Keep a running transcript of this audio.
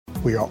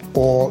We are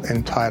all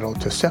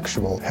entitled to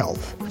sexual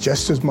health,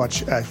 just as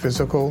much as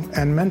physical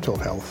and mental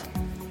health.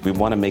 We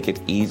want to make it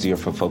easier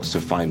for folks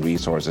to find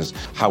resources.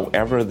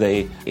 However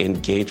they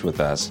engage with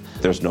us,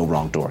 there's no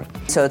wrong door.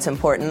 So it's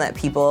important that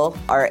people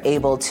are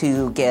able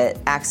to get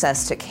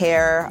access to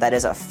care that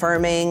is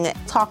affirming.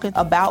 Talking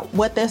about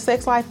what their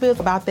sex life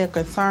is, about their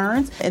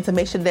concerns, and to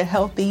make sure they're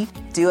healthy.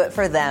 Do it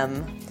for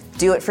them.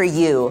 Do it for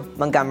you,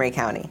 Montgomery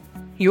County.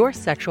 Your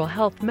sexual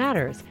health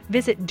matters.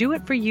 Visit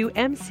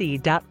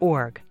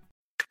doitforyoumc.org.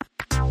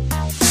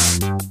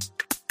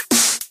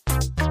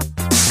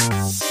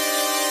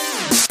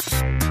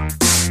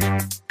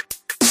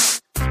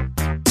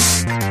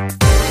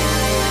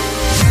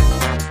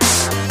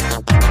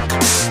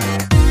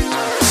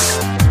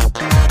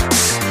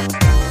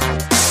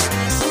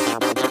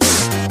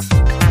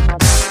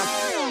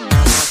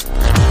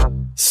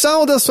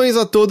 Saudações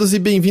a todos e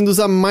bem-vindos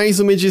a mais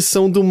uma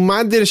edição do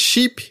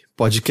Mothership,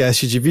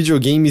 podcast de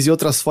videogames e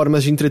outras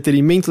formas de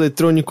entretenimento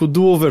eletrônico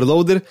do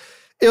Overloader.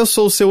 Eu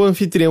sou o seu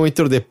anfitrião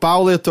Heitor de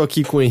Paula, eu tô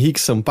aqui com o Henrique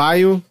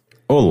Sampaio.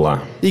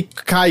 Olá. E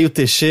Caio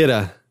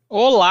Teixeira.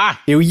 Olá.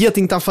 Eu ia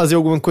tentar fazer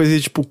alguma coisa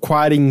tipo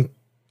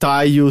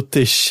Quarentaio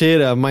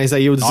Teixeira, mas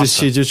aí eu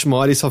desisti de última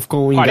hora e só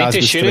ficou um engasgo estranho.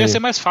 Teixeira ia ser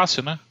mais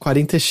fácil, né?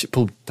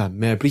 Puta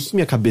merda, por que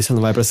minha cabeça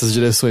não vai pra essas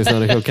direções na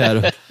hora que eu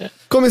quero?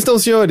 Como estão,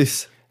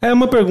 senhores? É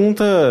uma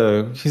pergunta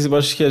que eu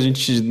acho que a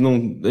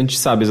gente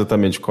sabe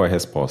exatamente qual é a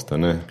resposta,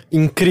 né?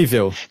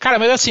 Incrível. Cara,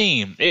 mas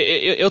assim,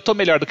 eu tô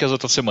melhor do que as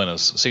outras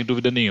semanas, sem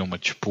dúvida nenhuma.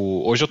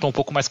 Tipo, hoje eu tô um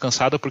pouco mais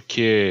cansado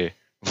porque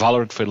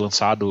Valorant foi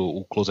lançado,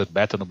 o Closed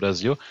Beta no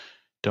Brasil.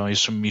 Então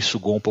isso me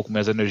sugou um pouco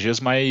minhas energias,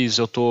 mas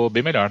eu tô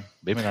bem melhor,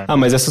 bem melhor. Ah,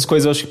 mas essas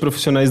coisas eu acho que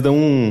profissionais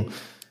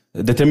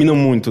determinam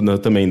muito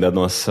também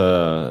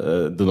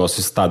do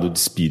nosso estado de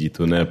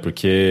espírito, né?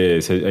 Porque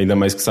ainda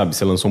mais que, sabe,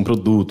 você lançou um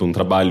produto, um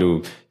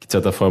trabalho que, de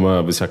certa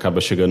forma, você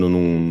acaba chegando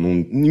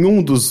em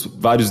um dos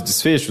vários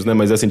desfechos, né?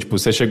 Mas assim, tipo,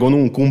 você chegou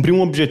cumpriu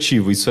um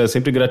objetivo, isso é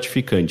sempre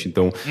gratificante.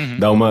 Então,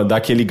 dá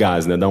aquele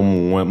gás, né? Dá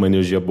uma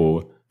energia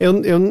boa. Eu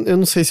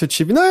não sei se eu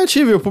tive. Não, eu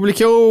tive. Eu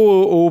publiquei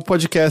o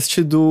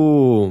podcast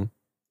do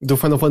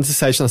Final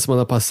Fantasy VII na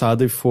semana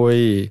passada e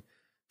foi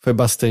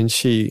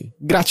bastante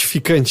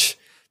gratificante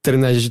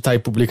terminar de editar e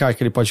publicar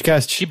aquele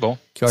podcast. Que bom.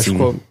 Que eu acho que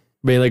ficou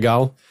bem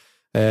legal.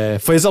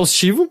 Foi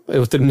exaustivo.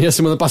 Eu terminei a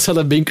semana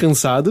passada bem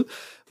cansado,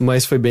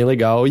 mas foi bem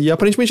legal. E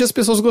aparentemente as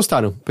pessoas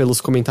gostaram.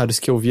 Pelos comentários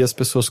que eu vi, as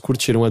pessoas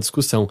curtiram a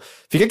discussão.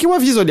 Fica aqui um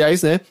aviso,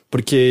 aliás, né?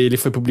 Porque ele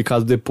foi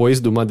publicado depois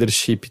do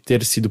Mothership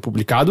ter sido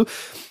publicado.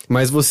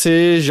 Mas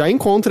você já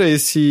encontra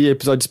esse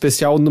episódio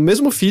especial no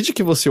mesmo feed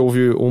que você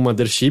ouve o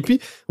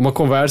Mothership, uma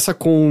conversa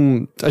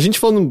com a gente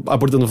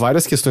abordando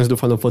várias questões do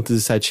Final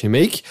Fantasy VII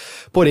Remake,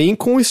 porém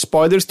com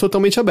spoilers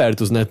totalmente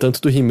abertos, né? Tanto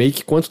do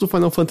remake quanto do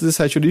Final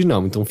Fantasy VII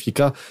original. Então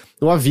fica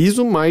um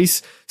aviso,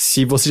 mas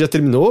se você já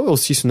terminou, ou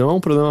se isso não é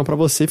um problema pra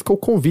você, fica o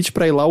convite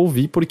pra ir lá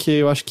ouvir, porque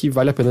eu acho que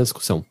vale a pena a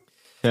discussão.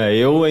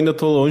 Eu ainda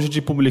tô longe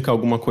de publicar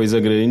alguma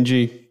coisa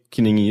grande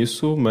que nem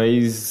isso,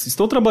 mas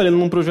estou trabalhando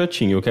num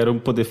projetinho. Eu quero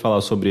poder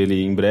falar sobre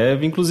ele em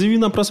breve. Inclusive,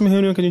 na próxima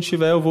reunião que a gente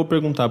tiver, eu vou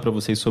perguntar pra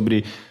vocês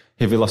sobre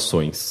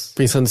revelações.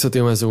 Pensando se eu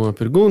tenho mais alguma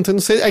pergunta, não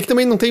sei. É que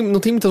também não tem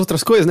muitas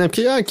outras coisas, né?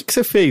 Porque, o que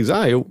você fez?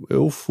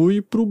 Eu fui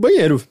pro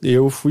banheiro,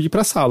 eu fui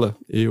pra sala,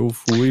 eu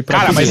fui pra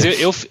Cara, cozinha.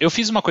 mas eu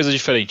fiz uma coisa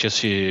diferente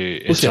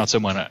esse final de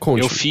semana.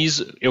 Conte.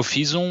 Eu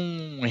fiz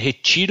um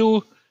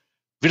retiro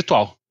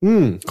virtual.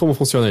 Como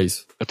funciona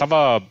isso? Eu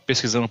tava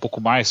pesquisando um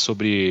pouco mais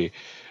sobre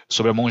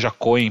a Monja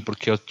Coen,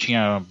 porque eu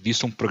tinha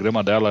visto um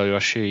programa dela, eu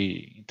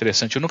achei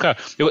interessante.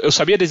 Eu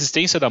sabia da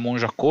existência da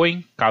Monja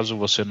Coen, caso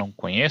você não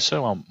conheça,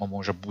 uma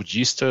monja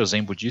budista,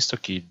 zen budista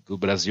aqui do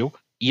Brasil.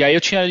 E aí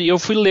eu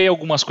fui ler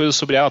algumas coisas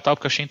sobre ela, tal,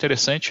 porque eu achei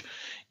interessante.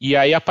 E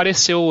aí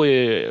apareceu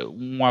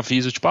um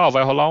aviso, tipo,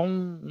 vai rolar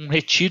um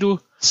retiro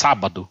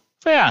sábado.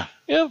 Falei,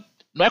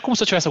 não é como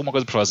se eu tivesse alguma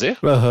coisa pra fazer?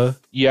 Uhum.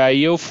 E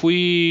aí eu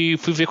fui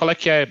ver qual é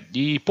que é.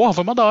 E, porra,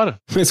 foi uma da hora.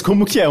 Mas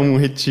como que é um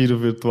retiro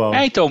virtual?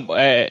 Então,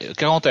 o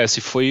que acontece?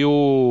 Foi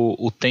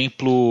o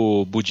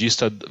templo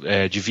budista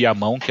de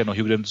Viamão, que é no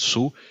Rio Grande do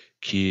Sul,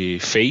 que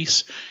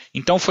fez.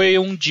 Então foi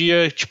um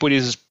dia, tipo,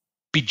 eles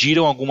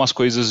pediram algumas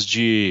coisas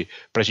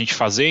pra gente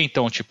fazer.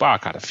 Então, tipo,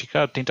 cara,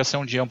 tenta ser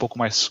um dia um pouco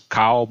mais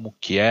calmo,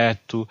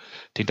 quieto,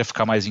 tenta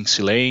ficar mais em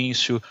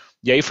silêncio.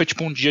 E aí foi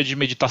tipo um dia de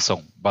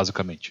meditação,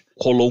 basicamente.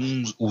 Rolou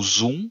o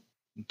Zoom,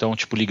 então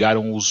tipo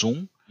ligaram o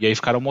Zoom e aí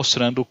ficaram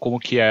mostrando como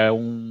que é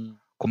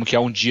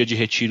um dia de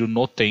retiro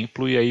no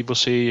templo e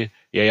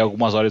aí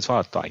algumas horas eles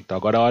falaram, então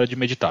agora é hora de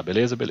meditar,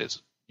 beleza?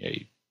 E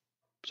aí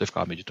você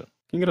ficava meditando.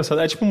 Que engraçado,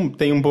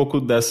 tem um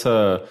pouco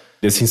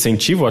desse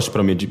incentivo, acho,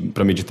 pra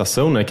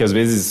meditação, né? Que às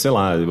vezes, sei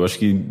lá, eu acho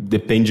que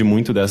depende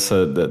muito da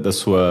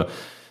sua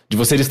de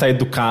você estar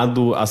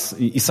educado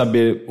e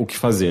saber o que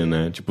fazer,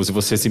 né? Tipo, se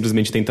você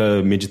simplesmente tenta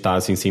meditar,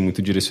 assim, sem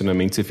muito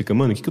direcionamento, você fica,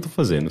 mano, o que eu tô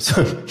fazendo?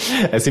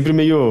 É sempre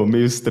meio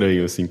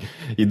estranho, assim.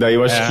 E daí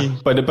eu acho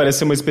que parece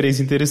ser uma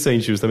experiência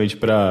interessante, justamente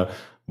pra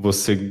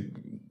você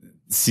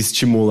se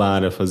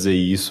estimular a fazer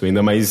isso,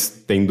 ainda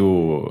mais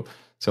tendo,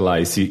 sei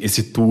lá,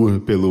 esse tour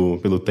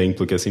pelo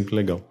templo, que é sempre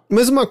legal.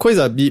 Mas uma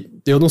coisa, Bi,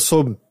 eu não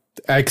sou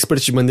expert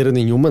de maneira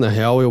nenhuma, na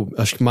real, eu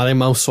acho que mal é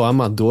mal sou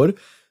amador,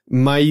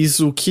 mas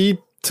o que,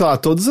 sei lá,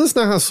 todas as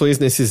narrações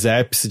nesses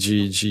apps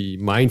de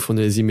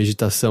mindfulness e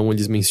meditação,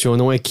 eles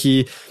mencionam é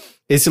que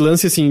esse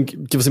lance, assim,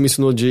 que você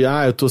mencionou de,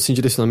 eu tô sem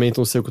direcionamento,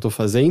 não sei o que eu tô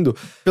fazendo,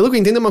 pelo que eu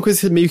entendo é uma coisa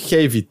que você meio que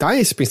quer evitar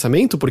esse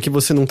pensamento, porque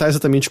você não tá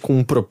exatamente com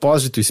um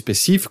propósito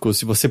específico,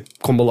 se você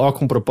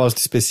coloca um propósito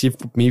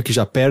específico, meio que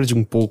já perde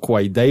um pouco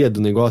a ideia do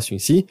negócio em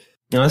si.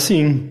 Ah,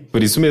 sim.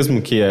 Por isso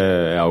mesmo que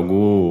é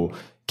algo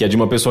que é de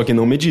uma pessoa que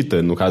não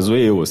medita. No caso,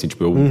 eu, assim,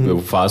 tipo, eu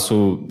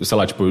faço, sei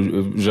lá, tipo,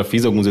 eu já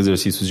fiz alguns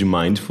exercícios de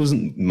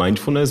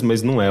mindfulness,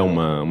 mas não é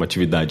uma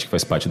atividade que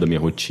faz parte da minha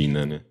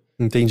rotina, né?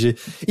 Entendi.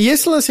 E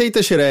esse lance aí,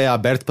 Teixeira, é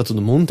aberto pra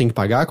todo mundo? Tem que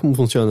pagar? Como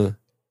funciona?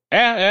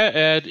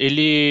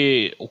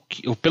 Ele...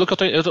 Pelo que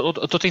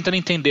eu tô tentando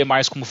entender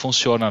mais como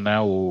funciona, né,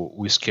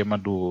 o esquema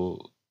do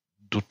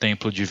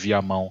templo de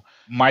Viamão.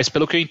 Mas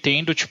pelo que eu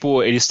entendo,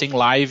 tipo, eles têm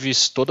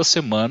lives toda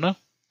semana.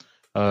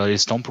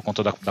 Eles estão por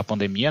conta da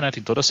pandemia, né?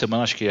 Tem toda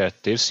semana, acho que é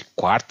terça e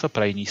quarta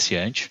para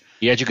iniciante.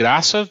 E é de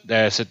graça.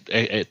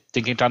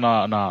 Tem que entrar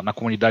na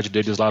comunidade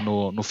deles lá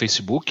no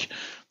Facebook.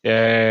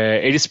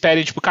 Eles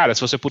pedem, tipo, cara,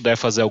 se você puder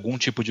fazer algum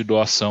tipo de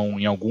doação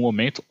em algum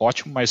momento,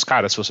 ótimo, mas,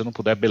 cara, se você não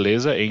puder,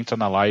 beleza, entra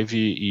na live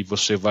e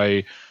você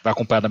vai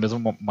acompanhar da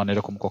mesma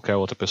maneira como qualquer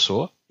outra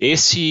pessoa.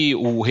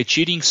 O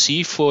retiro em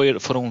si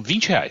foram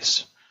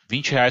R$20.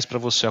 R$20 para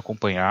você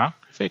acompanhar.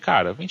 Eu falei,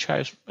 cara,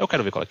 R$20, eu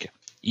quero ver qual é que é.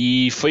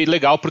 E foi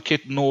legal porque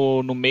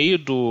no meio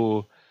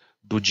do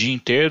dia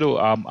inteiro,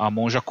 a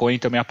Monja Coen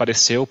também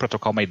apareceu pra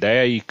trocar uma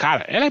ideia e,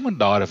 cara, ela é muito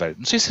da hora, velho.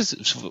 Não sei se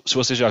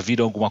vocês já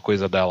viram alguma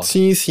coisa dela.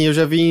 Sim, eu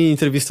já vi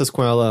entrevistas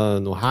com ela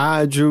no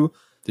rádio,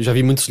 eu já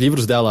vi muitos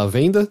livros dela à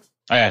venda.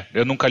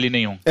 Eu nunca li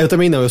nenhum. Eu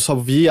também não, eu só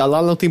vi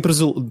lá no Templo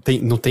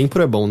no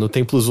Templo é bom, no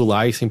Templo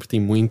Zulai sempre tem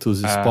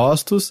muitos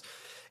expostos.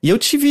 E eu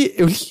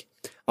li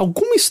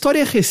alguma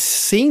história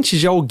recente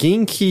de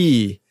alguém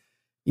que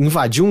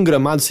invadiu um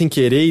gramado sem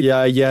querer e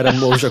aí era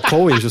Monja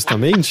Coen,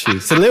 justamente?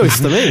 Você leu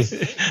isso também?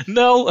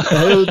 Não.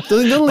 Eu tô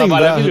tentando lembrar.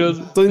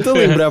 Maravilhoso. Tô tentando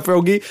lembrar. Foi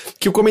alguém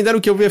que o comentário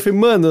que eu vi foi,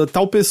 mano,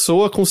 tal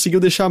pessoa conseguiu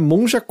deixar a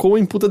Monja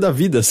Coen puta da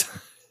vida.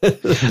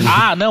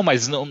 Não,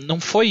 mas não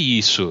foi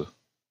isso.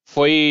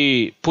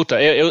 Foi... Puta,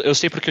 eu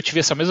sei porque eu tive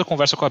essa mesma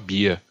conversa com a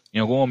Bia. Em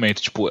algum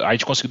momento, tipo, a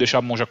gente conseguiu deixar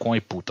a Monja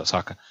Coen puta,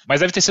 saca? Mas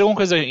deve ter sido alguma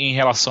coisa em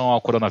relação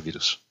ao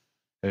coronavírus.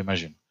 Eu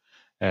imagino.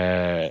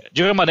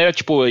 De qualquer maneira,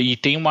 tipo, e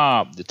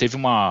teve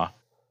uma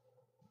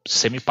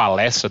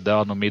semi-palestra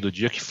dela no meio do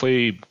dia que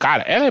foi...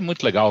 Cara, ela é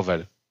muito legal,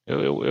 velho.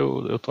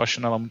 Eu tô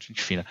achando ela muito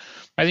gente fina.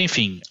 Mas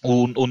enfim,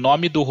 o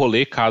nome do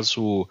rolê,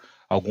 caso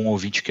algum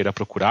ouvinte queira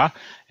procurar,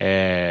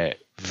 é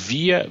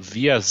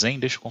Via Zen.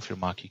 Deixa eu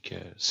confirmar aqui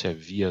se é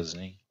Via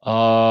Zen.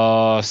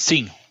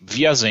 Sim,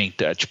 Via Zen.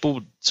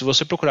 Tipo, se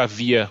você procurar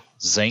Via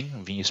Zen,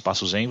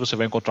 espaço Zen, você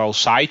vai encontrar o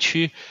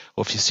site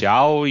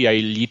oficial e aí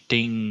ali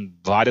tem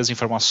várias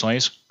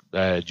informações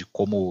de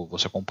como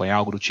você acompanhar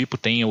algo do tipo.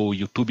 Tem o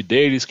YouTube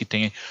deles, que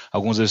tem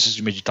alguns exercícios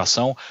de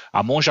meditação.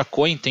 A Monja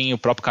Coen tem o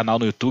próprio canal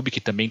no YouTube,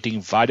 que também tem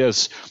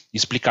várias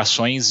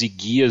explicações e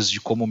guias de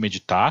como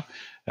meditar,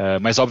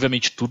 mas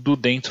obviamente tudo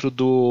dentro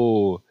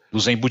do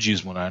Zen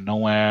budismo, né?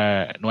 Não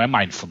é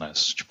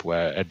mindfulness, tipo,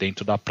 é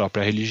dentro da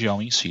própria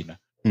religião em si, né?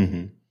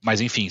 Uhum. Mas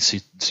enfim,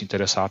 se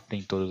interessar,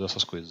 tem todas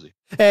essas coisas aí.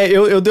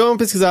 Eu dei uma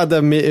pesquisada,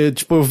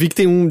 tipo, eu vi que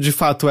tem de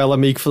fato, ela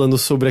meio que falando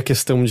sobre a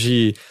questão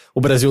de o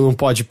Brasil não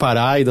pode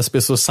parar e das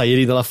pessoas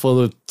saírem dela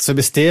falando, isso é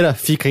besteira,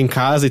 fica em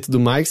casa e tudo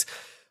mais.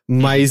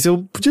 Mas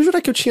eu podia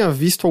jurar que eu tinha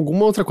visto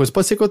alguma outra coisa.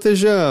 Pode ser que eu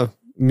esteja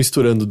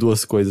misturando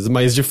duas coisas,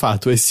 mas de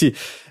fato, esse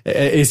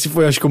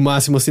foi, acho que, o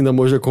máximo, assim, da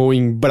Monja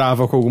Coen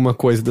brava com alguma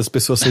coisa, das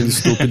pessoas sendo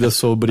estúpidas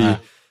sobre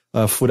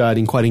furar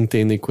em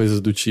quarentena e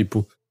coisas do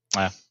tipo.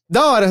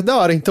 Da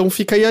hora. Então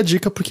fica aí a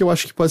dica, porque eu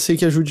acho que pode ser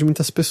que ajude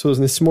muitas pessoas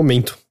nesse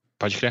momento.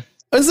 Pode crer.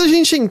 Antes da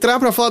gente entrar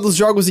pra falar dos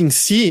jogos em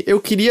si,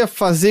 eu queria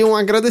fazer um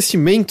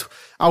agradecimento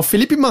ao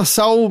Felipe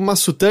Massal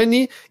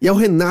Massutani e ao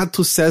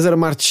Renato César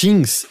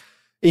Martins.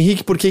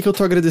 Henrique, por que eu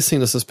tô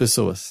agradecendo essas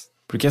pessoas?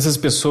 Porque essas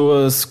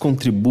pessoas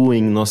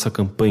contribuem em nossa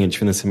campanha de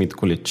financiamento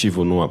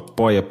coletivo no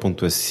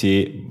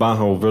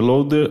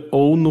apoia.se/overloader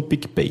ou no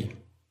PicPay.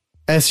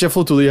 Você já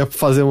falou tudo, eu ia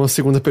fazer uma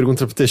segunda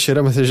pergunta pro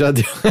Teixeira, mas você já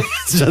deu,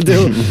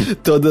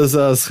 todas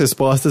as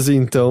respostas,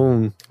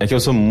 então... É que eu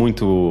sou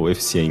muito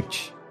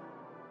eficiente.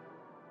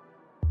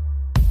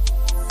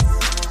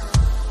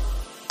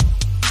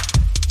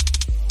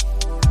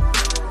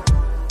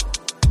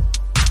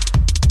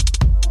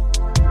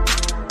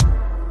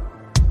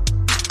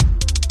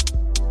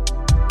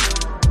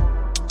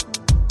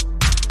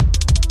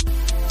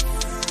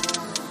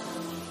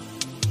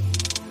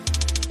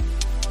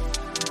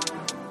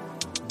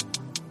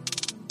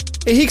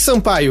 Henrique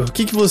Sampaio, o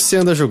que você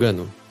anda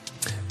jogando?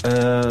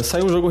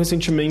 Saiu um jogo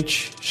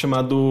recentemente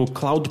chamado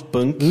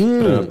Cloudpunk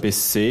pra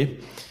PC.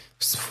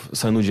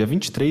 Saiu no dia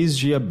 23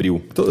 de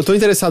abril. Tô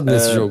interessado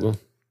nesse jogo.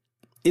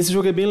 Esse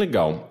jogo é bem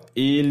legal.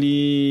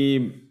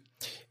 Ele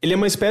é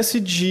uma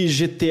espécie de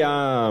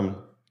GTA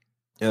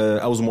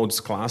aos moldes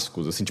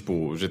clássicos, assim,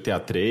 tipo GTA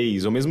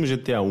 3 ou mesmo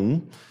GTA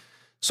 1,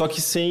 só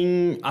que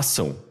sem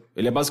ação.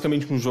 Ele é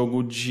basicamente um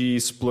jogo de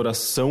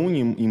exploração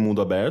em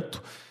mundo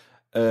aberto,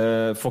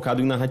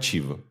 focado em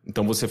narrativa.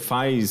 Então você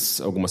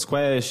faz algumas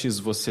quests,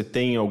 você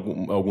tem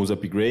alguns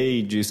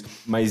upgrades,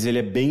 mas ele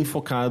é bem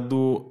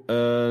focado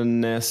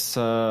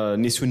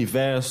nesse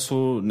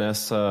universo,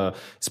 nessa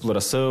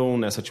exploração,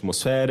 nessa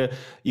atmosfera.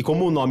 E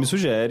como o nome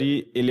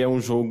sugere, ele é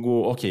um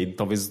jogo... Ok,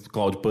 talvez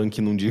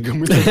Cloudpunk não diga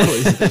muita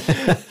coisa.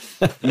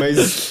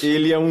 Mas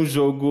ele é um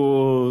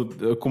jogo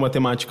com uma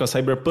temática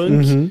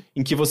cyberpunk,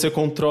 em que você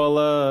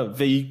controla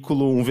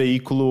um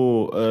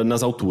veículo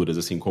nas alturas,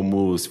 assim,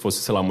 como se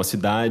fosse, sei lá, uma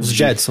cidade... Os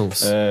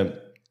Jetsons.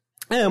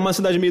 Uma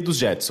cidade meio dos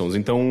Jetsons.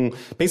 Então,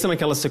 pensa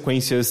naquelas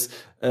sequências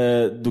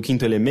do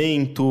Quinto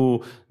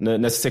Elemento,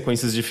 nessas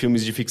sequências de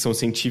filmes de ficção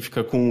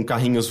científica com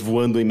carrinhos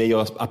voando em meio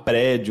a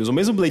prédios, ou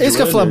mesmo Blade Runner. É isso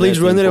que eu ia falar, Blade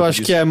Runner eu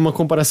acho que é uma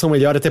comparação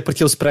melhor, até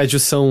porque os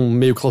prédios são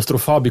meio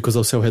claustrofóbicos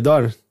ao seu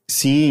redor.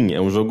 Sim, é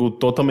um jogo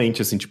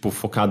totalmente, assim, tipo,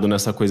 focado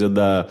nessa coisa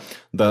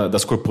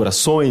das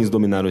corporações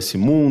dominaram esse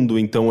mundo,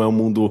 então é um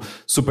mundo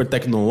super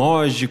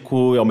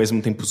tecnológico e ao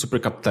mesmo tempo super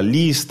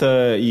capitalista,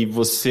 e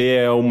você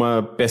é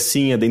uma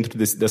pecinha dentro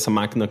dessa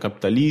máquina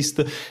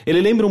capitalista.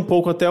 Ele lembra um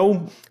pouco até o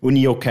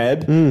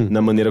NeoCab,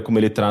 na maneira como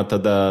ele trata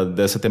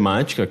dessa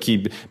temática,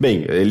 que,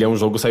 bem, ele é um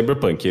jogo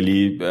cyberpunk,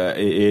 ele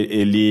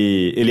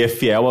é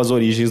fiel às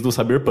origens do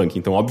cyberpunk,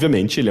 então,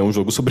 obviamente, ele é um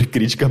jogo sobre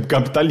crítica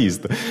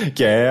capitalista,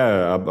 que é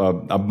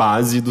a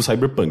base do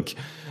cyberpunk.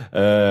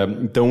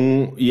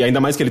 Então, e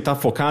ainda mais que ele tá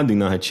focado em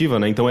narrativa,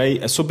 né? Então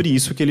é sobre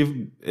isso que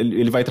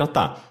ele vai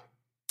tratar.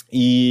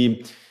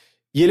 E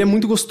ele é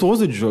muito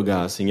gostoso de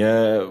jogar, assim.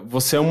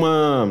 Você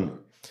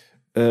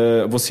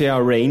é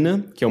a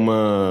Reina, que é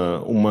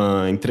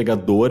uma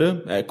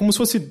entregadora. É como se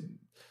fosse,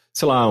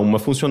 sei lá, uma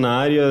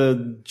funcionária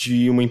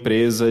de uma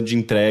empresa de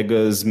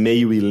entregas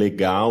meio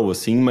ilegal,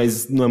 assim,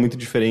 mas não é muito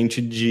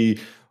diferente de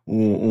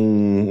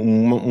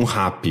um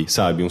Rappi,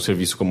 sabe? Um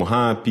serviço como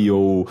Rappi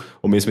ou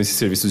mesmo esses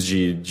serviços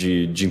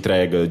de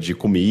entrega de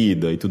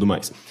comida e tudo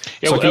mais.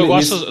 Eu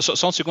gosto,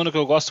 só um segundo, que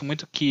eu gosto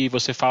muito que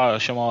você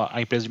chama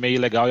a empresa de meio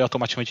ilegal e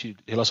automaticamente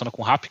relaciona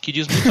com o Rappi, que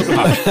diz muito sobre o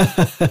Rappi.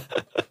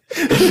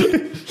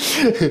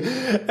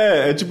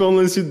 É tipo um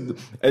lance...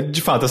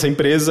 de fato, essa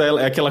empresa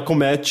é que ela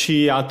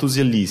comete atos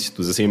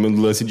ilícitos, assim,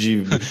 um lance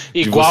de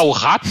igual o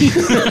Rappi?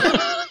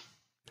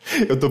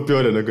 Eu tô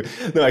piorando.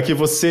 Não, é que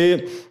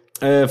você...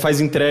 faz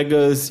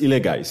entregas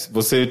ilegais.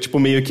 Você, tipo,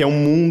 meio que é um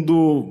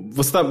mundo...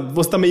 Você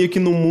tá meio que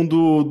num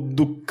mundo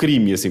do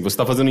crime, assim. Você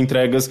tá fazendo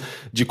entregas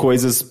de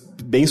coisas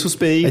bem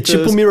suspeitas. É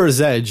tipo Mirror's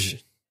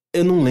Edge.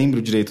 Eu não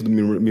lembro direito do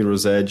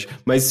Mirror's Edge,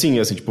 mas sim,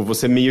 assim, tipo,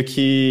 você meio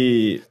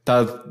que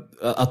tá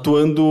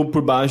atuando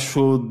por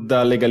baixo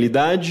da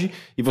legalidade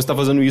e você tá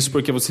fazendo isso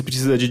porque você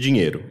precisa de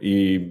dinheiro.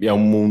 E é um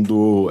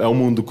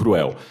mundo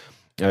cruel.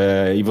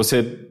 E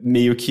você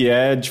meio que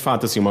de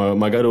fato, assim,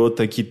 uma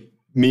garota que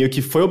meio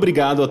que foi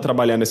obrigado a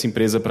trabalhar nessa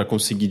empresa para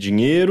conseguir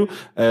dinheiro.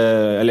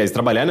 Aliás,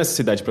 trabalhar nessa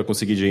cidade para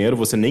conseguir dinheiro.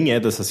 Você nem é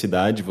dessa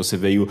cidade, você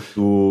veio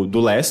do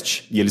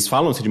leste. E eles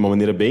falam assim, de uma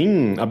maneira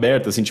bem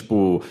aberta, assim,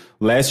 tipo,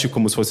 leste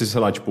como se fosse, sei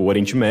lá, tipo, o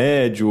Oriente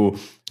Médio,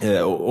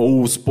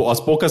 ou as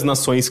poucas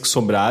nações que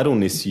sobraram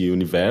nesse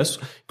universo.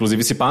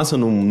 Inclusive se passa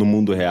no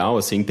mundo real,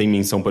 assim, tem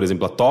menção, por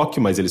exemplo, a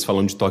Tóquio, mas eles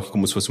falam de Tóquio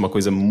como se fosse uma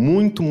coisa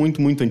muito,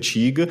 muito, muito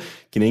antiga,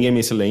 que ninguém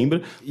mais se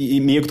lembra. E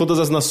meio que todas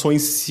as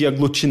nações se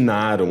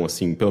aglutinaram,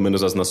 assim, pelo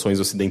menos as nações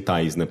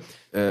ocidentais, né?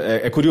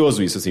 É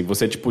curioso isso, assim,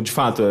 você, tipo, de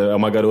fato, é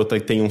uma garota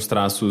que tem uns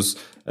traços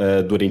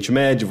do Oriente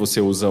Médio, você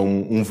usa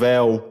um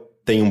véu,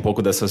 tem um pouco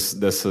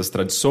dessas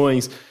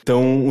tradições.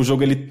 Então, o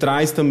jogo, ele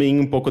traz também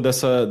um pouco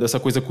dessa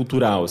coisa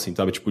cultural, assim,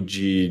 sabe? Tipo,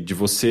 de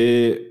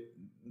você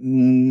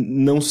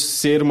não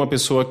ser uma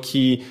pessoa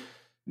que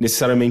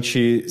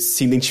necessariamente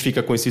se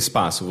identifica com esse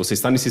espaço. Você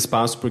está nesse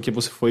espaço porque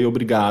você foi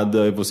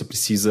obrigada, você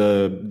precisa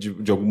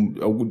de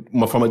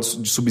alguma forma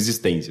de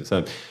subsistência,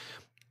 sabe?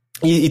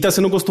 E tá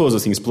sendo gostoso,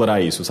 assim,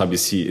 explorar isso, sabe?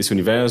 Esse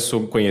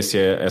universo,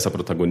 conhecer essa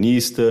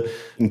protagonista,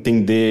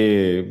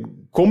 entender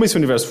como esse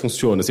universo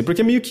funciona, assim,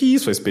 porque é meio que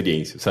isso a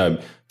experiência, sabe?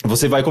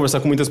 Você vai conversar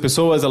com muitas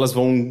pessoas, elas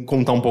vão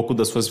contar um pouco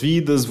das suas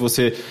vidas,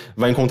 você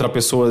vai encontrar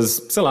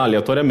pessoas, sei lá,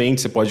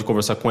 aleatoriamente, você pode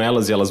conversar com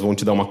elas e elas vão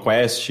te dar uma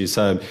quest,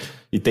 sabe?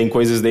 E tem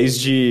coisas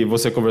desde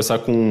você conversar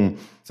com,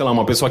 sei lá,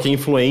 uma pessoa que é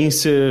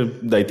influencer,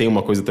 daí tem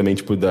uma coisa também,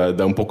 tipo,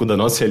 um pouco da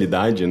nossa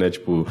realidade, né?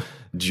 Tipo,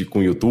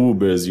 com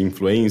youtubers, de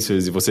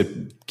influencers, e você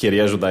querer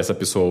ajudar essa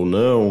pessoa ou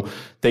não.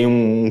 Tem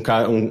um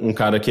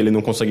cara que ele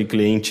não consegue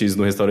clientes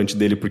no restaurante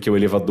dele porque o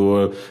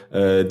elevador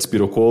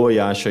despirocou e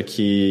acha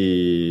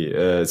que,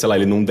 sei lá,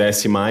 ele não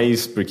desce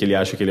mais porque ele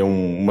acha que ele é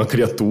uma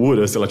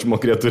criatura, sei lá, tipo uma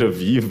criatura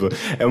viva.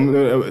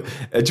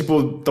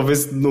 Tipo,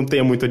 talvez não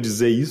tenha muito a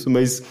dizer isso,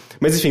 mas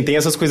enfim, tem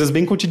essas coisas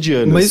bem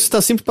cotidianas. Mas isso tá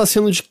sempre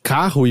passeando de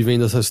carro e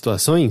vendo dessas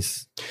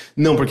situações?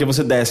 Não, porque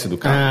você desce do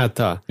carro. Ah,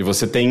 tá. E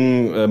você tem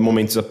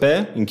momentos a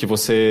pé em que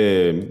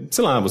você,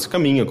 sei lá, você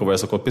caminha,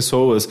 conversa com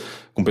pessoas,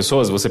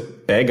 você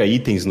pega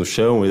itens no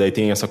chão, e daí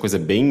tem essa coisa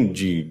bem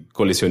de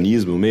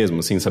colecionismo mesmo,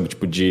 assim, sabe?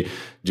 Tipo, de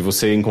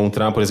você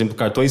encontrar, por exemplo,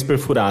 cartões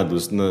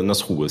perfurados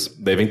nas ruas.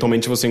 Daí,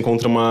 eventualmente, você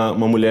encontra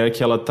uma mulher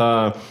que ela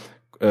tá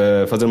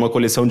fazendo uma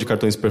coleção de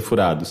cartões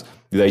perfurados.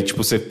 E daí,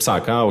 tipo, você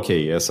saca,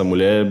 ok, essa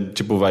mulher,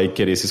 tipo, vai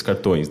querer esses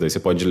cartões. Daí você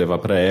pode levar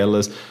pra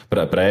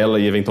ela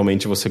e,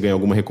 eventualmente, você ganha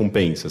alguma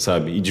recompensa,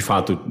 sabe? E, de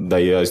fato,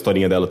 daí a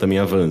historinha dela também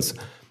avança.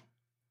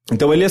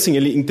 Então, ele, assim,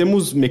 em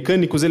termos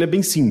mecânicos, ele é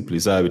bem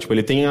simples, sabe? Tipo,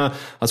 ele tem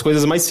as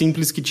coisas mais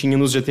simples que tinha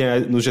nos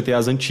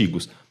GTAs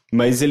antigos.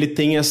 Mas ele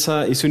tem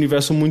esse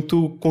universo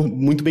muito,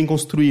 muito bem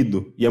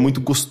construído. E é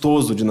muito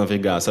gostoso de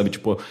navegar, sabe?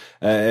 Tipo,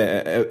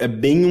 é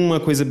bem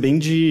uma coisa bem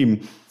de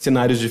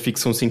cenários de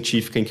ficção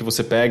científica em que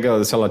você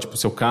pega, sei lá, tipo,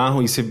 seu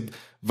carro e você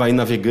vai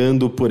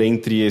navegando por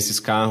entre esses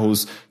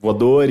carros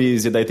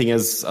voadores, e daí tem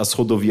as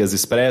rodovias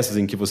expressas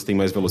em que você tem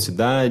mais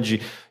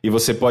velocidade, e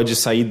você pode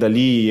sair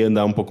dali e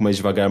andar um pouco mais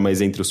devagar, mais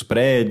entre os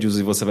prédios,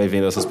 e você vai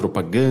vendo essas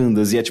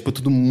propagandas, e é tipo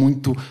tudo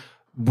muito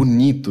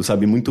bonito,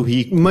 sabe? Muito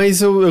rico.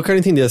 Mas eu quero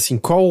entender, assim,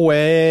 qual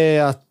é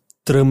a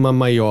trama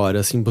maior,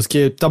 assim?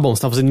 Porque, tá bom,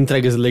 você tá fazendo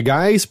entregas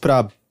legais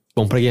pra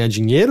ganhar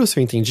dinheiro, se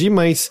eu entendi,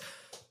 mas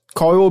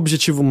qual é o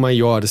objetivo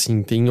maior,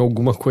 assim? Tem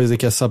alguma coisa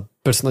que essa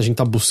personagem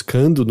tá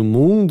buscando no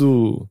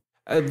mundo?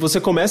 Você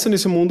começa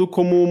nesse mundo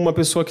como uma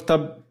pessoa que tá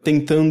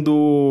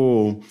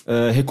tentando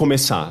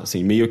recomeçar,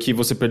 assim, meio que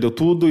você perdeu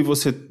tudo e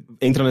você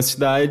entra na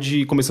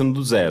cidade começando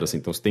do zero, assim.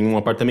 Então você tem um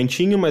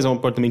apartamentinho, mas é um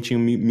apartamentinho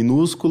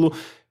minúsculo,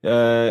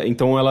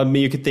 então ela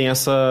meio que tem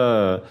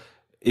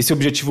esse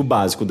objetivo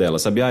básico dela,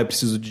 sabe? Eu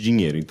preciso de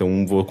dinheiro,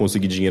 então vou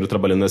conseguir dinheiro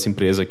trabalhando nessa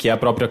empresa, que é a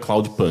própria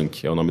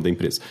Cloudpunk, é o nome da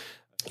empresa.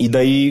 E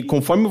daí,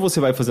 conforme você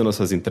vai fazendo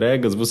essas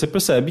entregas, você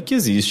percebe que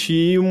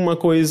existe uma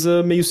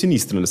coisa meio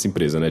sinistra nessa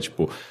empresa, né?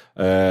 Tipo,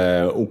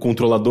 o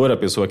controlador, a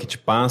pessoa que te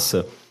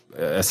passa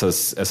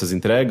essas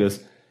entregas,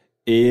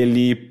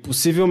 ele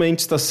possivelmente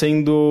está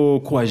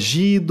sendo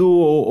coagido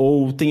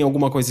ou tem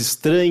alguma coisa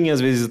estranha, às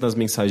vezes, nas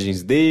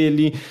mensagens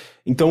dele.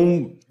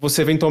 Então,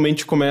 você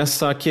eventualmente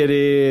começa a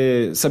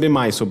querer saber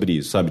mais sobre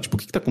isso, sabe? Tipo, o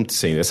que está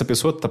acontecendo? Essa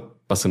pessoa está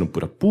passando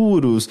por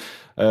apuros,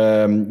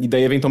 e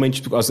daí,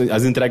 eventualmente,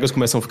 as entregas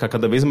começam a ficar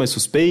cada vez mais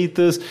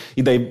suspeitas,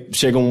 e daí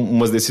chegam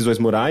umas decisões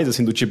morais,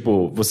 assim, do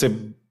tipo,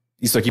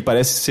 isso aqui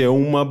parece ser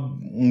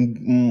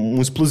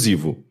um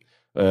explosivo.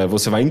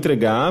 Você vai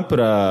entregar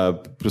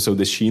para o seu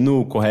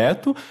destino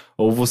correto,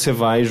 ou você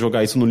vai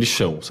jogar isso no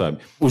lixão, sabe?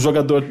 O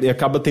jogador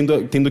acaba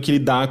tendo que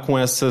lidar com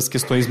essas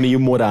questões meio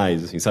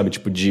morais, assim, sabe?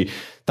 Tipo de,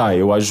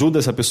 eu ajudo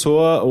essa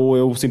pessoa, ou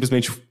eu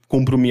simplesmente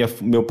cumpro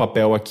meu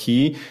papel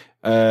aqui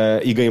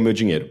e ganho meu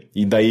dinheiro.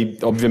 E daí,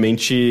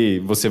 obviamente,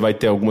 você vai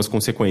ter algumas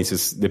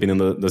consequências,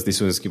 dependendo das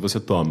decisões que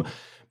você toma.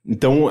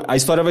 Então, a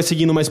história vai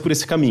seguindo mais por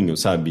esse caminho,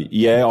 sabe?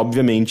 E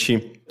obviamente,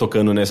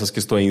 tocando nessas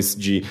questões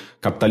de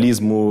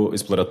capitalismo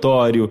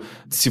exploratório.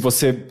 Se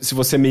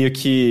você meio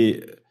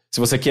que... Se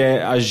você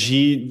quer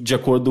agir de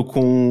acordo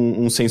com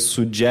um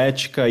senso de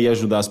ética e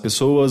ajudar as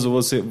pessoas,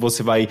 ou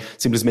você vai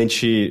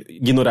simplesmente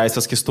ignorar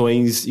essas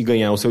questões e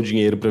ganhar o seu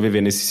dinheiro pra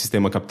viver nesse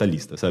sistema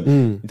capitalista, sabe?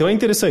 Então é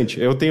interessante,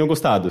 eu tenho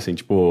gostado, assim,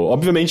 tipo,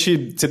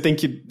 obviamente você tem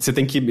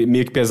que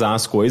meio que pesar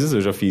as coisas,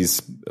 eu já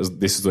fiz as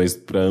decisões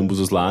pra ambos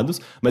os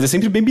lados, mas é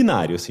sempre bem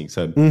binário, assim,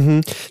 sabe?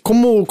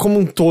 Como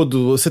um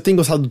todo, você tem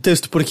gostado do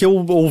texto? Porque eu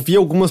ouvi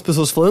algumas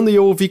pessoas falando e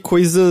eu ouvi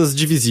coisas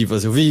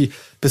divisivas, eu vi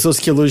pessoas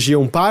que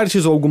elogiam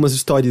partes ou algumas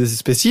histórias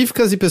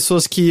específicas e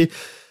pessoas que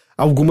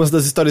algumas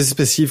das histórias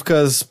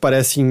específicas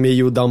parecem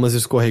meio dar umas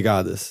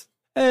escorregadas.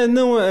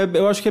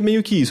 Eu acho que é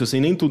meio que isso,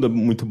 assim, nem tudo é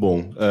muito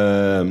bom.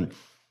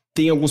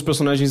 Tem alguns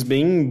personagens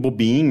bem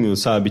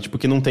bobinhos, sabe? Tipo,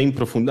 que não tem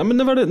profundidade.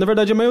 Na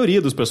verdade, a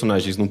maioria dos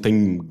personagens não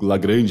tem lá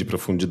grande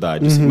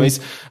profundidade, assim,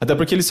 mas até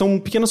porque eles são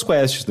pequenas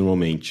quests,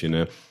 normalmente,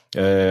 né?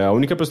 A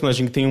única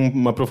personagem que tem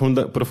uma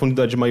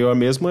profundidade maior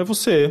mesmo é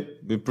você,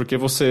 porque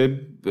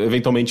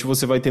eventualmente,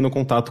 você vai tendo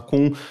contato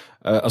com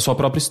a sua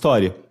própria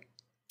história.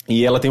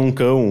 E ela tem um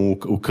cão,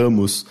 o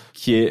Camus,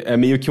 que é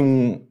meio que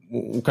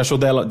o cachorro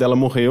dela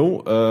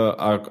morreu,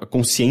 a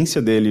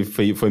consciência dele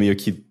foi meio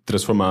que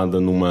transformada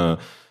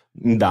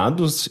em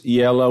dados, e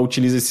ela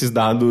utiliza esses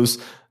dados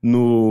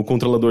no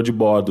controlador de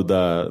bordo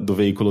do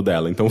veículo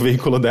dela. Então o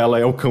veículo dela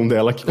é o cão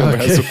dela que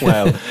conversa com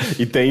ela.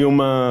 E tem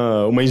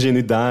uma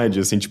ingenuidade,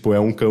 assim, tipo, é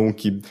um cão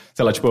que,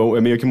 sei lá, tipo, é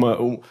meio que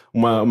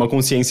uma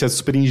consciência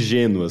super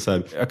ingênua,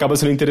 sabe? Acaba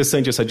sendo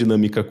interessante essa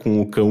dinâmica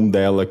com o cão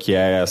dela, que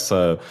é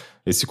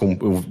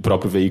o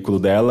próprio veículo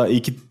dela,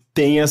 e que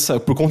tem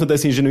por conta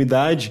dessa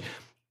ingenuidade,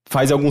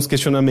 faz alguns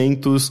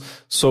questionamentos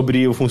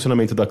sobre o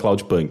funcionamento da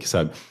Cloudpunk,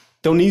 sabe?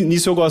 Então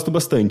nisso eu gosto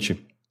bastante.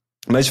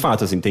 Mas, de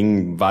fato, assim,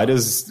 tem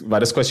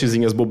várias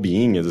questzinhas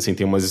bobinhas, assim,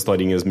 tem umas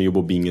historinhas meio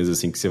bobinhas,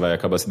 assim, que você vai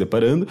acabar se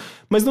deparando,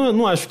 mas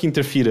não acho que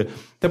interfira.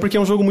 Até porque é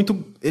um jogo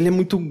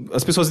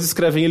as pessoas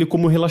descrevem ele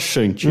como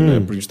relaxante,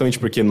 né? Justamente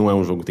porque não é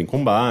um jogo que tem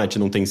combate,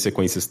 não tem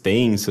sequências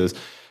tensas,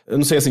 Eu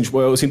não sei, assim, tipo,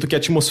 eu sinto que a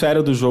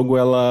atmosfera do jogo,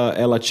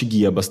 ela te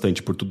guia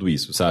bastante por tudo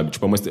isso, sabe?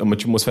 Tipo, é uma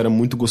atmosfera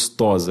muito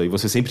gostosa e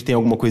você sempre tem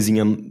alguma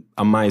coisinha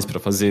a mais pra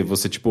fazer.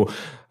 Você, tipo,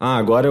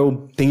 agora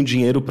eu tenho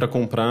dinheiro pra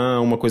comprar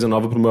uma coisa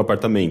nova pro meu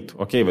apartamento.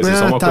 Ok, vai ser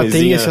só uma coisinha...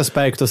 Tem esse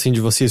aspecto, assim,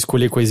 de você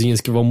escolher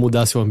coisinhas que vão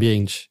mudar seu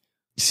ambiente.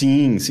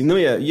 Sim. Não,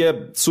 e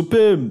é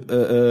super...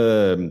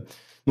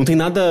 não tem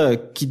nada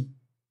que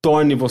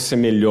torne você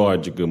melhor,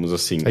 digamos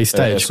assim. É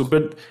estético.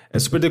 É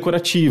super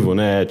decorativo,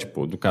 né?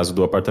 Tipo, no caso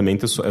do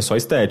apartamento é só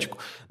estético.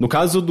 No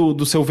caso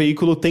do seu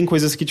veículo, tem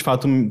coisas que de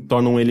fato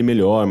tornam ele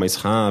melhor, mais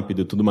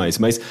rápido e tudo mais.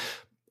 Mas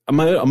a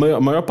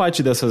maior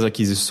parte dessas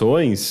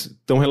aquisições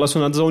estão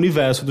relacionadas ao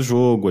universo do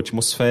jogo, à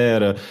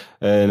atmosfera,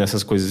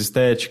 nessas coisas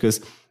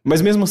estéticas. Mas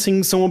mesmo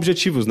assim, são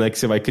objetivos, né, que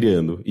você vai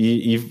criando.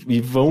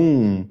 E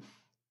vão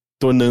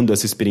tornando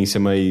essa experiência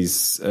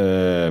mais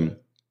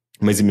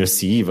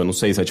imersiva, não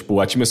sei, sabe?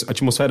 Tipo, a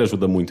atmosfera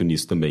ajuda muito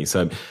nisso também,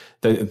 sabe?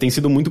 Tem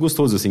sido muito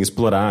gostoso, assim,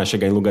 explorar,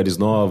 chegar em lugares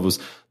novos,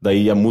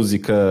 daí a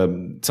música,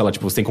 sei lá,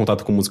 tipo, você tem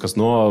contato com músicas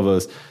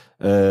novas,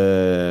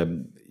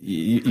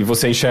 e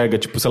você enxerga,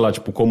 tipo, sei lá,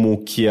 tipo,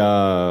 como que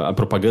a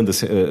propaganda,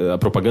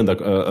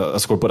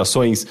 as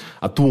corporações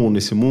atuam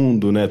nesse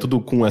mundo, né? Tudo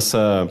com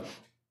essa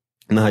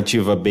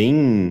narrativa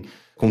bem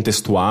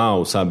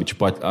contextual, sabe?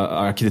 Tipo,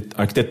 a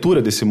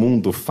arquitetura desse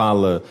mundo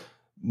fala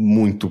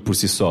muito por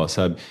si só,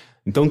 sabe?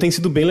 Então tem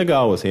sido bem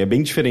legal, assim, é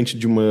bem diferente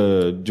de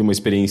uma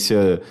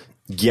experiência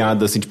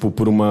guiada, assim, tipo,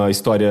 por uma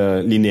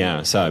história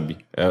linear, sabe?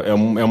 É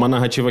uma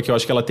narrativa que eu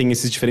acho que ela tem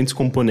esses diferentes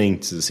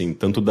componentes, assim,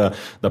 tanto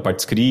da parte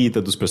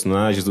escrita, dos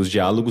personagens, dos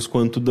diálogos,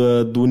 quanto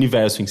do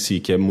universo em si,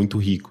 que é muito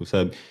rico,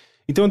 sabe?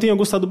 Então eu tenho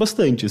gostado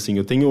bastante, assim,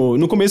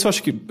 no começo eu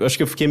acho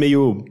que eu fiquei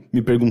meio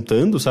me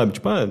perguntando, sabe?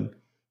 Tipo,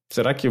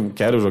 será que eu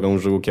quero jogar um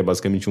jogo que é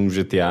basicamente um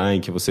GTA em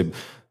que você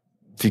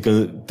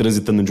fica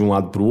transitando de um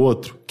lado pro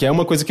outro? Que é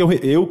uma coisa que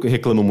eu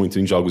reclamo muito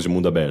em jogos de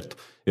mundo aberto.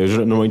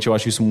 Normalmente eu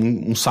acho isso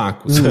um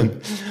saco, sabe?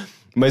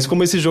 Mas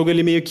como esse jogo,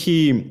 ele meio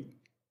que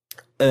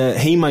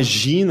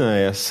reimagina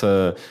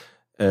essa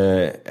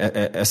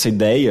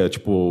ideia,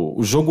 tipo,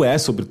 o jogo é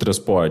sobre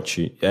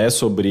transporte, é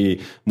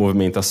sobre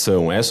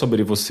movimentação, é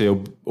sobre você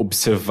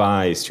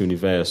observar esse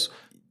universo.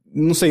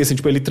 Não sei, assim,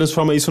 tipo, ele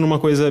transforma isso numa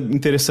coisa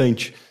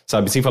interessante,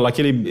 sabe? Sem falar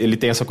que ele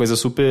tem essa coisa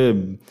super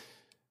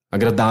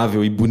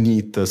agradável e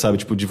bonita, sabe?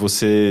 Tipo, de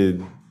você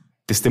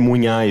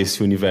testemunhar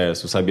esse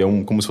universo, sabe?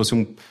 Como se fosse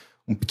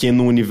um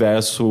pequeno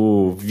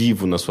universo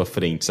vivo na sua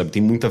frente, sabe?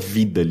 Tem muita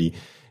vida ali.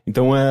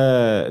 Então,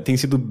 tem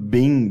sido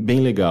bem,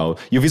 bem legal.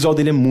 E o visual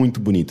dele é muito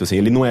bonito, assim.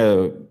 Ele não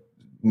é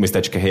uma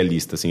estética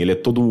realista, assim. Ele é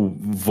todo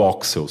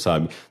voxel,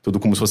 sabe? Todo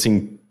como se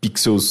fossem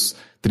pixels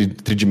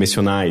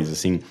tridimensionais,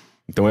 assim.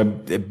 Então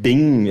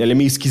ele é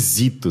meio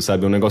esquisito,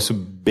 sabe? É um negócio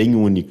bem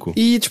único.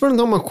 E te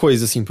perguntar uma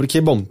coisa, assim, porque,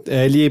 bom,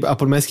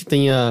 por mais que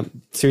tenha,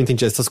 se eu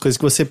entendi, essas coisas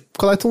que você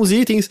coleta uns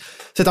itens,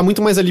 você tá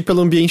muito mais ali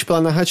pelo ambiente,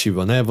 pela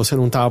narrativa, né? Você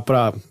não tá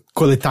pra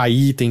coletar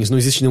itens, não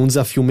existe nenhum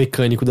desafio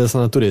mecânico dessa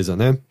natureza,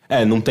 né?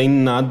 Não tem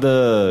nada,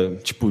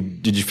 tipo,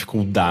 de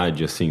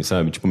dificuldade, assim,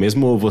 sabe? Tipo,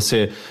 mesmo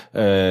você,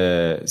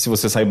 se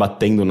você sair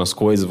batendo nas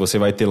coisas, você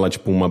vai ter lá,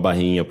 tipo, uma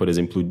barrinha, por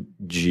exemplo,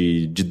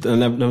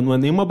 não é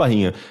nem uma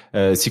barrinha.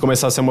 Se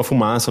começar a ser uma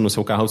fumaça no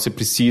seu carro, você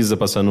precisa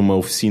passar numa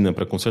oficina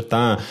pra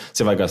consertar,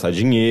 você vai gastar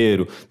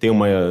dinheiro, tem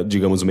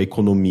digamos, uma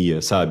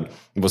economia, sabe?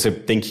 Você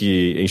tem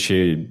que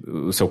encher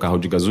o seu carro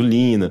de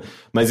gasolina,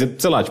 mas,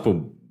 sei lá,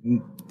 tipo,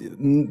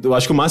 eu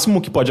acho que o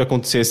máximo que pode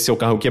acontecer se seu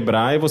carro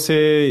quebrar é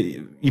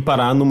você ir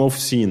parar numa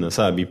oficina,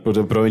 sabe?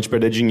 Provavelmente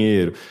perder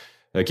dinheiro,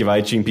 que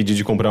vai te impedir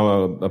de comprar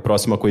a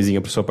próxima coisinha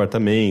pro seu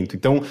apartamento.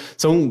 Então,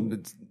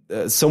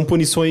 são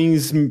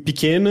punições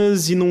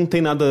pequenas e não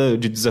tem nada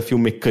de desafio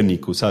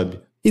mecânico, sabe?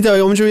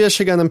 Então, onde eu ia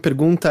chegar na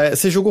pergunta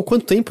você jogou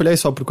quanto tempo, aliás,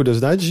 só por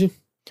curiosidade?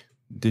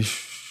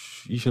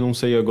 Eu não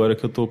sei agora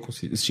que eu tô com o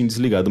Steam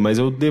desligado, mas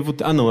eu devo...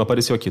 não,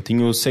 apareceu aqui. Eu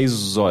tenho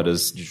 6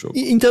 horas de jogo.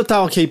 Então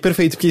tá, ok,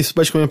 perfeito, porque isso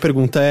basicamente a minha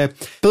pergunta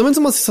pelo menos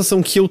uma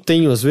sensação que eu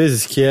tenho às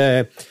vezes, que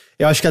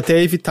eu acho que até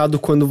é evitado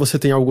quando você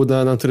tem algo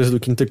da natureza do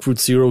Kentucky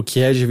Route Zero, que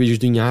é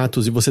dividido em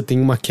atos, e você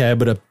tem uma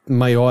quebra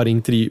maior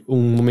entre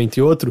um momento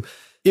e outro.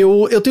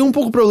 Eu tenho um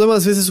pouco de problema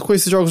às vezes com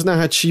esses jogos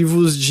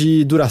narrativos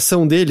de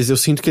duração deles. Eu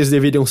sinto que eles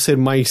deveriam ser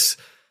mais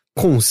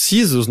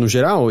concisos no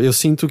geral. Eu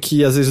sinto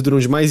que às vezes duram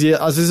demais e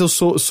às vezes eu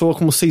sou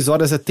como 6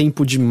 horas é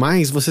tempo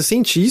demais. Você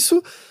sente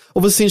isso?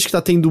 Ou você sente que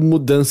tá tendo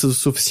mudanças o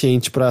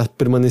suficiente pra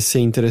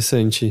permanecer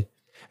interessante?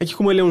 É que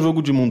como ele é um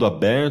jogo de mundo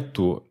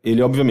aberto,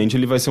 obviamente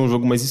ele vai ser um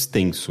jogo mais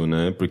extenso,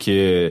 né?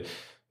 Porque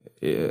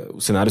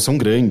os cenários são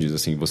grandes,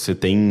 assim, você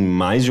tem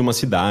mais de uma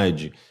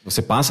cidade,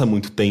 você passa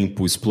muito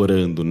tempo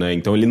explorando, né?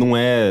 Então ele não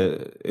é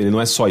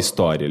só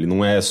história, ele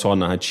não é só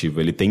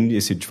narrativa, ele tem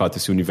de fato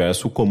esse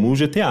universo como um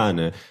GTA,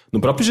 né? No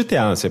próprio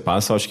GTA você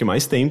passa, acho que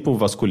mais tempo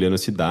vasculhando a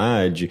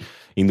cidade,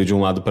 indo de um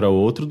lado para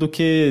outro do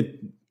que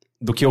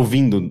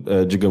ouvindo,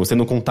 digamos,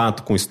 tendo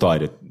contato com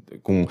história,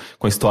 com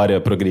a história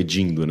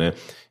progredindo, né?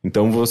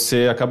 Então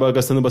você acaba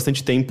gastando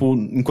bastante tempo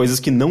em coisas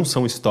que não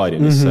são história,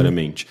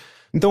 necessariamente.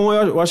 Então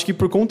eu acho que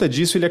por conta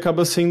disso ele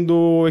acaba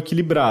sendo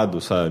equilibrado,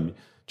 sabe?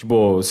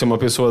 Tipo, se uma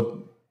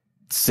pessoa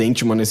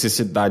sente uma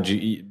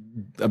necessidade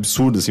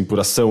absurda, assim, por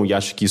ação, e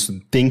acha que isso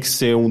tem que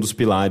ser um dos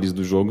pilares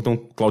do jogo, então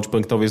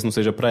Cloudpunk talvez não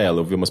seja pra ela.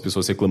 Eu vi umas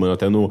pessoas reclamando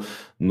até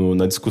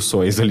nas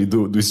discussões ali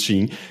do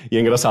Steam, e é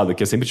engraçado,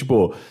 que é sempre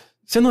tipo,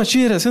 você não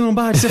atira, você não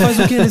bate, você faz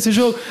o quê nesse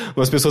jogo?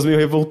 Umas pessoas meio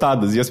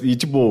revoltadas, e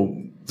tipo,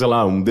 sei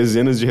lá,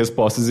 dezenas de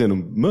respostas dizendo,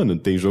 mano,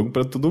 tem jogo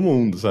pra todo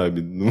mundo,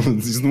 sabe?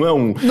 Isso não é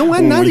um Não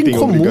é um nada item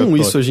incomum obrigatório.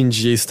 isso hoje em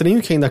dia, é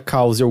estranho que ainda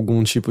cause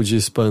algum tipo de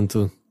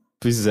espanto.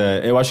 Pois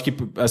é, eu acho que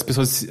as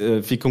pessoas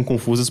ficam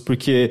confusas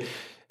porque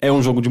é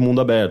um jogo de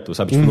mundo aberto,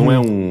 sabe? Tipo, não é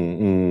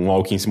um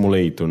walking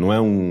simulator, não é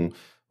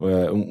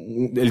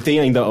ele tem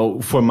ainda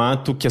o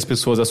formato que as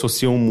pessoas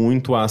associam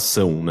muito à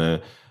ação, né?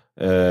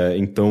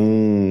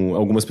 Então,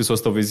 algumas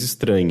pessoas talvez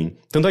estranhem.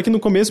 Tanto é que no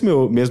começo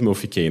mesmo eu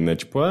fiquei, né?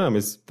 Tipo,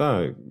 mas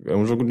tá, é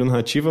um jogo de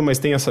narrativa, mas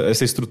tem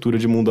essa estrutura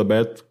de mundo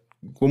aberto.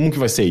 Como que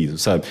vai ser isso,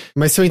 sabe?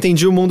 Mas se eu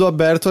entendi, o mundo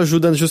aberto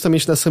ajuda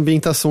justamente nessa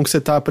ambientação que você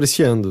tá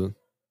apreciando.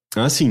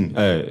 Ah, sim.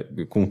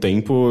 Com o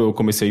tempo eu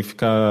comecei a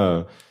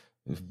ficar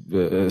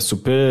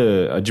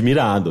super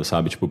admirado,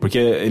 sabe? Tipo, porque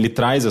ele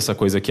traz essa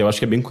coisa que eu acho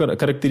que é bem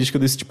característica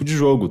desse tipo de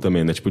jogo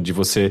também, né? Tipo, de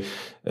você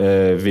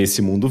ver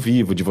esse mundo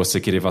vivo, de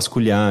você querer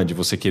vasculhar, de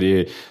você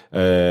querer,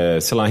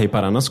 sei lá,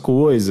 reparar nas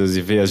coisas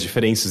e ver as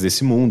diferenças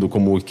desse mundo,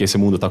 como que esse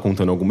mundo tá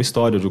contando alguma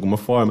história de alguma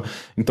forma.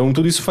 Então,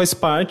 tudo isso faz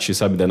parte,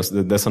 sabe,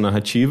 dessa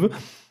narrativa.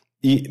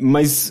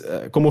 Mas,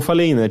 como eu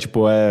falei, né?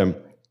 Tipo,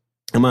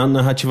 é uma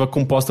narrativa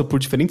composta por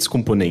diferentes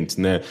componentes,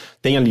 né?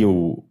 Tem ali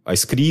a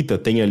escrita,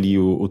 tem ali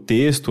o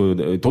texto,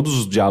 todos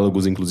os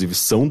diálogos, inclusive,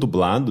 são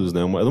dublados,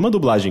 né? É uma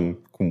dublagem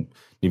com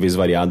níveis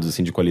variados,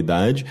 assim, de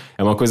qualidade.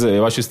 É uma coisa,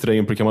 eu acho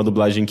estranho, porque é uma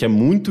dublagem que é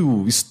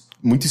muito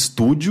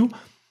estúdio,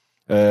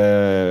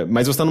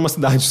 mas você tá numa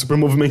cidade super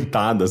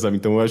movimentada, sabe?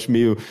 Então eu acho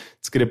meio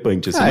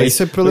discrepante, assim. Mas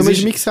isso é problema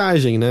de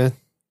mixagem, né?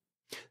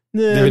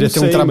 Deveria ter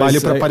um trabalho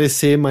pra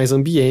parecer mais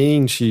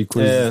ambiente,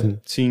 coisa assim.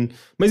 Sim.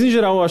 Mas em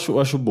geral eu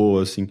acho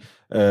boa, assim.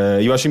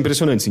 E eu acho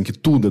impressionante, assim, que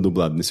tudo é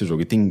dublado nesse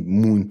jogo. E tem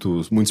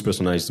muitos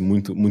personagens,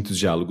 muitos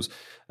diálogos.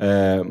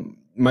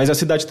 Mas a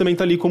cidade também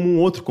tá ali como um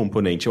outro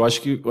componente. Eu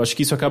acho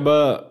que isso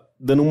acaba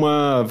dando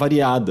uma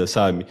variada,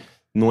 sabe?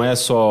 Não é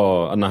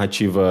só a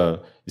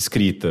narrativa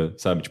escrita,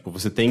 sabe? Tipo,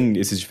 você tem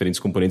esses diferentes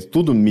componentes.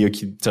 Tudo meio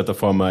que, de certa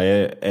forma,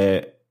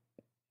 é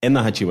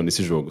narrativa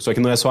nesse jogo. Só que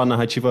não é só a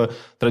narrativa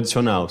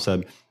tradicional,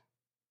 sabe?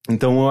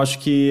 Então eu acho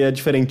que é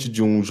diferente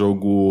de um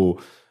jogo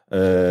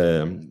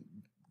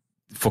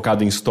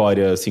focado em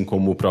história, assim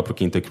como o próprio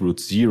Kentucky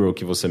Route Zero,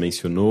 que você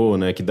mencionou,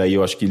 né? Que daí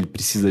eu acho que ele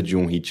precisa de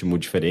um ritmo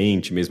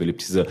diferente mesmo, ele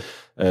precisa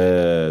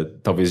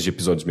talvez de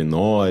episódios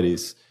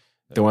menores.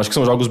 Então eu acho que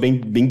são jogos bem,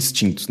 bem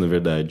distintos, na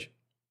verdade.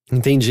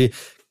 Entendi.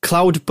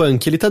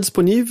 Cloudpunk, ele tá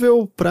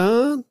disponível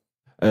pra...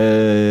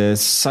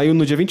 Saiu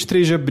no dia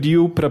 23 de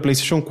abril para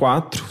PlayStation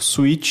 4,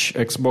 Switch,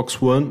 Xbox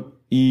One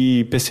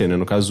e PC, né?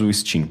 No caso, o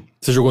Steam.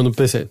 Você jogou no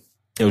PC?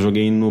 Eu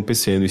joguei no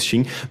PC, no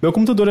Steam. Meu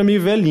computador é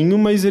meio velhinho,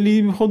 mas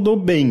ele rodou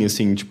bem,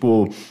 assim.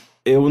 Tipo,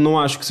 eu não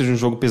acho que seja um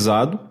jogo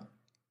pesado.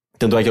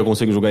 Tanto é que eu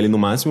consigo jogar ele no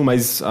máximo,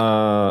 mas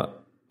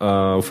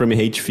o frame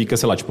rate fica,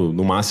 sei lá, tipo,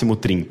 no máximo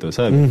 30,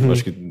 sabe? Eu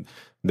acho que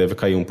deve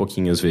cair um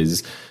pouquinho às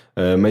vezes.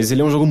 Mas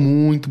ele é um jogo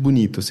muito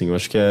bonito, assim. Eu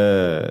acho que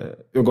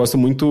eu gosto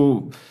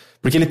muito...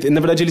 Porque, na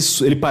verdade,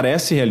 ele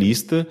parece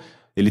realista.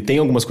 Ele tem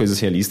algumas coisas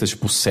realistas,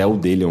 tipo o céu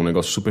dele é um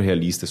negócio super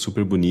realista,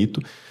 super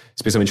bonito.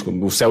 Especialmente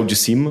o céu de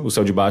cima. O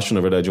céu de baixo, na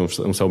verdade, é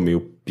um céu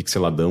meio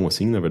pixeladão,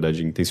 assim. Na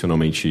verdade,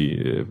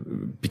 intencionalmente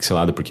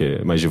pixelado, porque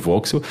é mais de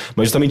voxel.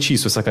 Mas justamente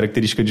isso, essa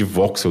característica de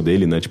voxel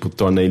dele, né? Tipo,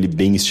 torna ele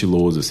bem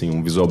estiloso, assim.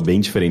 Um visual bem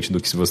diferente do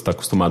que se você está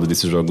acostumado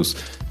desses jogos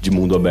de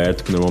mundo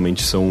aberto, que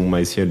normalmente são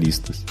mais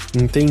realistas.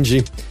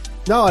 Entendi.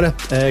 Da hora.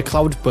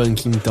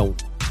 Cloudpunk, então.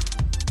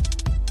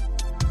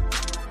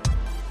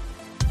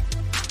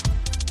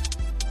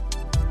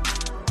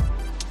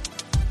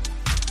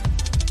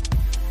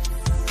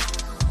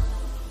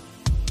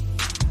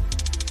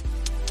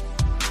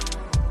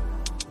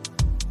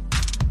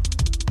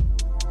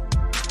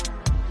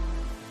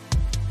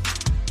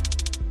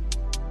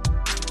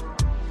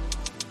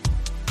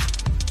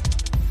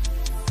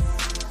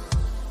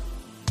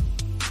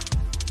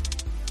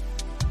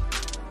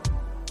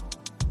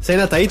 Você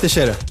ainda tá aí,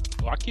 Teixeira?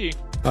 Tô aqui.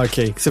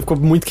 Ok, você ficou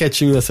muito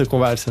quietinho nessa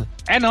conversa.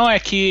 É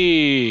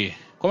que...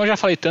 Como eu já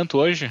falei tanto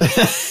hoje,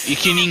 e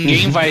que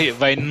ninguém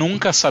vai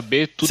nunca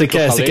saber tudo que eu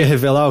falei... Você quer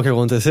revelar o que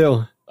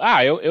aconteceu?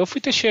 Eu fui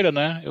Teixeira,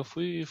 né? Eu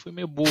fui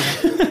meio burro.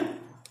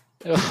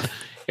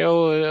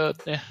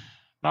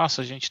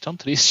 Nossa, gente, tão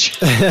triste.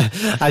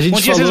 A gente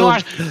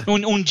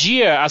um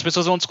dia as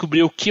pessoas vão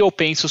descobrir o que eu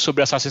penso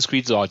sobre Assassin's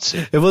Creed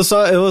Odyssey. Eu vou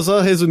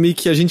só resumir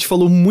que a gente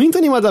falou muito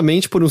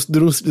animadamente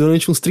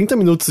durante uns 30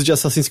 minutos de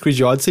Assassin's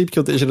Creed Odyssey, porque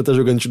o Teixeira tá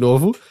jogando de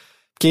novo.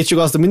 Porque a gente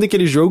gosta muito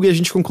daquele jogo e a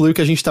gente concluiu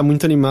que a gente tá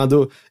muito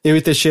animado, eu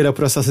e Teixeira,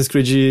 pro Assassin's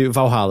Creed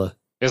Valhalla.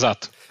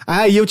 Exato.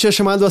 E eu tinha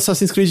chamado o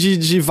Assassin's Creed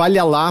de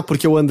Valhalla,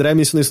 porque o André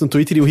mencionou isso no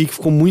Twitter e o Rick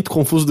ficou muito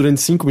confuso durante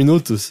 5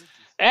 minutos.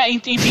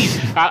 Enfim,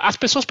 as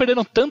pessoas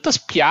perderam tantas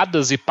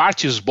piadas e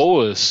partes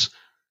boas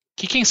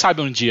Que quem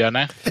sabe um dia,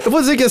 né? Eu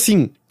vou dizer que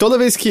assim, toda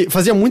vez que...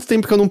 Fazia muito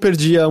tempo que eu não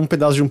perdia um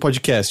pedaço de um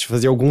podcast,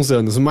 fazia alguns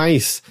anos,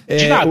 mas...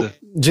 De nada.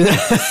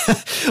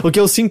 O que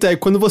eu sinto é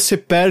que quando você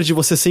perde,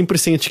 você sempre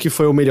sente que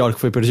foi o melhor que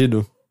foi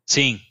perdido.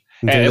 Sim.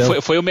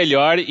 Foi o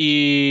melhor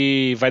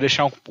e vai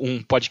deixar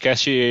um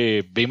podcast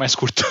bem mais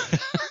curto.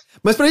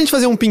 Mas pra gente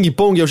fazer um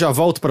ping-pong, eu já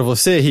volto pra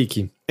você,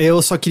 Rick.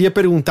 Eu só queria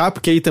perguntar,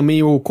 porque aí também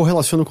eu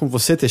correlaciono com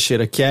você,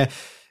 Teixeira, que é...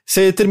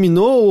 Você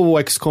terminou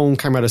o XCOM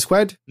Chimera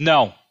Squad?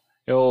 Não.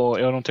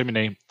 Eu não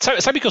terminei.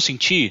 Sabe o que eu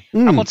senti?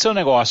 Aconteceu um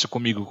negócio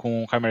comigo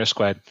com o Chimera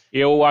Squad.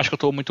 Eu acho que eu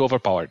tô muito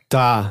overpowered.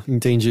 Tá,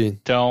 entendi.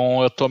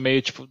 Então eu tô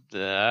meio tipo...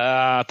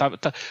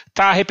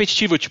 tá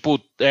repetitivo. Tipo,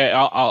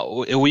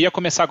 eu ia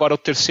começar agora o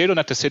terceiro,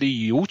 né? Terceiro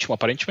e último,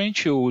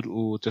 aparentemente.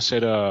 O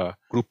terceiro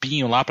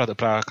grupinho lá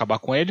pra acabar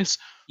com eles.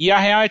 E a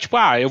real é tipo,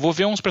 eu vou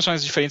ver uns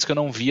personagens diferentes que eu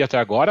não vi até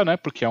agora, né?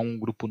 Porque é um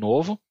grupo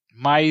novo.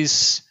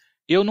 Mas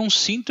eu não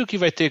sinto que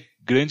vai ter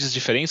grandes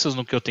diferenças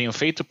no que eu tenho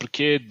feito,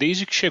 porque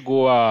desde que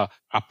chegou a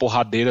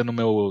porradeira no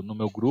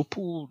meu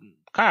grupo,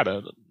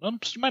 cara, eu não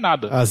preciso de mais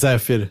nada. A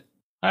Zephyr.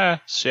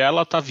 Se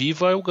ela tá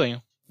viva, eu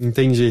ganho.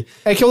 Entendi.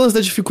 É que é o lance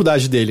da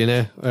dificuldade dele,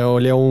 né?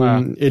 Ele é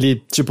um...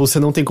 Ele, tipo, você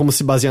não tem como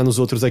se basear nos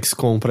outros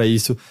XCOM pra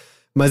isso.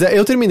 Mas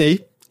eu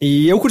terminei.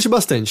 E eu curti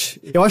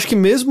bastante. Eu acho que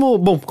mesmo...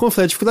 Bom, como eu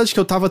falei, a dificuldade que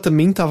eu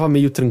também tava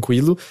meio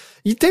tranquilo.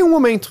 E tem um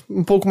momento,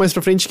 um pouco mais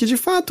pra frente, que de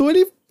fato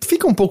ele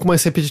fica um pouco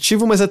mais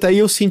repetitivo, mas até aí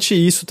eu senti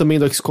isso também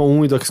do XCOM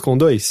 1 e do XCOM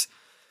 2.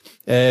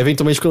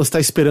 Eventualmente, quando você tá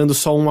esperando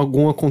só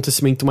algum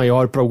acontecimento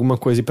maior pra alguma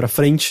coisa ir pra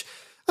frente,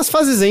 as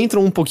fases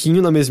entram um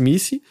pouquinho na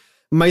mesmice,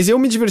 mas eu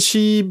me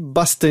diverti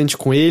bastante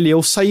com ele.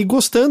 Eu saí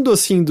gostando,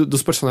 assim,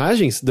 dos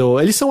personagens.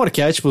 Eles são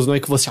arquétipos, não é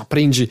que você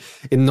aprende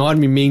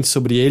enormemente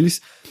sobre eles,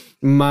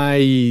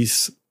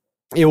 mas...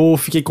 Eu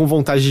fiquei com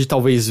vontade de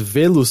talvez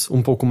vê-los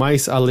um pouco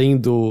mais, além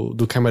do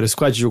Chimera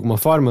Squad, de alguma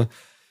forma.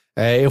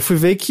 Eu fui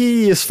ver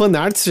que as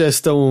fanarts já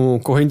estão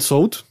correndo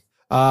solto.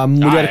 A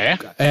mulher,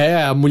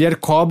 a mulher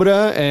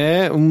cobra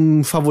é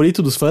um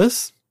favorito dos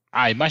fãs.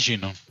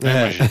 Imagino.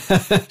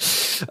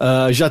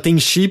 Já tem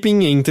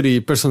shipping entre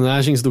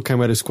personagens do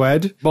Chimera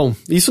Squad. Bom,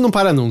 isso não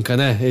para nunca,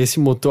 né? Esse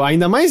motor,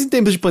 ainda mais em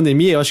tempos de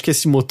pandemia, eu acho que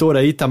esse motor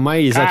aí tá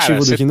mais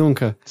ativo do que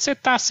nunca. Você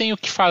tá sem o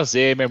que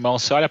fazer, meu irmão.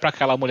 Você olha pra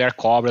aquela mulher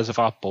cobra, você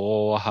fala,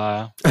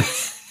 porra...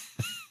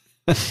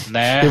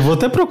 né? Eu vou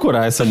até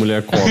procurar essa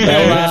mulher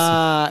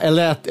cobra.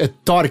 Ela é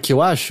Torque,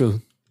 eu acho.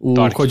 O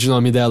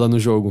codinome dela no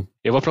jogo.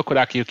 Eu vou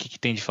procurar aqui o que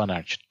tem de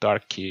fanart.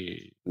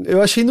 Torque...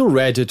 Eu achei no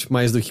Reddit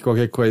mais do que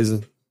qualquer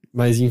coisa.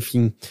 Mas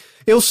enfim.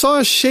 Eu só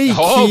achei que...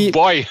 Oh,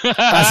 boy!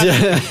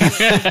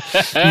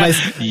 Mas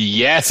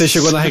yes! Você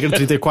chegou na regra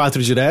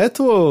 34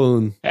 direto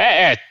ou...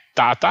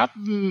 Tá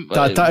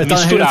na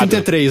regra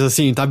 33,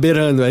 assim, tá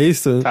beirando, é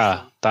isso?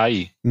 Tá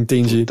aí.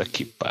 Entendi. Puta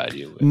que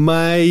pariu. Véio.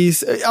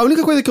 Mas a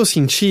única coisa que eu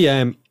senti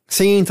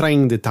sem entrar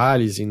em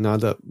detalhes e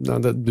nada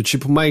do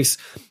tipo, mas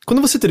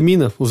quando você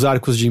termina os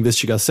arcos de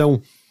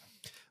investigação,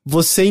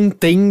 você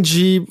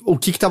entende o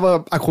que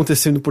tava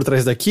acontecendo por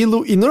trás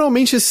daquilo, e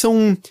normalmente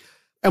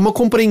é uma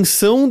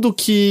compreensão do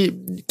que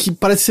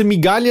parece ser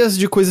migalhas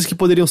de coisas que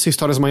poderiam ser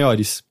histórias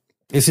maiores.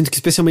 Eu sinto que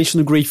especialmente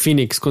no Grey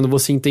Phoenix, quando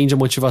você entende a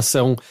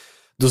motivação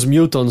dos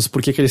Mutants, por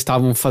que eles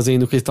estavam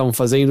fazendo o que eles estavam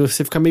fazendo,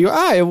 você fica meio,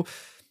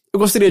 eu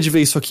gostaria de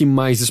ver isso aqui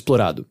mais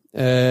explorado.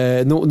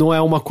 Não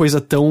é uma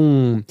coisa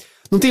tão...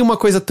 Não tem uma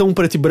coisa tão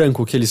preto e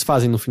branco que eles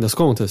fazem no fim das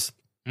contas.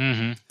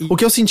 Uhum. O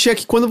que eu senti é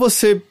que quando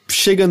você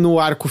chega no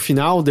arco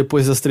final,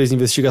 depois das 3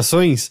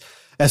 investigações...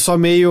 É só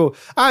meio...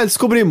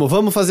 descobrimos,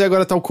 vamos fazer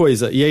agora tal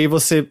coisa. E aí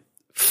você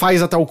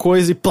faz a tal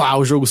coisa e plá,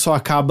 o jogo só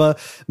acaba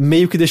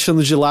meio que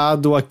deixando de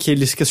lado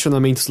aqueles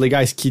questionamentos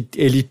legais que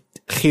ele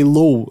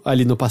relou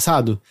ali no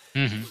passado.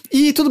 Uhum.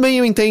 E tudo bem,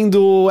 eu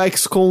entendo,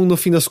 XCOM, no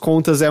fim das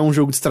contas, é um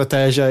jogo de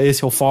estratégia,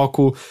 esse é o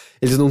foco.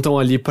 Eles não estão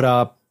ali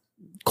pra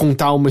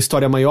contar uma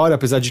história maior,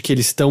 apesar de que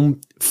eles estão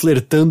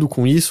flertando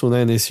com isso,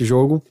 né, nesse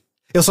jogo.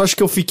 Eu só acho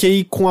que eu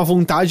fiquei com a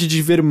vontade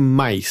de ver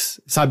mais,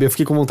 sabe? Eu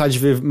fiquei com vontade de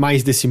ver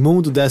mais desse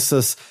mundo,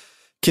 dessas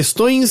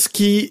questões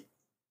que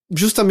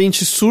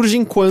justamente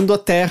surgem quando a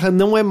Terra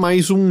não é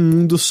mais um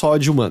mundo só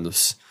de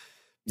humanos.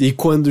 E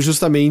quando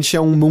justamente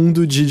é um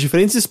mundo de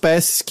diferentes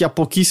espécies que há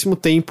pouquíssimo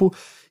tempo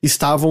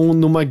estavam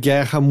numa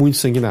guerra muito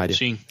sanguinária.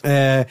 Sim.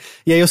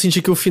 E aí eu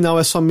senti que o final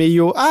é só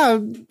meio...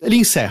 ele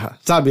encerra,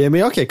 sabe? É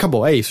meio, ok,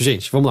 acabou, é isso,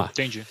 gente, vamos lá.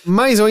 Entendi.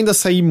 Mas eu ainda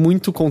saí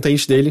muito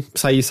contente dele,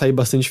 saí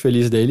bastante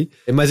feliz dele.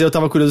 Mas eu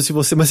tava curioso se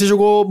você... Mas você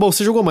jogou... Bom,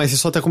 você jogou mais, você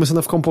só tá começando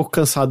a ficar um pouco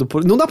cansado.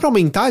 Não dá pra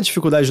aumentar a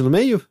dificuldade no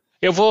meio?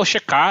 Eu vou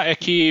checar, é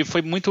que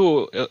foi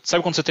muito...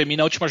 Sabe quando você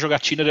termina a última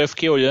jogatina, daí eu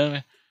fiquei olhando,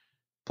 né?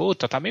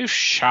 Puta, tá meio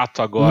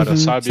chato agora,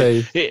 sabe?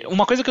 Sei.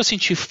 Uma coisa que eu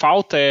senti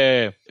falta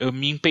eu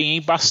me empenhei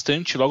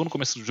bastante logo no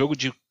começo do jogo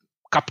de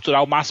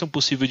capturar o máximo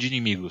possível de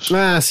inimigos.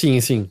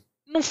 Sim.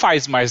 Não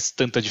faz mais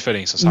tanta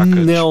diferença, saca?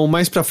 Não,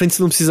 mais pra frente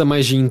você não precisa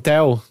mais de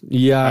Intel.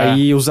 E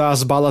aí usar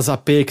as balas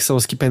AP, que são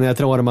as que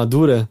penetram a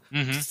armadura,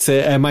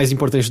 é mais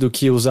importante do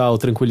que usar o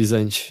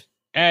tranquilizante.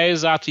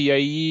 Exato. E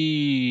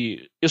aí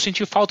eu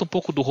senti falta um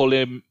pouco do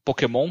rolê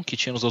Pokémon que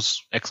tinha nos outros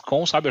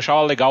XCOM, sabe? Eu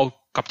achava legal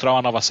capturar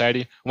uma nova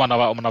série, uma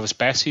nova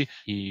espécie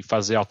e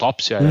fazer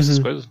autópsia, essas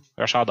coisas.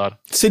 Eu achava da hora.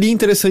 Seria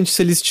interessante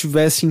se eles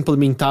tivessem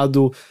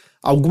implementado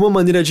alguma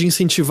maneira de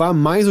incentivar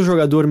mais o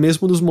jogador,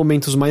 mesmo nos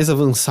momentos mais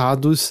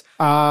avançados,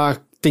 a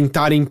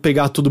tentarem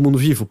pegar todo mundo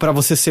vivo, pra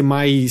você ser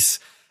mais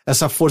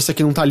essa força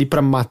que não tá ali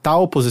pra matar a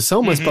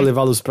oposição, mas pra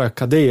levá-los pra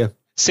cadeia.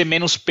 Ser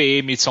menos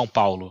PM de São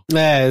Paulo.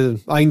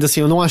 Ainda assim,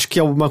 eu não acho que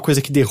é uma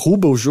coisa que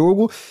derruba o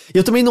jogo.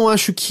 Eu também não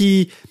acho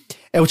que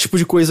é o tipo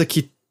de coisa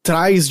que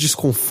traz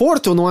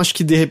desconforto. Eu não acho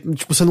que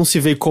você não se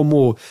vê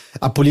como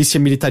a polícia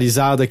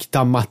militarizada que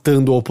tá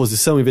matando a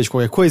oposição em vez de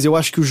qualquer coisa. Eu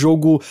acho que o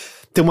jogo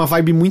tem uma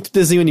vibe muito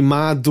desenho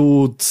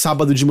animado,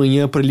 sábado de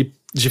manhã, pra ele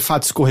de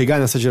fato escorregar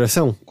nessa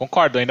direção.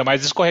 Concordo, ainda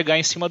mais escorregar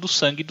em cima do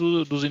sangue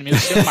dos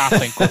inimigos que você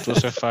mata enquanto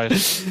você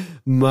faz.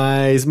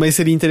 Mas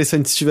seria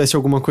interessante se tivesse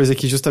alguma coisa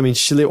que justamente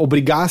te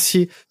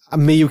obrigasse a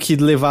meio que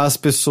levar as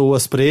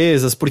pessoas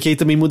presas, porque aí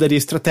também mudaria a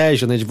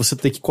estratégia, né? De você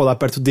ter que colar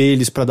perto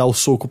deles pra dar o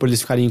soco pra eles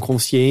ficarem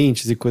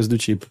inconscientes e coisa do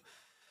tipo.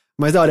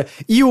 Mas da hora.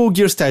 E o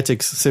Gears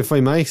Tactics, você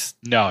foi mais?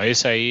 Não,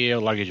 esse aí eu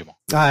larguei de mão.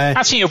 É?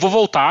 Assim, eu vou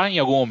voltar em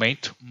algum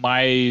momento,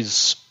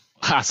 mas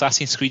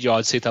Assassin's Creed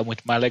Odyssey tá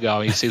muito mais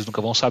legal e vocês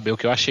nunca vão saber o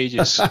que eu achei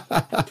disso.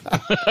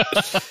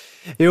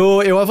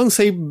 Eu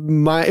avancei,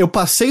 eu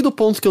passei do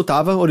ponto que eu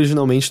tava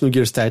originalmente no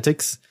Gears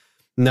Tactics,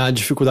 na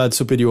dificuldade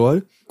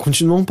superior.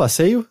 Continua um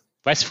passeio?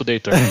 Vai se fuder,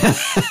 Heitor.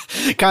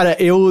 Cara,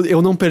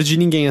 eu não perdi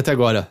ninguém até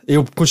agora.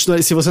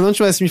 Se você não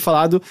tivesse me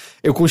falado,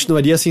 eu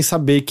continuaria sem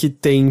saber que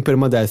tem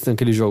permadeath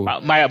naquele jogo.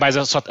 Mas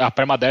a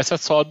permadeath é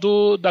só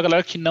da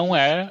galera que não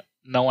é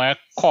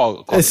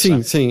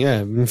sim,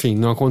 enfim,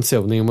 não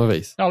aconteceu nenhuma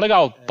vez. Não,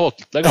 legal,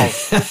 legal.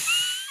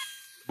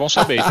 Bom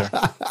saber, Heitor.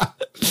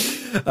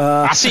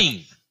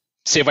 Assim,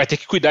 você vai ter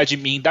que cuidar de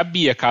mim e da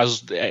Bia,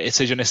 caso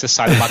seja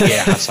necessário uma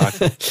guerra, sabe?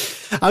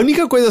 A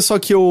única coisa só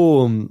que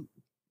eu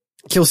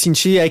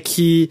senti é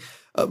que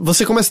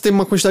você começa a ter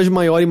uma quantidade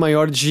maior e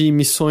maior de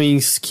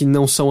missões que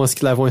não são as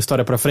que levam a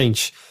história pra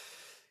frente.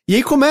 E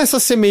aí começa a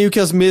ser meio que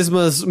os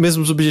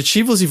mesmos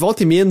objetivos e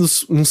volta e meia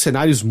nos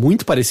cenários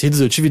muito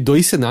parecidos. Eu tive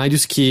 2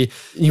 cenários que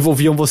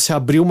envolviam você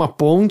abrir uma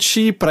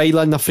ponte pra ir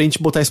lá na frente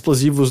e botar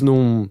explosivos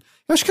num...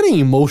 Eu acho que era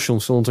em Motion,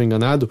 se eu não tô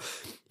enganado.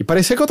 E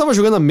parecia que eu tava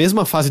jogando a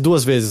mesma fase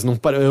 2 vezes.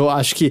 Eu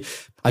acho que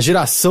a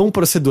geração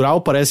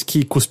procedural parece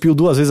que cuspiu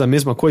 2 vezes a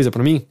mesma coisa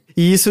pra mim.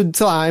 E isso,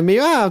 sei lá, é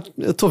meio...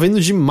 eu tô vendo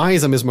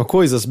demais a mesma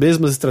coisa, as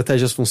mesmas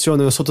estratégias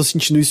funcionam, eu só tô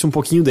sentindo isso um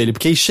pouquinho dele.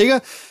 Porque aí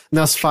chega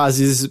nas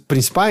fases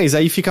principais,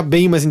 aí fica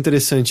bem mais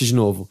interessante de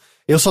novo.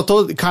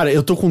 Cara,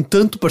 eu tô com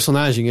tanto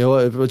personagem,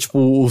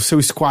 tipo, o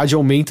seu squad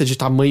aumenta de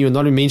tamanho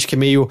enormemente, que é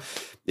meio...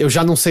 Eu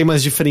já não sei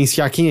mais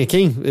diferenciar quem é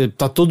quem.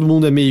 Todo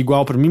mundo é meio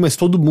igual pra mim, mas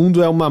todo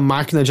mundo é uma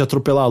máquina de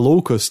atropelar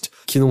Locust,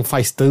 que não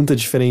faz tanta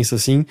diferença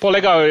assim. Pô,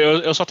 legal,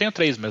 eu só tenho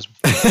 3 mesmo.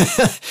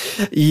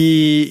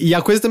 E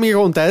a coisa também que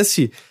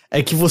acontece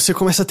é que você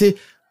começa a ter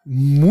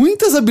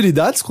muitas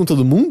habilidades com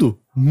todo mundo.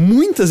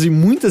 Muitas e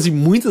muitas e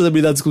muitas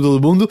habilidades com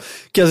todo mundo,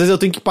 que às vezes eu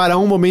tenho que parar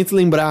um momento e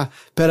lembrar,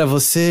 pera,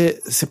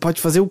 você pode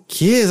fazer o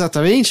que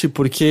exatamente?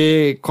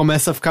 Porque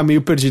começa a ficar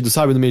meio perdido,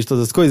 sabe, no meio de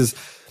todas as coisas.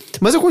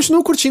 Mas eu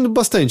continuo curtindo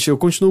bastante, eu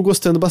continuo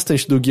gostando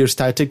bastante do Gears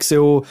Tactics,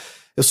 eu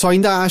só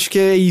ainda acho que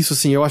é isso,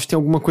 assim, eu acho que tem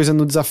alguma coisa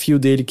no desafio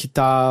dele que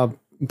tá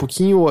um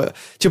pouquinho...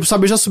 Tipo,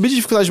 sabe, eu já subi de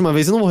dificuldade uma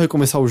vez, eu não vou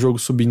recomeçar o jogo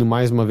subindo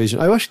mais uma vez.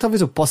 Eu acho que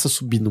talvez eu possa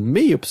subir no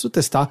meio, eu preciso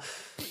testar.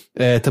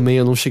 Também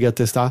eu não cheguei a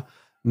testar,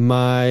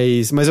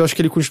 mas eu acho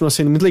que ele continua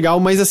sendo muito legal,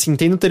 mas assim,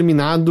 tendo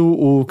terminado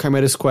o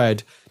Chimera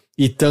Squad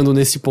e estando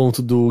nesse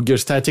ponto do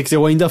Gears Tactics,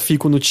 eu ainda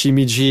fico no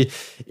time de...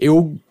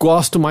 Eu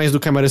gosto mais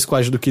do Chimera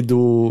Squad do que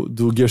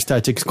do Gears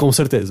Tactics, com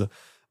certeza.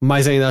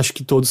 Mas ainda acho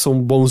que todos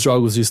são bons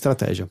jogos de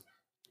estratégia.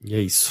 E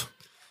é isso.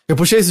 Eu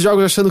puxei esses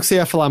jogos achando que você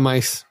ia falar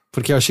mais,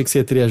 porque eu achei que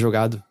você teria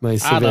jogado,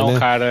 mas você vê, não, né?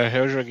 Cara,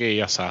 eu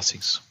joguei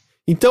Assassins.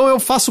 Então eu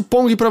faço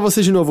Pong pra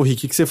você de novo,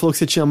 Rick, que você falou que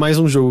você tinha mais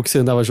um jogo que você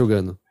andava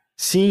jogando.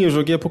 Sim, eu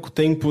joguei há pouco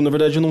tempo, na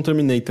verdade eu não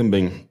terminei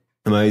também.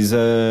 Mas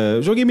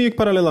eu joguei meio que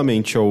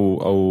paralelamente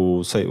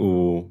ao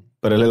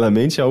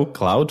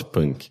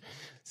Cloudpunk.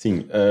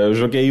 Sim, eu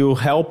joguei o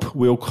Help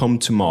Will Come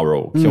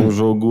Tomorrow, que é um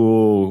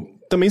jogo...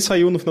 Também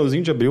saiu no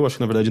finalzinho de abril, acho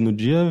que na verdade no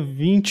dia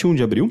 21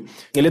 de abril.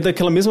 Ele é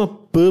daquela mesma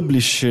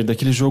publisher,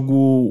 daquele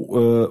jogo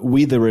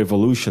Wither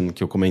Revolution,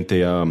 que eu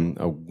comentei há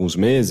alguns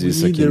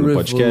meses aqui no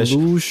podcast.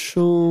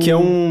 Revolution. Que é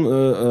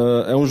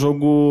um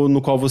jogo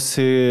no qual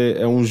você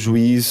é um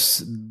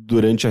juiz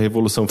durante a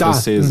Revolução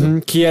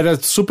Francesa. Que era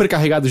super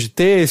carregado de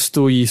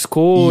texto e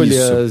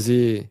escolhas.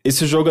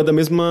 Esse jogo é da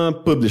mesma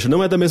publisher.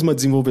 Não é da mesma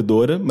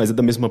desenvolvedora, mas é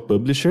da mesma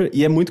publisher.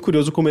 E é muito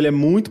curioso como ele é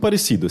muito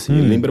parecido, assim.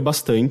 Ele lembra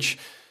bastante...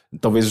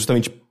 Talvez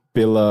justamente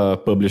pela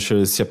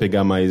publisher se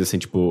apegar mais, assim,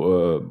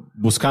 tipo,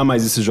 buscar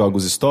mais esses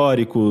jogos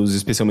históricos,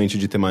 especialmente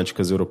de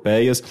temáticas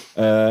europeias.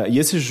 E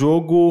esse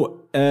jogo,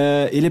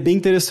 ele é bem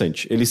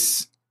interessante.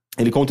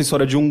 Ele conta a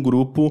história de um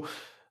grupo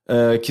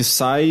que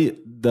sai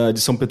de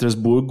São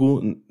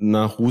Petersburgo,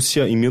 na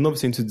Rússia, em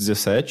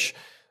 1917,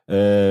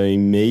 em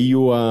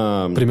meio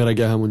à... Primeira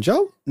Guerra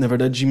Mundial? Na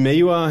verdade, em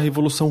meio à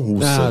Revolução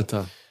Russa. Ah,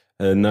 tá.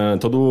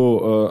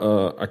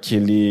 Todo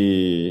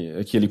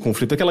aquele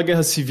conflito, aquela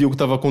guerra civil que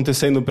estava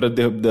acontecendo para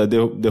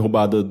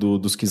derrubada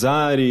dos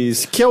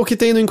czares. Que é o que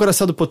tem no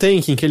Encoraçado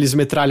Potemkin, que eles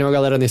metralham a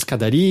galera na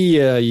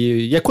escadaria,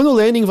 e é quando o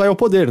Lenin vai ao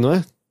poder, não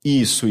é?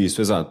 Isso,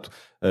 exato.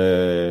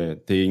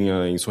 Tem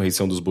a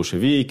insurreição dos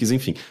bolcheviques,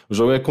 enfim. O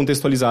jogo é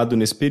contextualizado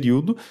nesse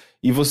período,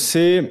 e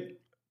você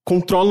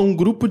controla um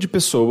grupo de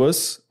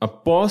pessoas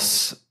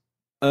após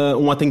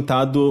um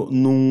atentado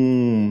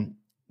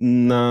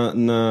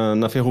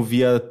na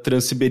ferrovia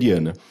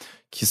Transiberiana,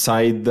 que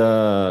sai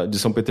de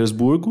São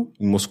Petersburgo,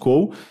 em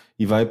Moscou,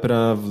 e vai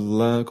para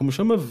como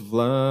chama?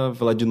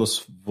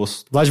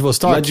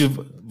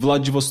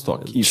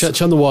 Vladivostok. Isso.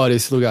 Tinha no War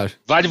esse lugar.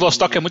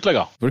 Vladivostok é muito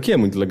legal. Por que é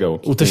muito legal?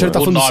 O Teixeira tá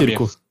falando do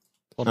circo.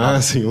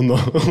 Sim,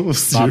 o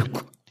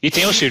circo. E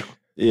tem o circo.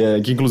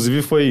 Que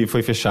inclusive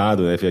foi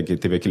fechado, né?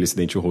 Teve aquele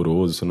acidente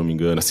horroroso, se eu não me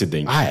engano.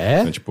 Acidente. Ah,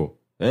 é?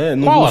 Né?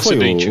 Não, Qual não foi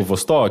acidente? o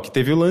Vostok?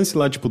 Teve o lance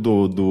lá,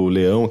 do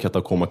leão que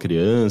atacou uma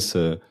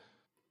criança.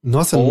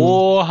 Nossa,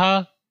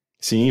 Porra!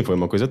 Sim, foi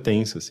uma coisa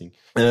tensa, assim.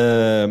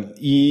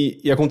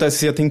 E acontece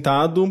esse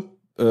atentado,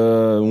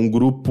 um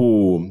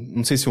grupo...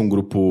 Não sei se um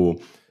grupo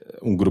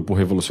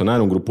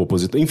revolucionário, um grupo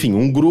opositor... Enfim,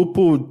 um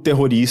grupo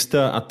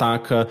terrorista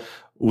ataca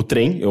o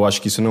trem. Eu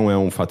acho que isso não é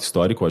um fato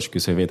histórico, eu acho que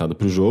isso é inventado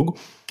pro jogo.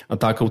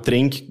 Ataca o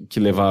trem que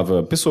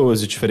levava pessoas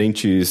de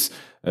diferentes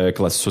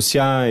classes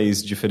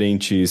sociais,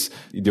 diferentes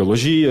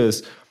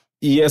ideologias,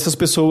 e essas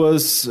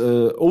pessoas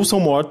ou são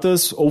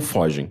mortas ou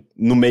fogem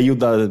no meio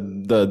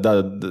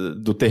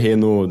do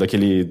terreno,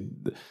 daquele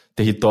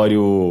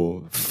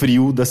território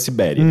frio da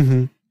Sibéria.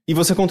 Uhum. E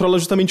você controla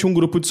justamente um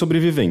grupo de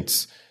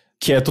sobreviventes,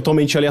 que é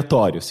totalmente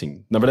aleatório,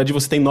 assim. Na verdade,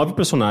 você tem 9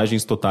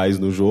 personagens totais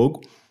no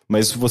jogo,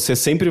 mas você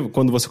sempre,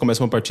 quando você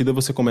começa uma partida,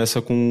 você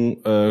começa com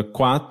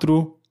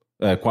 4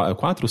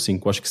 ou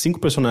 5? Acho que 5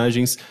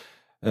 personagens...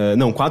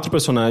 4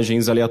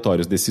 personagens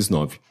aleatórios desses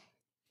 9.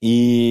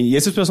 E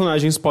esses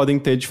personagens podem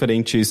ter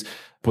diferentes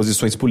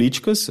posições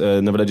políticas.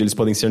 Na verdade, eles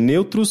podem ser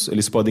neutros,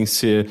 eles podem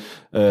ser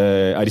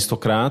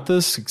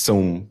aristocratas, que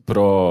são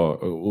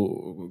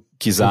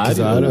pró-czar,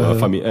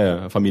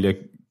 a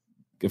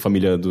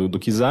família do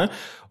czar,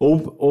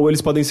 ou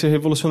eles podem ser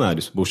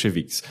revolucionários,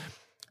 bolcheviques.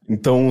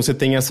 Então, você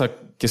tem essa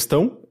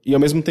questão, e ao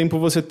mesmo tempo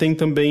você tem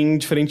também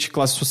diferente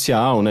classe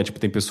social, né?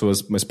 Tem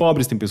pessoas mais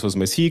pobres, tem pessoas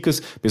mais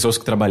ricas, pessoas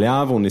que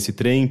trabalhavam nesse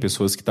trem,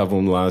 pessoas que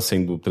estavam lá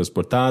sendo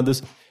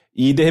transportadas.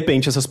 E, de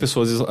repente, essas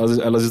pessoas,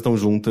 elas estão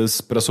juntas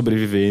para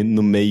sobreviver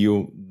no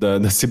meio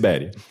da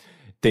Sibéria.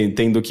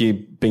 Tendo que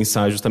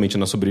pensar justamente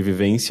na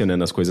sobrevivência, né?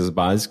 Nas coisas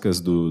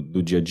básicas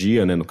do dia a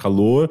dia, né? No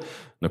calor,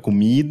 na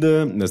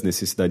comida, nas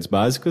necessidades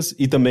básicas,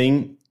 e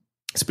também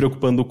se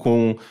preocupando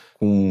com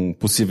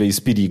possíveis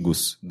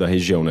perigos da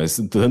região, né?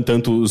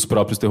 Tanto os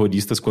próprios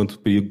terroristas quanto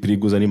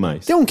perigos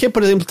animais. Tem um quê,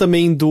 por exemplo,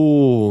 também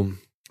do...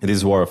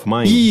 This War of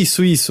Mine?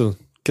 Isso,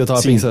 que eu tava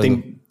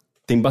pensando.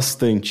 Tem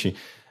bastante.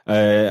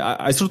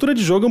 A estrutura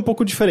de jogo é um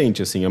pouco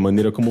diferente, assim, a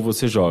maneira como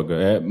você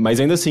joga.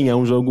 Mas ainda assim, é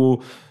um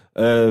jogo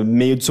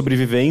meio de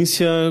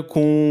sobrevivência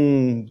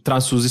com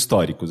traços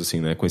históricos, assim,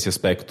 né? Com esse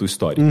aspecto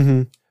histórico.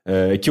 Uhum.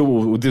 Que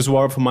o This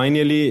War of Mine,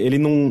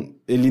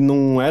 ele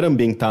não era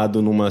ambientado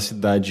numa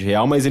cidade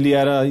real, mas ele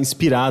era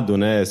inspirado,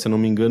 né? Se eu não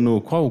me engano,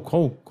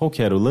 qual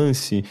que era o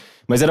lance?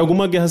 Mas era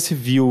alguma guerra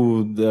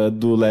civil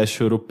do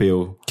leste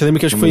europeu. Que eu lembro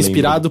que acho que foi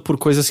inspirado por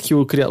coisas que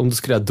um dos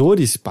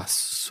criadores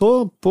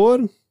passou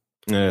por...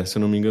 se eu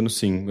não me engano,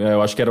 sim.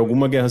 Eu acho que era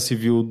alguma guerra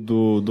civil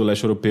do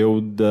leste europeu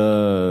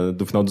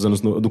do final dos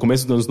anos... do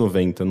começo dos anos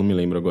 90, não me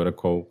lembro agora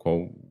qual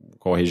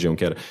a região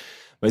que era.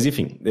 Mas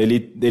enfim,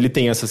 ele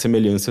tem essa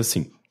semelhança,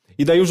 sim.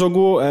 E daí o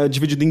jogo é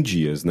dividido em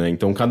dias, né?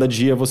 Então, cada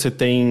dia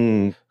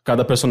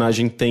cada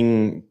personagem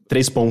tem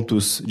 3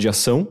 pontos de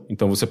ação.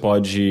 Então, você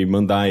pode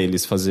mandar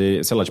eles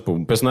fazer, sei lá,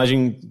 um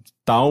personagem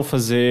tal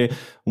fazer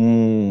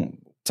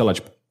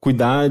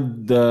cuidar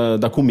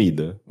da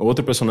comida.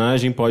 Outro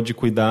personagem pode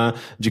cuidar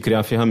de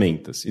criar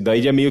ferramentas. E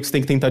daí é meio que você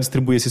tem que tentar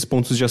distribuir esses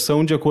pontos de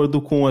ação de acordo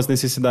com as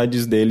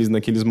necessidades deles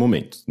naquele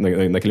momento.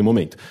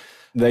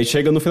 Daí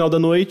chega no final da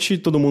noite,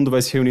 todo mundo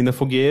vai se reunir na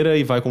fogueira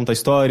e vai contar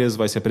histórias,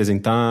 vai se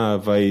apresentar,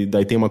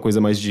 daí tem uma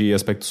coisa mais de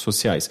aspectos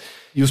sociais.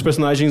 E os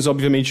personagens,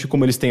 obviamente,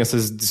 como eles têm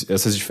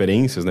essas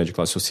diferenças, né, de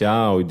classe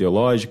social,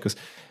 ideológicas,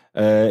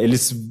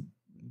 eles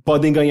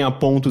podem ganhar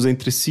pontos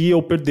entre si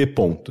ou perder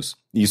pontos.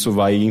 Isso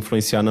vai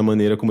influenciar na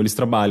maneira como eles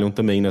trabalham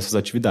também nessas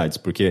atividades,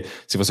 porque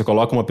se você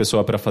coloca uma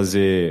pessoa para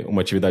fazer uma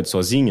atividade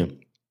sozinha,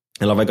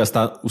 ela vai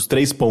gastar os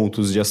 3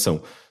 pontos de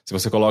ação. Se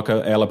você coloca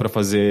ela para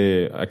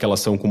fazer aquela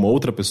ação com uma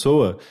outra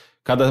pessoa,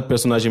 cada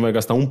personagem vai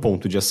gastar 1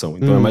 ponto de ação.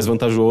 Então é mais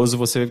vantajoso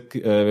você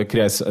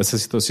criar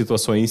essas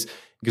situações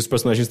em que os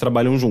personagens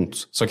trabalham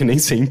juntos. Só que nem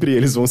sempre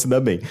eles vão se dar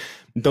bem.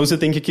 Então você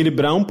tem que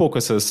equilibrar um pouco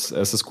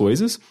essas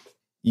coisas.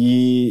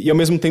 E ao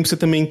mesmo tempo você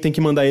também tem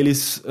que mandar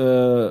eles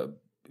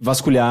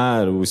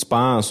vasculhar o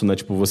espaço, né?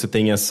 Você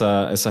tem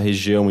essa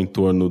região em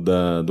torno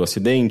do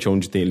acidente,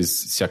 onde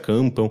eles se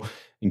acampam.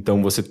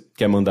 Então você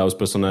quer mandar os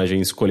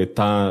personagens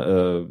coletar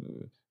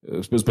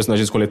os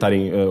personagens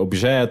coletarem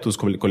objetos,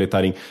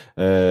 coletarem,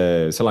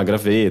 sei lá,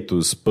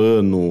 gravetos,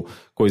 pano,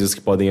 coisas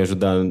que podem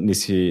ajudar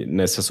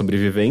nessa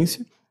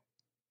sobrevivência.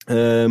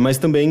 Mas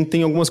também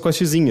tem algumas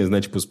questzinhas, né?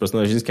 Tipo, os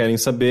personagens querem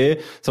saber...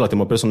 Sei lá, tem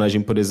uma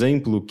personagem, por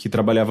exemplo, que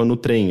trabalhava no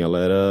trem.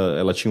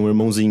 Ela tinha um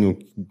irmãozinho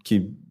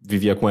que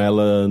vivia com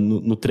ela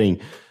no trem.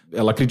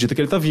 Ela acredita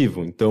que ele tá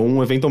vivo.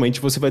 Então,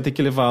 eventualmente, você vai ter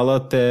que levá-la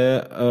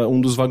até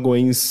um dos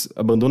vagões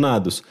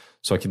abandonados.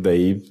 Só que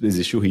daí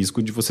existe o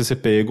risco de você ser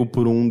pego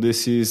por um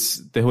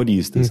desses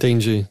terroristas.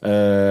 Entendi.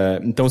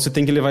 Então, você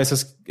tem que levar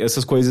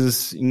essas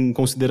coisas em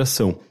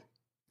consideração.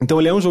 Então,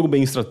 ele é um jogo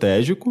bem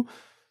estratégico,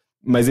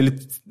 mas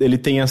ele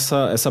tem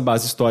essa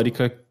base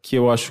histórica que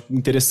eu acho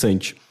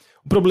interessante.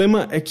 O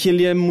problema é que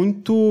ele é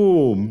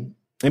muito...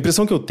 A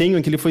impressão que eu tenho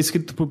é que ele foi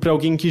escrito por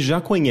alguém que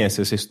já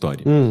conhece essa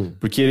história.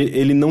 Porque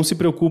ele não se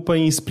preocupa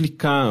em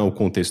explicar o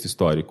contexto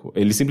histórico.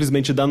 Ele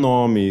simplesmente dá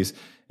nomes,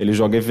 ele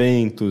joga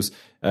eventos,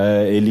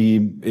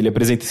 ele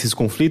apresenta esses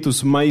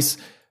conflitos, mas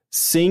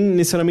sem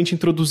necessariamente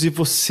introduzir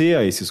você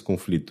a esses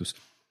conflitos.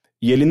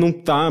 E ele não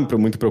tá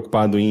muito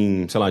preocupado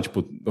em, sei lá,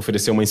 tipo,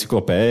 oferecer uma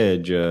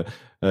enciclopédia...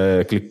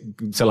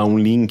 sei lá, um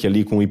link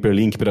ali com um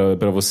hiperlink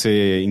pra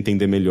você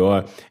entender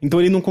melhor. Então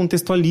ele não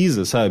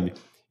contextualiza, sabe?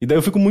 E daí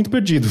eu fico muito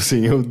perdido,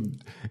 assim.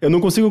 Eu não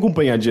consigo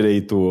acompanhar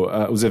direito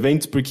os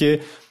eventos,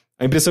 porque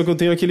a impressão que eu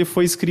tenho é que ele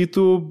foi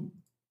escrito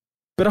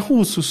para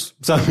russos,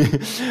 sabe?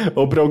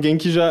 Ou para alguém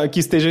que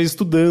esteja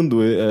estudando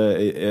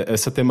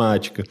essa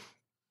temática.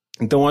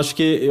 Então acho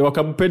que eu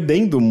acabo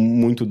perdendo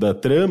muito da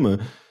trama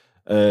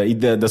e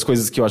das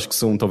coisas que eu acho que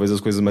são talvez as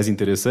coisas mais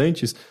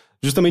interessantes,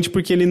 justamente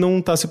porque ele não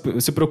está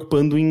se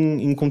preocupando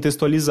em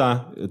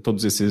contextualizar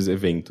todos esses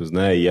eventos,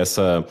 né? E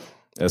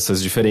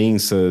essas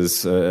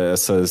diferenças,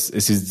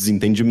 esses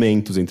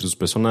desentendimentos entre os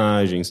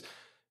personagens.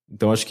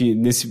 Então, acho que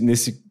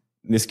nesse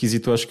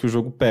quesito, eu acho que o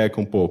jogo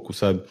peca um pouco,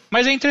 sabe?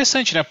 Mas é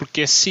interessante, né?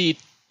 Porque se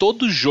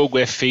todo jogo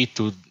é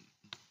feito,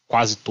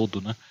 quase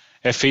todo, né?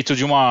 É feito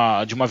de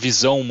uma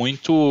visão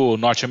muito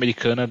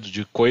norte-americana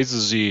de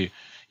coisas e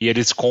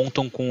eles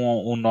contam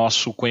com o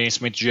nosso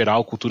conhecimento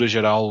geral, cultura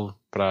geral,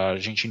 pra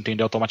gente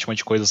entender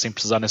automaticamente coisas sem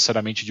precisar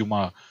necessariamente de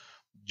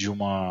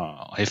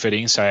uma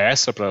referência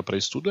extra pra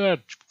estudo,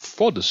 tipo,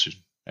 foda-se.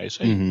 É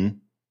isso aí. Uhum.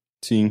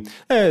 Sim.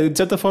 De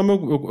certa forma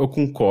eu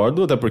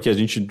concordo, até porque a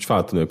gente, de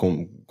fato, né,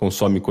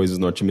 consome coisas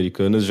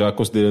norte-americanas já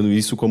considerando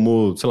isso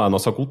como, sei lá, a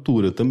nossa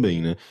cultura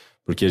também, né?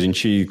 Porque a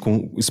gente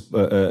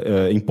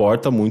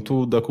importa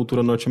muito da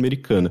cultura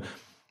norte-americana.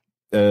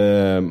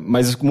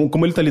 Mas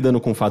como ele está lidando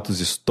com fatos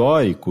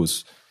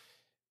históricos,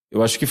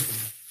 eu acho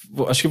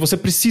que você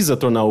precisa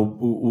tornar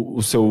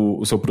o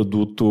seu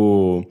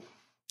produto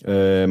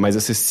mais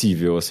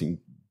acessível, assim,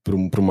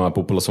 para uma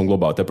população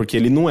global. Até porque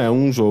ele não é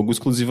um jogo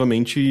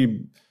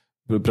exclusivamente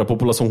para a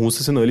população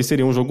russa, senão ele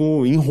seria um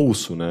jogo em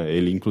russo, né?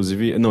 Ele,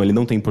 inclusive... Não, ele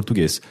não tem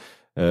português.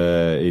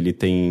 Ele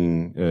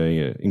tem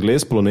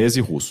inglês, polonês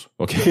e russo,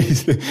 ok?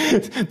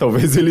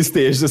 Talvez ele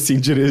esteja, assim,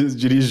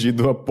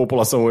 dirigido à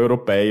população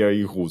europeia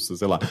e russa,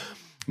 sei lá.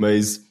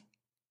 Mas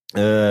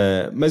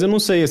eu não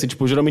sei, assim,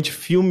 tipo, geralmente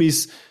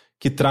filmes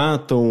que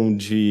tratam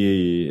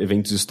de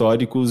eventos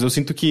históricos, eu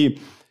sinto que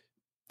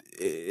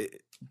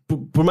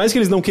por mais que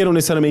eles não queiram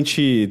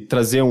necessariamente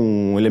trazer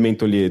um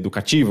elemento ali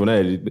educativo,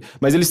 né?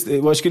 Mas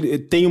eu acho que ele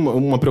tem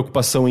uma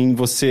preocupação em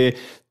você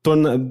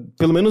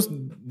pelo menos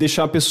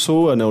deixar a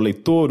pessoa, né, o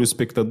leitor, o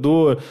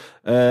espectador,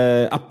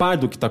 a par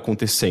do que está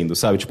acontecendo,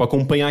 sabe? Tipo,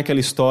 acompanhar aquela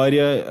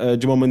história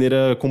de uma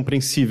maneira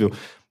compreensível.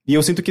 E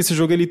eu sinto que esse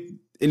jogo,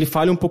 ele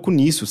falha um pouco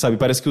nisso, sabe?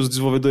 Parece que os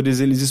desenvolvedores,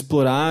 eles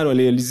exploraram,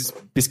 eles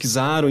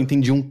pesquisaram,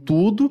 entendiam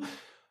tudo,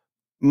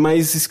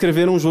 mas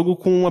escreveram um jogo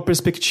com a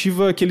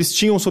perspectiva que eles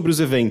tinham sobre os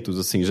eventos,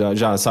 assim,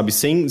 já sabe?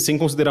 Sem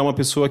considerar uma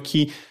pessoa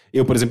que...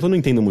 Eu, por exemplo, não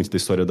entendo muito da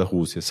história da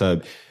Rússia,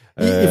 sabe?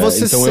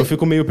 Então eu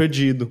fico meio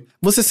perdido.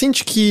 Você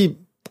sente que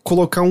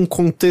colocar um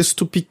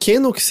contexto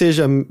pequeno que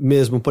seja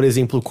mesmo, por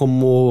exemplo,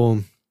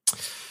 como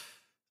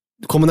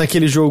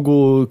naquele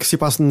jogo que se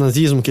passa no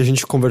nazismo, que a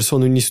gente conversou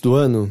no início do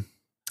ano?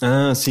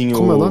 Ah, sim.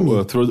 Como é o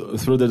nome?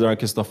 Through the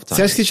Darkest of Time.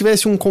 Você acha que se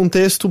tivesse um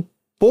contexto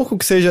pouco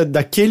que seja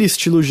daquele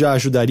estilo já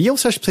ajudaria, ou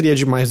você acha que seria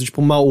demais,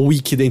 tipo, uma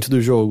wiki dentro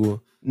do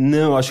jogo?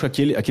 Não, eu acho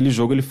que aquele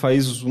jogo ele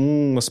faz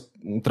um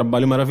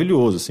trabalho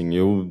maravilhoso, assim.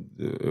 Eu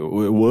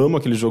amo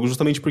aquele jogo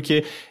justamente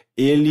porque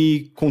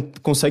ele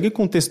consegue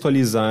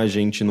contextualizar a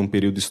gente num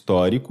período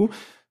histórico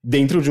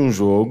dentro de um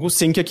jogo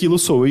sem que aquilo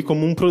soe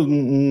como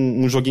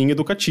um joguinho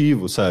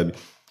educativo, sabe?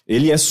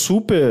 Ele é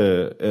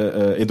super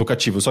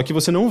educativo, só que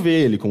você não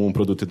vê ele como um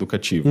produto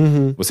educativo.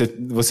 Uhum.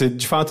 Você,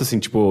 de fato, assim,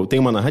 tipo, tem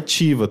uma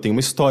narrativa, tem uma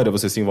história,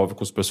 você se envolve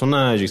com os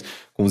personagens,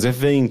 com os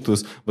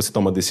eventos, você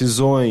toma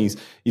decisões,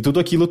 e tudo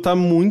aquilo tá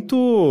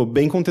muito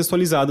bem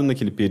contextualizado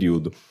naquele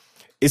período.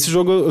 Esse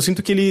jogo, eu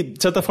sinto que ele,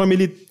 de certa forma,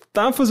 ele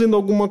tá fazendo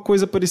alguma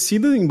coisa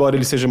parecida, embora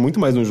ele seja muito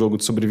mais um jogo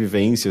de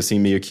sobrevivência, assim,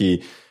 meio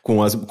que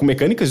com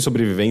mecânicas de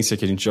sobrevivência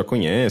que a gente já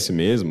conhece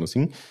mesmo,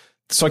 assim.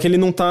 Só que ele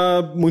não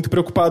tá muito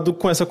preocupado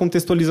com essa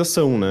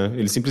contextualização, né?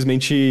 Ele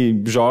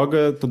simplesmente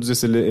joga todos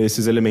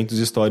esses elementos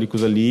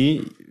históricos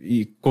ali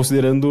e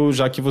considerando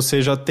já que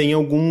você já tem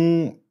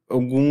algum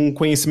algum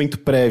conhecimento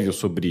prévio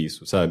sobre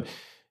isso, sabe?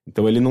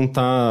 Então ele não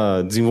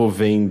tá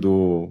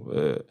desenvolvendo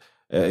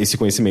esse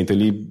conhecimento.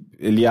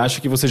 Ele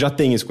acha que você já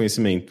tem esse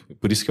conhecimento.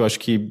 Por isso que eu acho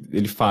que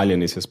ele falha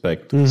nesse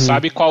aspecto. Uhum.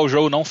 Sabe qual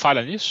jogo não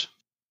falha nisso?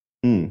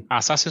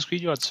 Assassin's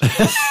Creed Odyssey.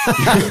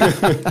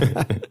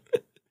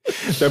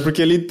 É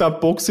porque ele tá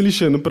pouco se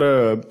lixando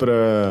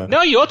pra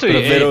não, e outro...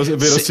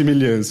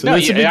 verossimilhança. Não,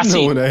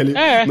 Não, né? Ele,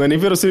 não é nem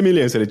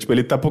verossimilhança.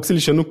 Ele tá pouco se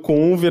lixando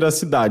com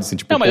veracidade, assim,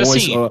 tipo, não, mas, com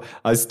assim,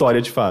 a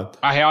história de fato.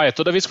 A real é,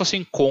 toda vez que você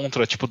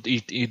encontra, tipo,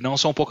 e não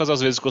são poucas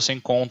as vezes que você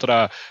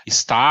encontra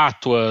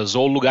estátuas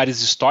ou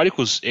lugares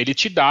históricos, ele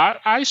te dá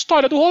a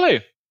história do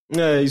rolê.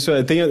 Isso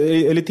é.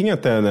 Ele tem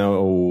até, né,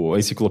 a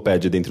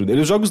enciclopédia dentro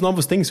dele. Os jogos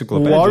novos têm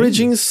enciclopédia? O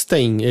Origins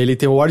tem.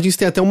 O Origins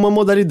tem até uma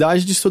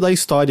modalidade de estudar a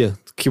história,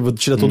 que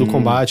tira todo o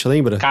combate,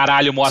 lembra?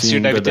 Caralho, o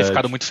Moacir deve ter verdade.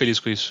 ficado muito feliz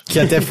com isso. Que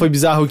até foi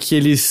bizarro que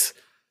eles...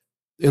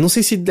 Eu não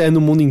sei se é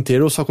no mundo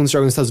inteiro ou só quando você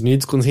joga nos Estados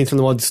Unidos, quando você entra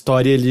no modo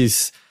história,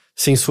 eles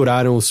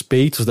censuraram os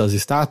peitos das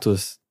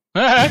estátuas.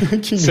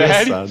 Que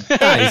sério?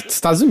 engraçado.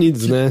 Estados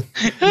Unidos, né?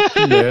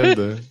 Que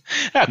merda.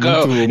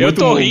 Eu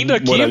tô rindo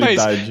aqui,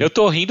 moralidade. mas eu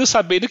tô rindo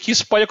sabendo que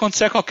isso pode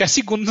acontecer a qualquer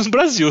segundo no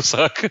Brasil,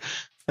 saca?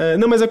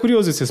 Não, mas é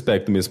curioso esse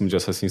aspecto mesmo de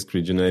Assassin's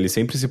Creed, né? Ele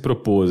sempre se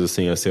propôs,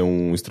 assim, a ser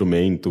um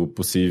instrumento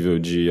possível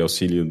de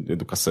auxílio de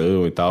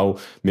educação e tal,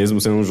 mesmo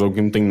sendo um jogo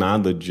que não tem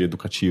nada de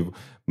educativo.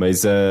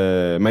 Mas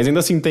ainda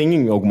assim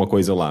tem alguma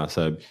coisa lá,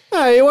 sabe?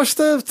 Eu acho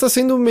que tá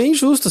sendo meio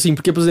injusto, assim,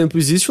 porque, por exemplo,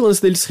 existe o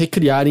lance deles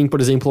recriarem, por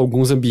exemplo,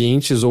 alguns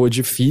ambientes ou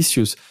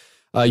edifícios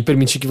e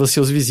permitir que você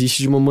os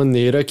visite de uma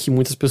maneira que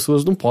muitas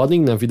pessoas não podem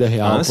na vida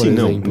real, por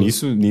exemplo.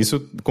 Não,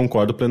 nisso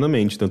concordo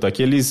plenamente. Tanto é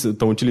que eles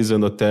estão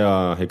utilizando até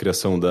a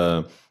recriação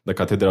da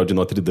Catedral de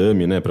Notre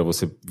Dame, né, pra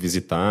você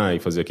visitar e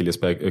fazer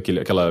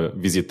aquela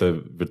visita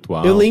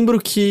virtual. Eu lembro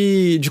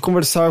de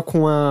conversar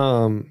com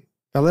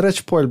ela era,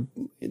 tipo, a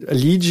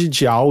lead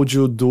de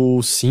áudio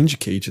do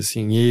Syndicate,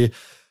 assim, e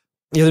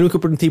eu lembro que eu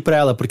perguntei pra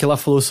ela, porque ela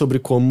falou sobre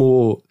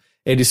como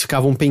eles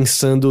ficavam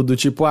pensando do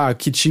tipo,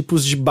 que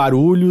tipos de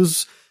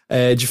barulhos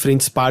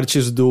diferentes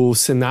partes do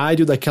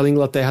cenário daquela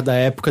Inglaterra da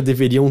época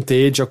deveriam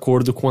ter de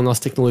acordo com a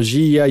nossa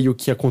tecnologia e o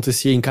que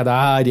acontecia em cada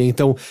área,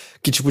 então,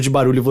 que tipo de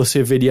barulho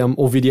você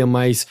ouviria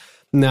mais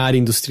na área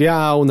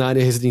industrial, na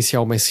área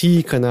residencial mais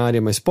rica, na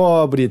área mais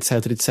pobre, etc,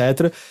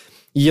 etc.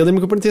 E eu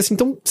lembro que eu perguntei assim,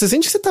 então, você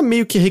sente que você tá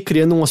meio que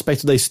recriando um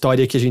aspecto da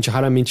história que a gente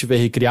raramente vê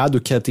recriado,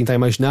 que é tentar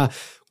imaginar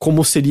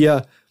como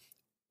seria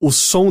o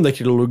som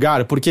daquele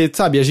lugar? Porque,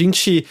 sabe, a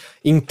gente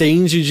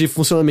entende de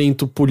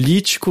funcionamento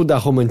político da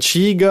Roma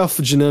Antiga,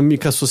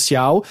 dinâmica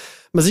social,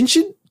 mas a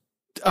gente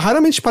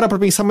raramente para pra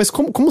pensar, mas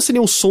como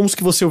seriam os sons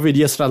que você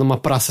ouviria, sei lá, numa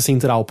praça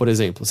central, por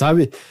exemplo,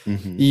 sabe?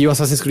 Uhum. E o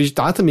Assassin's Creed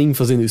tá também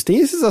fazendo isso. Tem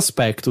esses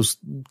aspectos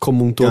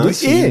como um todo.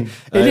 Sim.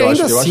 Ele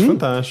ainda eu assim... acho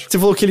fantástico. Você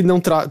falou que ele não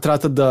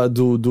trata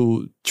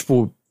do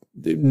tipo,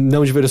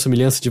 não de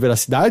verossimilhança, de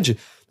veracidade.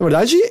 Na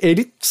verdade,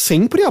 ele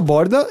sempre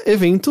aborda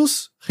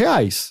eventos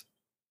reais.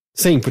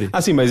 Sempre.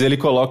 Sim, mas ele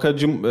coloca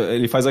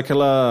ele faz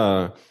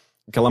aquela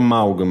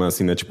amálgama,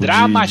 assim, né? Tipo,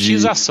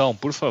 dramatização,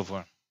 por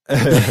favor.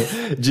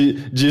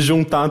 De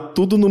juntar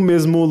tudo no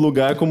mesmo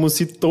lugar, como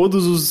se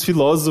todos os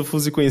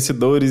filósofos e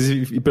conhecedores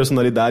e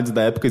personalidades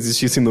da época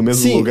existissem no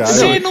mesmo lugar.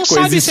 Você não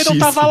sabe, você não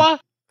tava lá.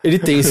 Ele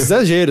tem esses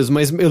exageros,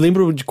 mas eu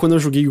lembro de quando eu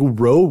joguei o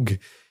Rogue,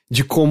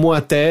 de como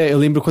até... Eu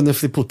lembro quando eu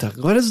falei, puta,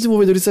 agora os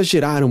desenvolvedores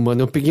exageraram,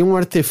 mano. Eu peguei um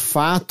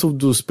artefato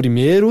dos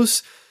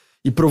primeiros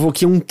e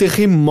provoquei um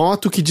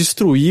terremoto que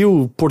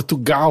destruiu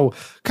Portugal.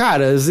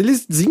 Cara,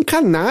 eles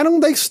desencanaram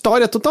da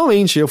história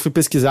totalmente. Eu fui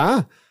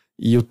pesquisar...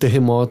 E o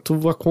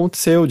terremoto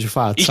aconteceu, de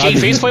fato, e sabe? quem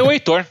fez foi o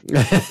Heitor.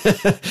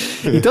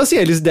 Então, assim,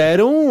 eles,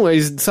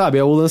 sabe,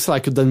 é o lance lá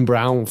que o Dan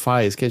Brown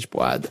faz, que é tipo,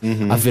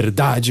 a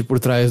verdade por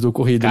trás do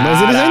ocorrido. Caralho,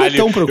 mas eles ainda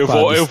estão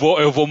preocupados.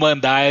 Eu vou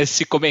mandar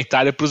esse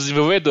comentário pros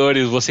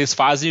desenvolvedores. Vocês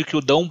fazem o que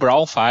o Dan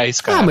Brown faz,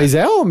 cara. Mas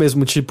é o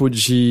mesmo tipo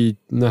de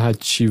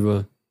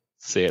narrativa.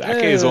 Será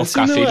que eles vão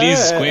ficar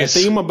felizes com isso?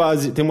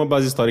 Tem uma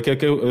base histórica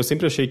que eu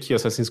sempre achei que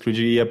Assassin's Creed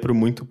ia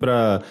muito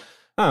pra...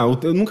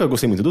 eu nunca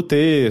gostei muito do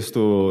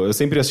texto, eu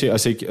sempre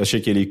achei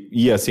que ele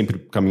sempre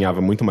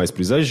caminhava muito mais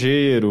pro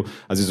exagero,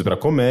 às vezes pra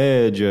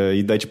comédia,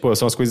 e daí, tipo,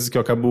 são as coisas que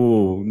eu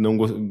acabo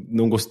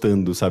não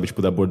gostando, sabe,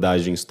 tipo, da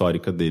abordagem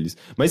histórica deles.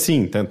 Mas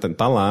sim,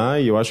 tá lá,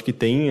 e eu acho que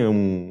tem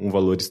um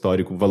valor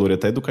histórico, um valor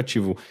até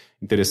educativo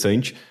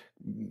interessante,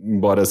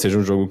 embora seja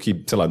um jogo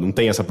que, sei lá, não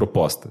tem essa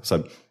proposta,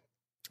 sabe?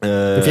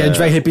 Enfim, a gente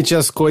vai repetir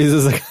as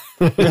coisas.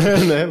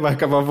 Né? Vai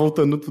acabar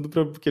voltando tudo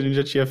para o que a gente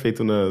já tinha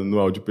feito no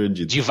áudio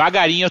perdido.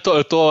 Devagarinho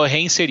eu tô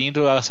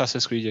reinserindo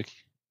Assassin's Creed aqui.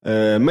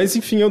 Mas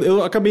enfim,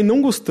 eu acabei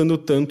não gostando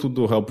tanto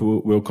do Help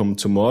Will Come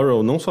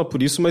Tomorrow, não só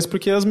por isso, mas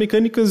porque as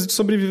mecânicas de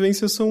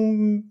sobrevivência são,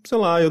 sei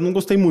lá, eu não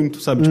gostei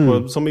muito, sabe?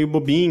 Tipo, são meio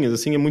bobinhas,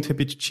 assim, é muito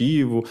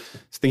repetitivo,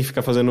 você tem que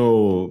ficar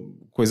fazendo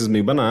coisas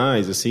meio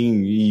banais,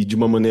 assim, e de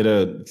uma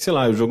maneira, sei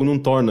lá, o jogo não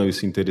torna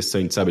isso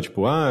interessante, sabe?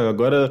 Tipo,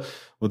 agora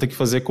vou ter que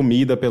fazer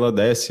comida pela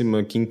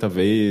 15ª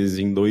vez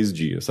em 2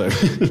 dias, sabe?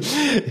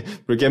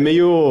 Porque é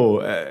meio...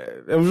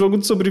 É um jogo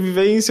de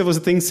sobrevivência, você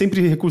tem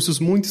sempre recursos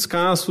muito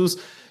escassos,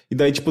 E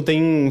daí, tipo,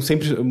 tem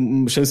sempre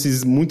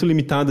chances muito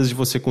limitadas de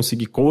você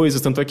conseguir coisas.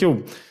 Tanto é que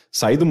eu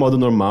saí do modo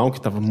normal, que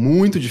tava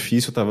muito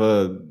difícil,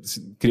 tava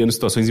criando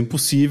situações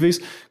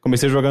impossíveis.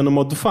 Comecei a jogar no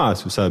modo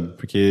fácil, sabe?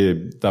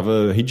 Porque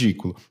tava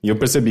ridículo. E eu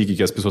percebi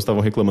que as pessoas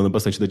estavam reclamando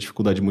bastante da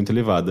dificuldade muito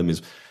elevada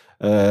mesmo.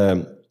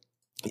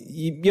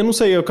 E eu não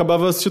sei, eu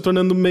acabava se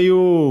tornando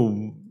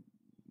meio...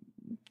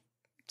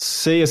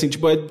 Sei, assim,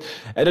 tipo,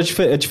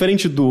 é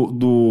diferente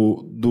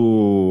do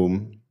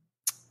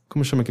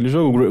como chama aquele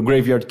jogo?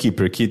 Graveyard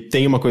Keeper, que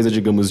tem uma coisa,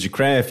 digamos, de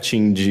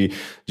crafting, de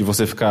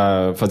você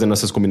ficar fazendo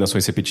essas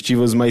combinações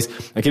repetitivas, mas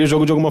aquele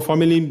jogo, de alguma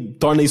forma, ele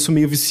torna isso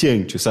meio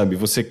viciante, sabe?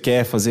 Você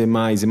quer fazer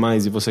mais e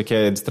mais, e você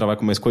quer destravar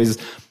com mais coisas.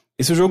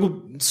 Esse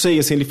jogo, sei,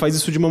 assim, ele faz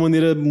isso de uma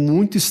maneira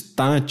muito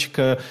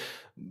estática,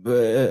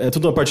 é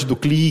tudo a parte do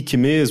clique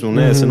mesmo,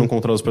 né? Você não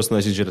controla os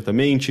personagens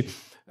diretamente.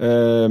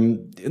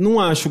 Eu não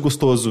acho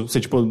gostoso,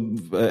 sei, tipo,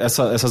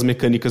 essas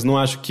mecânicas, não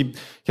acho que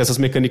essas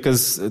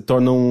mecânicas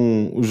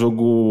tornam o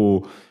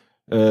jogo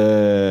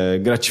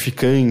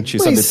gratificante,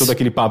 sabe? Todo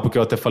aquele papo que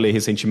eu até falei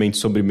recentemente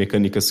sobre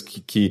mecânicas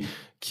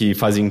que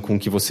fazem com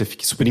que você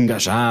fique super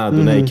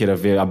engajado, né? E queira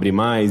abrir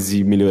mais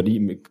e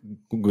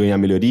ganhar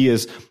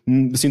melhorias.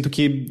 Eu sinto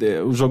que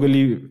o jogo,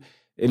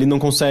 ele não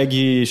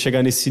consegue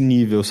chegar nesse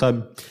nível,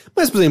 sabe?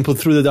 Mas, por exemplo,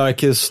 Through the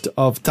Darkest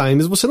of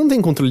Times, você não tem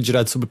controle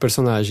direto sobre o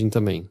personagem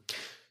também.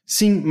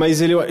 Sim,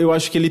 mas eu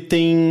acho que ele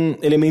tem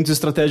elementos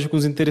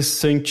estratégicos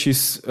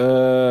interessantes.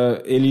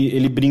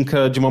 Ele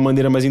brinca de uma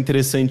maneira mais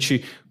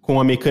interessante com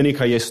a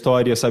mecânica e a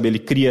história, sabe? Ele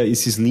cria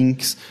esses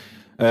links.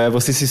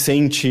 Você se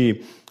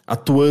sente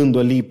atuando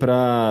ali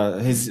para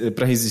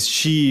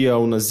resistir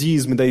ao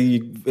nazismo, e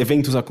daí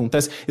eventos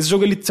acontecem. Esse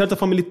jogo, ele, de certa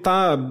forma, ele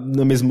tá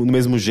no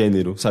mesmo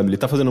gênero, sabe? Ele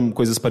tá fazendo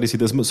coisas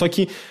parecidas, só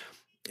que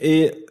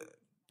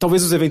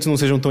talvez os eventos não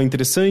sejam tão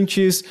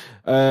interessantes,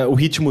 o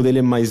ritmo dele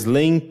é mais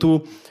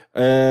lento,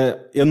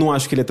 eu não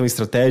acho que ele é tão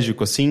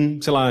estratégico assim,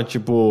 sei lá,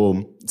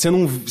 tipo,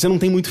 você não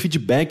tem muito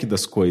feedback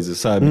das coisas,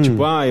 sabe?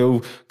 Tipo,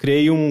 eu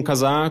criei um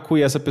casaco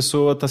e essa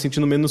pessoa tá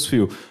sentindo menos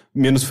frio,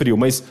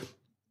 mas,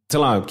 sei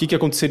lá, o que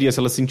aconteceria se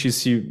ela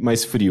sentisse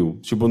mais frio?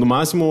 Tipo, no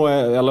máximo,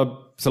 ela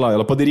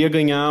poderia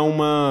ganhar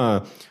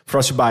uma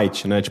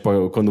frostbite, né?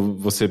 Tipo, quando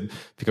você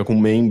fica com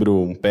um membro,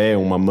 um pé,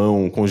 uma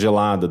mão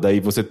congelada, daí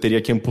você teria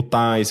que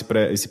amputar esse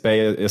pé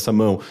e essa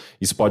mão.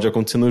 Isso pode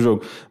acontecer no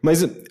jogo.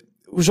 Mas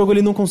o jogo,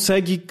 ele não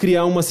consegue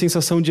criar uma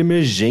sensação de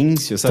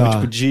emergência, sabe? Tá.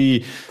 Tipo,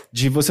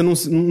 de você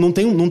não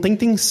tem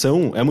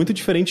tensão. É muito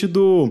diferente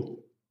do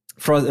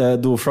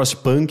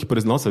Frostpunk, por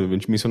exemplo. Nossa, a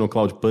gente mencionou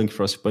Cloudpunk,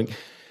 Frostpunk.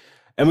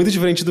 É muito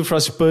diferente do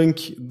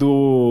Frostpunk,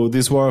 do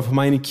This War of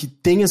Mine, que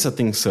tem essa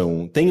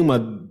tensão. Tem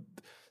uma...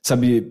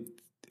 Sabe...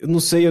 Eu não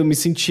sei, eu me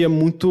sentia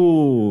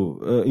muito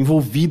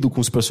envolvido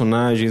com os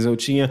personagens. Eu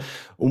tinha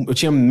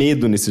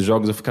medo nesses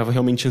jogos, eu ficava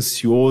realmente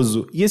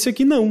ansioso. E esse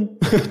aqui não.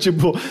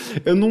 Tipo,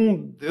 eu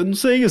não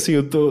sei, assim,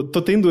 eu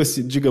tô tendo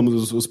esse...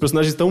 Digamos, os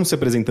personagens estão se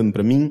apresentando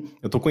pra mim,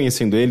 eu tô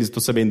conhecendo eles, tô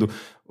sabendo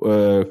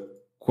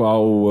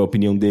qual a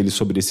opinião deles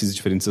sobre esses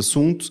diferentes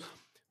assuntos.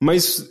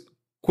 Mas...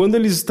 Quando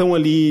eles estão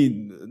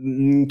ali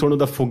em torno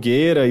da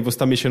fogueira e você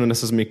tá mexendo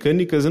nessas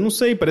mecânicas, eu não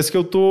sei, parece que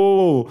eu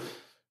tô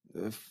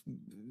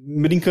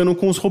brincando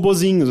com os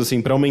robozinhos,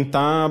 assim, pra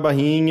aumentar a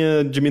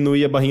barrinha,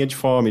 diminuir a barrinha de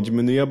fome,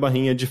 diminuir a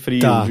barrinha de frio.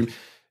 Tá.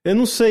 Eu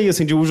não sei,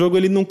 assim, o jogo,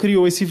 ele não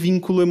criou esse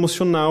vínculo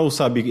emocional,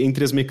 sabe,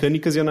 entre as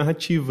mecânicas e a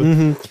narrativa.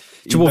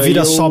 Tipo,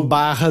 vira só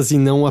barras e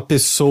não a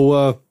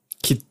pessoa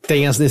que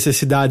tem as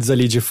necessidades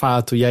ali de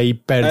fato, e aí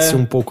perde-se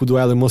um pouco do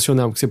elo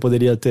emocional que você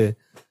poderia ter.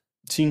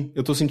 Sim,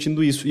 eu tô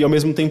sentindo isso. E ao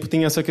mesmo tempo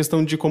tem essa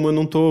questão de como eu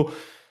não tô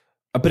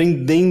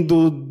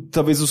aprendendo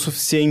talvez o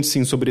suficiente,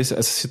 sim, sobre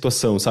essa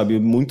situação, sabe?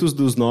 Muitos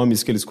dos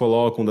nomes que eles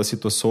colocam, das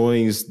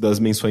situações, das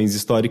menções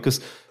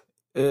históricas,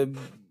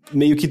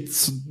 meio que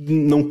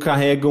não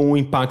carregam o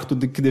impacto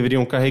que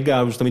deveriam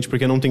carregar, justamente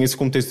porque não tem esse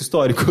contexto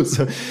histórico,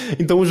 sabe?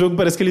 Então o jogo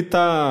parece que ele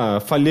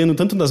tá falhando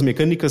tanto nas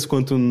mecânicas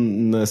quanto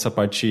nessa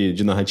parte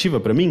de narrativa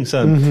pra mim,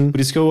 sabe? Por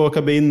isso que eu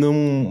acabei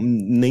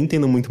nem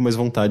tendo muito mais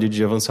vontade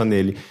de avançar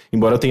nele,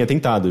 embora eu tenha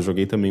tentado, eu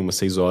joguei também umas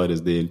 6 horas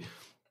dele.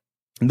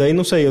 Daí,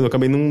 não sei, eu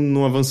acabei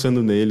não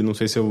avançando nele, não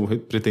sei se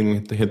eu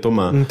pretendo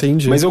retomar.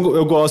 Entendi. Mas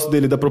eu gosto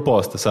dele da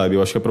proposta, sabe?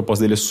 Eu acho que a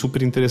proposta dele é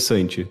super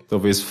interessante.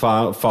 Talvez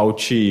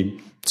falte,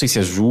 não sei se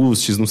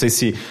ajustes, não sei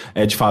se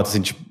é de fato,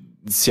 assim, tipo,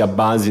 se a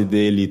base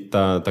dele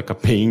tá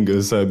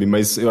capenga, sabe?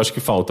 Mas eu acho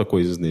que falta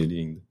coisas nele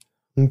ainda.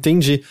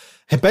 Entendi.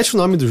 Repete o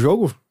nome do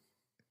jogo?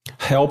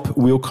 Help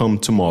Will Come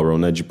Tomorrow,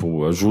 né?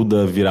 Tipo,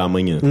 ajuda a virar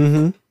amanhã.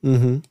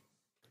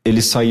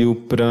 Ele saiu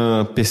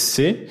pra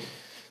PC...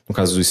 No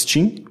caso do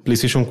Steam,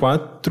 PlayStation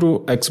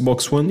 4,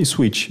 Xbox One e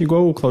Switch.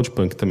 Igual o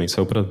Cloudpunk também,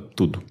 saiu pra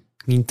tudo.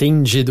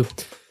 Entendido.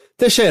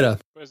 Teixeira,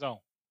 Pois não.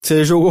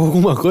 você jogou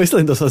alguma coisa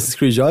além do Assassin's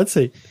Creed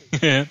Odyssey?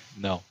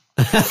 Não.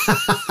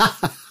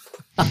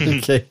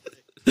 Ok.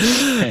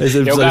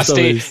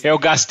 Eu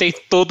gastei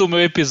todo o meu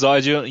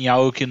episódio em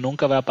algo que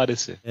nunca vai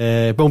aparecer.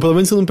 Bom, pelo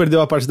menos você não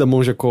perdeu a parte da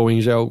Monja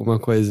Cohen, já é alguma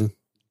coisa.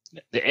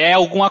 É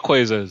alguma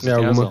coisa. É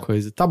alguma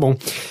coisa. Tá bom.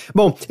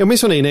 Bom, eu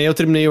mencionei, né? Eu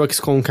terminei o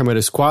XCOM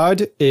Chimera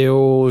Squad.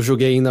 Eu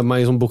joguei ainda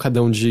mais um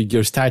bocadão de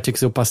Gears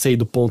Tactics. Eu passei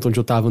do ponto onde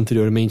eu tava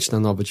anteriormente na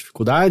nova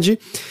dificuldade.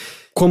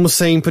 Como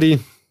sempre,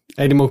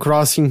 Animal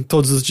Crossing.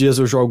 Todos os dias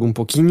eu jogo um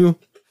pouquinho.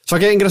 Só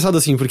que é engraçado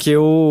assim, porque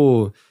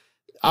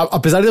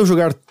apesar de eu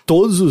jogar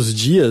todos os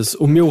dias,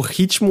 o meu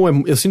ritmo,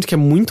 eu sinto que é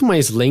muito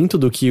mais lento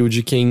do que o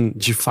de quem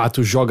de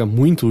fato joga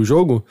muito o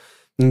jogo.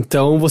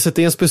 Então você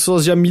tem as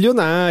pessoas já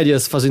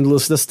milionárias fazendo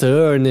lance das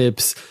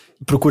turnips,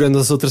 procurando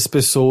as outras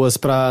pessoas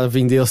pra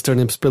vender as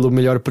turnips pelo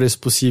melhor preço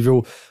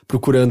possível,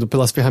 procurando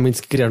pelas ferramentas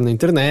que criaram na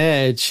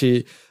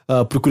internet,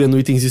 procurando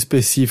itens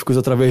específicos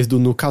através do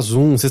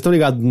Nukazum. Vocês estão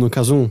ligados no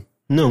Nukazum?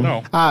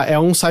 Não. Ah, é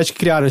um site que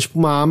criaram, é tipo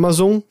uma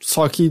Amazon,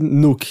 só que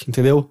Nuke,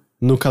 entendeu?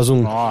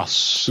 Nukazum.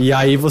 Nossa. E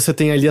aí você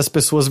tem ali as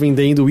pessoas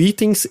vendendo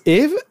itens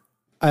e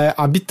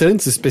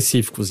habitantes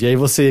específicos. E aí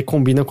você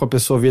combina com a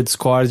pessoa via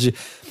Discord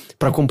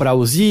pra comprar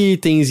os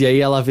itens, e aí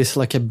ela vê se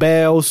ela quer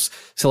bells,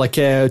 se ela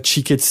quer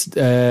tickets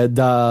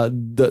da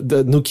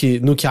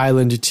Nuke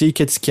Island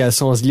Tickets, que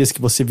são as ilhas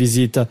que você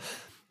visita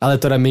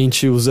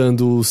aleatoriamente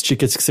usando os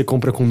tickets que você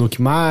compra com Nuke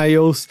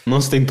Miles.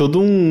 Nossa, tem todo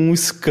um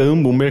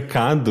escambo, um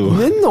mercado.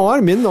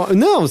 Enorme.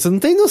 Não, você não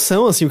tem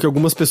noção, assim, o que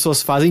algumas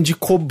pessoas fazem de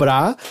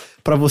cobrar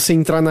pra você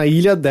entrar na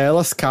ilha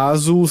delas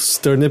caso os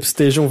turnips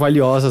estejam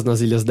valiosas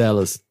nas ilhas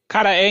delas.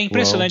 Cara, é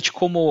impressionante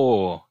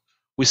como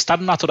o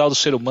estado natural do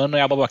ser humano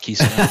é a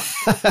babaquice,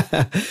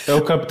 né? É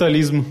o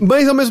capitalismo.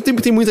 Mas ao mesmo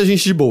tempo tem muita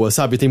gente de boa,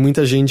 sabe? Tem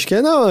muita gente que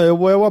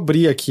eu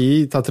abri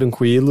aqui, tá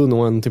tranquilo,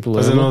 não tem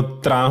problema.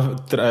 Fazendo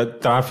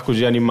tráfico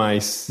de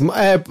animais.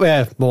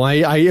 Bom,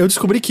 aí eu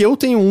descobri que eu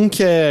tenho um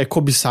que é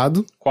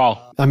cobiçado.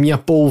 Qual? A minha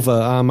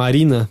polva, a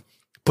Marina,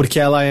 porque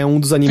ela é um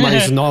dos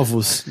animais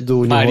novos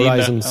do New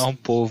Horizons. É um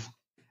polvo.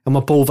 É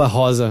uma polva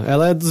rosa.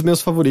 Ela é dos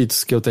meus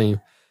favoritos que eu tenho.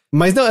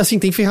 Mas não, assim,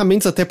 tem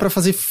ferramentas até pra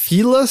fazer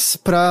filas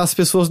pra as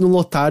pessoas não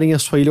lotarem a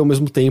sua ilha ao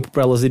mesmo tempo,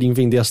 pra elas irem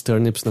vender as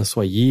turnips na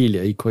sua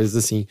ilha e coisas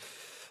assim.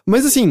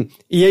 Mas assim,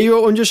 e aí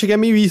onde eu cheguei é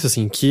meio isso,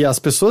 assim, que as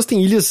pessoas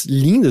têm ilhas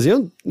lindas, e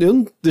eu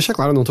deixa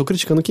claro, não tô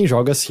criticando quem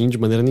joga assim de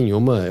maneira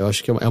nenhuma, eu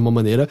acho que é uma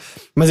maneira,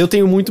 mas eu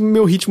tenho muito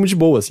meu ritmo de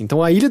boa, assim.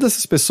 Então a ilha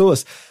dessas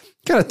pessoas,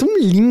 cara, tão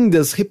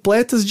lindas,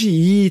 repletas de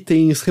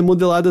itens,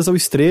 remodeladas ao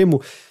extremo.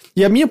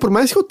 E a minha, por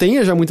mais que eu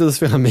tenha já muitas das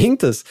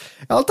ferramentas,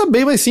 ela tá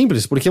bem mais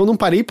simples, porque eu não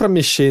parei pra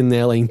mexer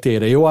nela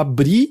inteira. Eu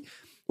abri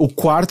o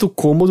quarto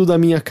cômodo da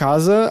minha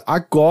casa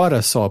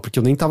agora só, porque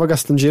eu nem tava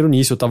gastando dinheiro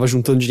nisso, eu tava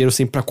juntando dinheiro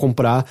sempre pra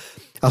comprar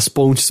as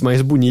pontes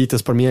mais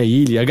bonitas pra minha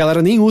ilha. A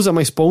galera nem usa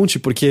mais ponte,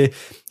 porque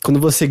quando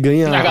você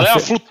ganha... A galera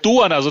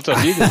flutua nas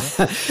outras ilhas,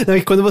 né? Não,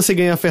 e quando você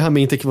ganha a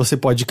ferramenta que você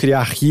pode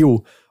criar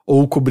rio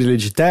ou cobrir ele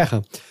de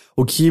terra,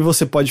 o que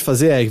você pode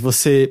fazer é que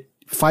você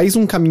faz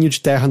um caminho de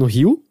terra no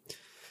rio,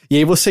 e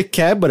aí você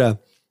quebra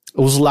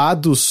os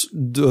lados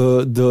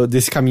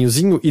desse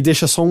caminhozinho e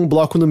deixa só um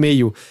bloco no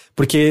meio.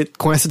 Porque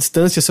com essa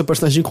distância, seu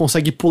personagem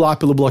consegue pular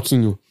pelo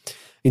bloquinho.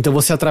 Então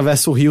você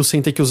atravessa o rio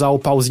sem ter que usar o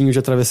pauzinho de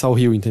atravessar o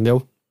rio,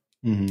 entendeu?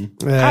 Uhum.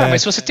 Cara,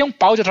 mas se você tem um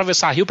pau de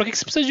atravessar rio, pra que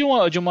você precisa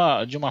de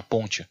uma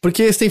ponte?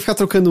 Porque você tem que ficar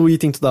trocando o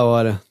item toda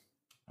hora.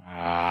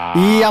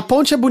 E a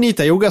ponte é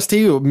bonita. Eu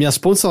gastei... Minhas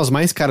pontes são as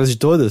mais caras de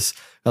todas.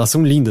 Elas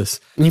são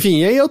lindas. Enfim,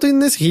 e aí eu tô indo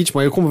nesse ritmo.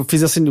 Aí eu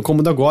fiz assim no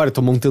cômodo agora,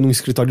 tô montando um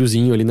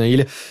escritóriozinho ali na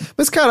ilha.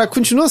 Mas, cara,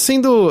 continua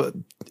sendo...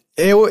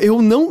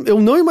 Eu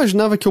não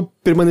imaginava que eu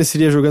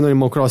permaneceria jogando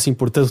Animal Crossing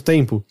por tanto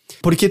tempo.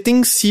 Porque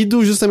tem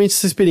sido justamente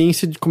essa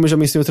experiência, como eu já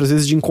mencionei outras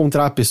vezes, de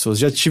encontrar pessoas.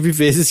 Já tive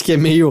vezes que é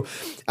meio...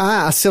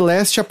 Ah, a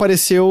Celeste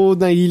apareceu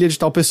na ilha de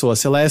tal pessoa. A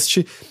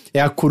Celeste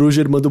é a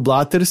coruja irmã do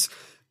Blatters,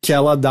 que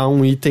ela dá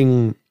um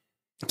item...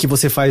 que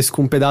você faz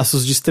com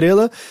pedaços de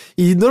estrela,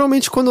 e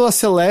normalmente quando a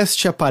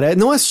Celeste aparece,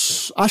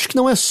 acho que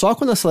não é só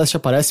quando a Celeste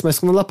aparece, mas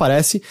quando ela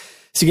aparece,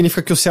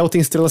 significa que o céu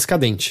tem estrelas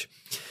cadentes.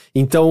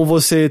 Então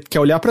você quer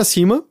olhar pra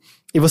cima,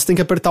 e você tem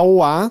que apertar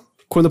o A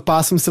quando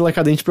passa uma estrela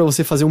cadente pra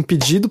você fazer um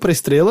pedido pra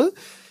estrela,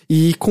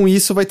 e com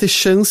isso vai ter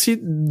chance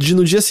de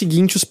no dia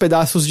seguinte os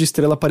pedaços de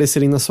estrela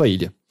aparecerem na sua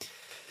ilha.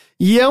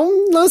 E é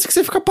um lance que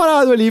você fica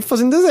parado ali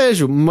fazendo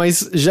desejo,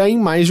 mas já em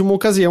mais de uma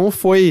ocasião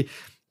foi...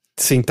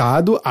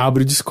 sentado,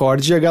 abre o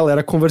Discord e a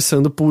galera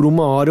conversando por 1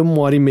 hora,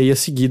 1h30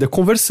 seguida,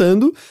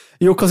 conversando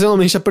e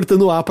ocasionalmente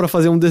apertando A pra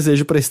fazer um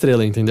desejo pra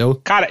estrela, entendeu?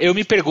 Cara, eu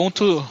me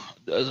pergunto,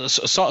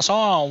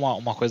 só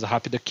uma coisa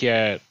rápida que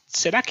é,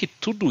 será que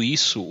tudo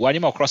isso, o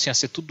Animal Crossing ia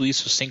ser tudo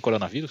isso sem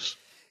coronavírus?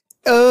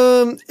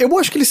 Eu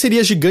acho que ele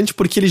seria gigante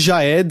porque ele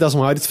já é das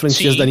maiores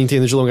franquias da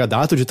Nintendo de longa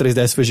data, o de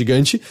 3DS foi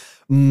gigante,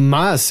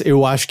 mas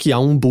eu acho que há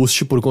um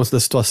boost por conta da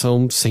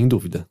situação, sem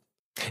dúvida.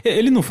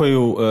 Ele não foi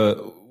o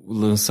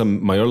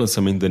maior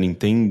lançamento da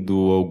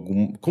Nintendo?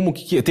 Como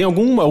que tem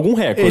algum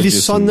recorde? Ele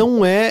só assim?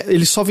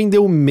 Ele só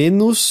vendeu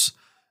menos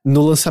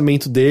no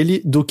lançamento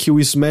dele do que o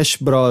Smash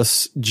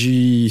Bros.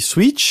 De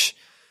Switch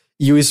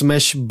e o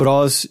Smash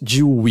Bros.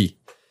 De Wii.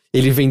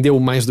 Ele vendeu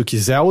mais do que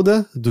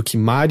Zelda, do que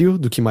Mario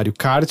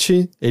Kart.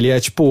 Ele é,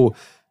 tipo,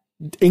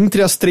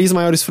 entre as 3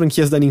 maiores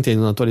franquias da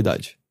Nintendo na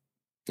atualidade.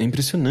 É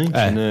impressionante,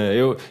 né?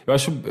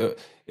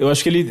 Eu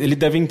acho que ele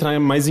deve entrar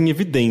mais em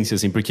evidência,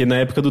 assim, porque na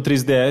época do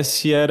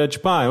 3DS era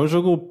tipo, é um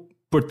jogo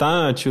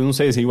portátil, não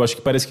sei, assim, eu acho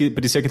que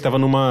parecia que tava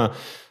numa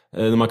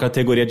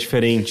categoria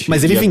diferente.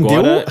 Mas ele vendeu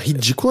agora,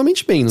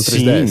 ridiculamente bem no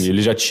 3DS. Sim,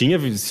 ele já tinha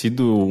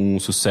sido um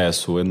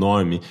sucesso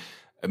enorme.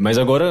 Mas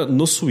agora,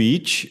 no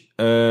Switch,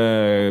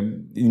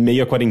 em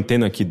meio à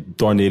quarentena, que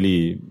torna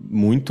ele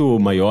muito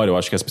maior, eu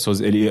acho que as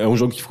pessoas... Ele é um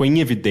jogo que ficou em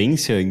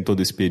evidência em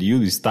todo esse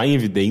período, está em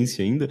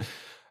evidência ainda.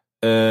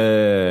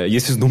 E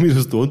esses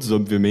números todos,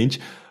 obviamente,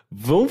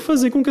 vão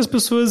fazer com que as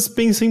pessoas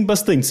pensem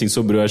bastante, sim,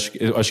 sobre,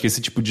 eu acho que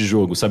esse tipo de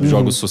jogo, sabe?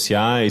 Jogos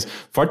sociais,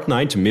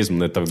 Fortnite mesmo,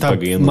 né? Tá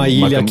ganhando uma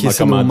ilha que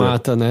você não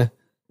mata, né?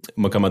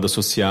 Uma camada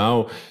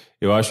social.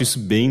 Eu acho isso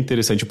bem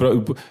interessante.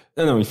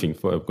 Enfim,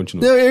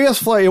 continua. Eu ia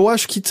falar, eu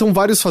acho que são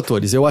vários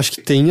fatores. Eu acho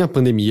que tem a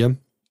pandemia,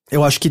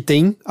 eu acho que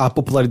tem a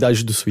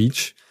popularidade do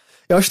Switch.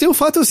 Eu acho que tem o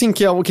fato, assim,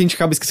 que é o que a gente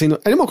acaba esquecendo.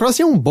 Animal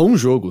Crossing é um bom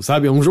jogo,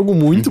 sabe? É um jogo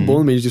muito bom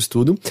no meio disso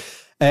tudo.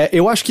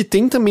 Eu acho que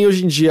tem também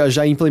hoje em dia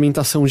já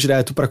implementação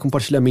direto para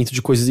compartilhamento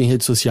de coisas em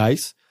redes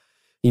sociais.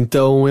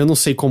 Então, eu não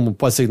sei como,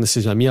 pode ser que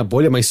seja a minha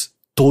bolha, mas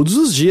todos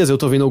os dias eu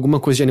tô vendo alguma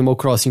coisa de Animal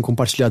Crossing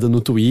compartilhada no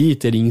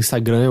Twitter, em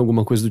Instagram,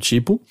 alguma coisa do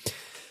tipo.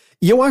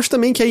 E eu acho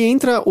também que aí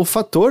entra o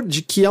fator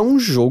de que é um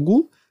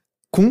jogo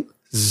com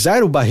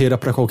zero barreira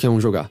pra qualquer um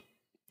jogar.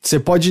 Você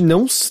pode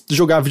não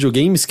jogar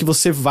videogames que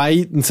você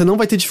não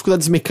vai ter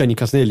dificuldades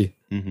mecânicas nele.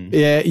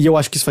 E eu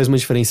acho que isso faz uma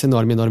diferença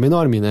enorme, enorme,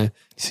 enorme, né?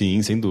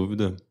 Sim, sem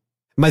dúvida.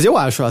 Mas eu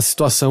acho, a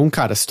situação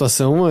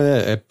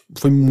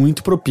foi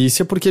muito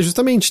propícia, porque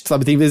justamente,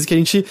 sabe, tem vezes que a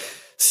gente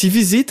se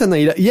visita na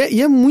ilha,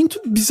 e é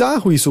muito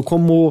bizarro isso,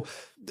 como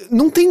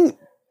não tem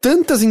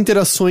tantas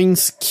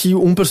interações que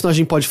um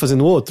personagem pode fazer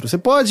no outro. Você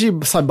pode,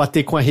 sabe,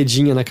 bater com a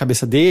redinha na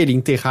cabeça dele,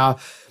 enterrar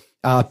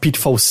a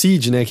Pitfall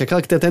Seed, né, que é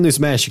aquela que tem até no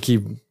Smash,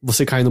 que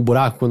você cai no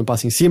buraco quando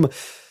passa em cima.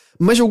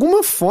 Mas de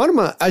alguma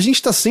forma, a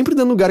gente tá sempre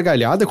dando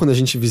gargalhada quando a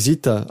gente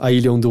visita a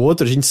ilha um do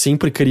outro, a gente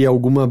sempre cria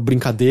alguma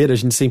brincadeira, a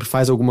gente sempre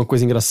faz alguma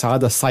coisa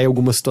engraçada, sai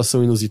alguma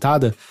situação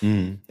inusitada.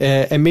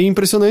 É meio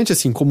impressionante,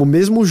 assim, como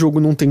mesmo o jogo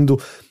não tendo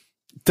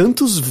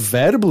tantos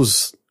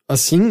verbos,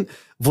 assim,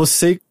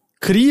 você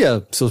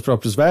cria seus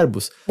próprios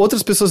verbos.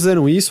 Outras pessoas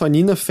fizeram isso, a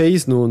Nina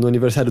fez no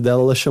aniversário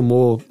dela, ela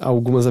chamou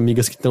algumas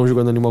amigas que estão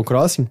jogando Animal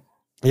Crossing,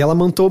 e ela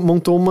montou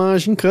uma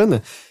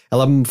gincana.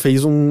 Ela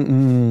fez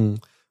um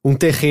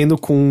terreno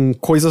com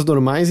coisas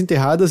normais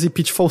enterradas e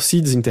Pitfall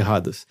Seeds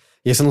enterradas.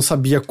 E aí você não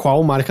sabia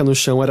qual marca no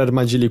chão era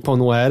armadilha e qual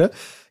não era.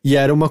 E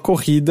era uma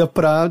corrida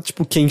pra,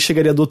 tipo, quem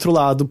chegaria do outro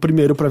lado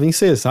primeiro pra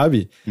vencer,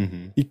 sabe?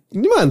 E,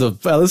 mano,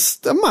 elas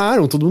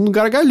amaram, todo mundo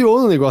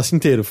gargalhou no negócio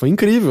inteiro. Foi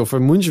incrível, foi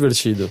muito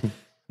divertido.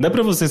 Dá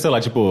pra você, sei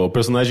lá, tipo, o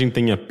personagem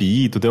tem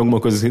apito, tem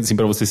alguma coisa assim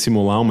pra você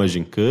simular uma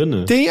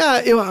gincana? Tem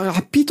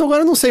apito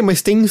agora eu não sei,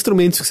 mas tem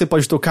instrumentos que você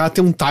pode tocar,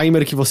 tem um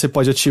timer que você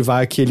pode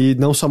ativar que ele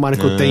não só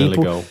marca o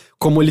tempo, legal.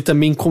 Como ele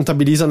também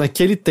contabiliza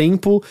naquele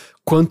tempo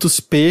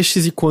quantos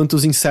peixes e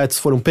quantos insetos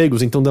foram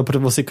pegos, então dá pra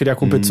você criar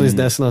competições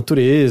dessa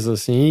natureza,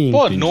 assim.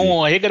 Pô, entendi.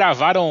 não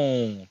regravaram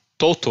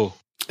Toto?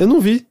 Eu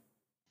não vi.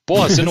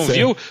 Porra, você não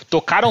viu?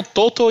 Tocaram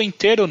Toto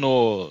inteiro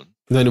no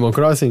Animal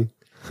Crossing?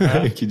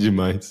 Que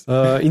demais.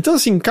 Então,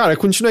 assim, cara,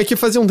 continuei aqui,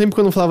 fazia um tempo que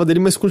eu não falava dele,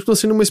 mas continua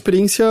sendo uma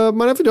experiência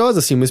maravilhosa,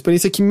 assim, uma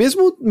experiência que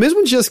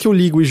mesmo dias que eu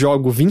ligo e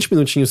jogo 20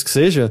 minutinhos que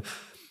seja,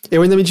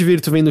 eu ainda me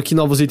divirto vendo que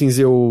novos itens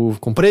eu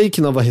comprei,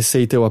 que nova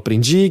receita eu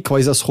aprendi,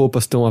 quais as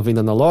roupas estão à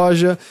venda na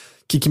loja,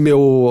 o que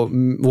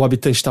o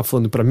habitante tá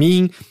falando pra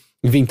mim,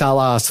 inventar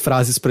lá as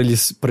frases pra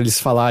eles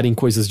falarem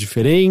coisas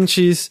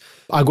diferentes.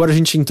 Agora a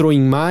gente entrou em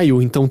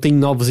maio, então tem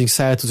novos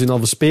insetos e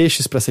novos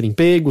peixes pra serem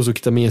pegos, o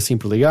que também é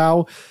sempre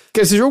legal.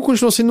 Esse jogo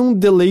continua sendo um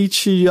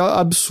deleite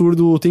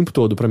absurdo o tempo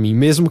todo pra mim,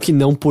 mesmo que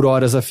não por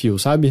horas a fio,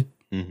 sabe?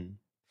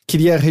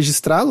 Queria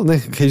registrá-lo,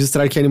 né?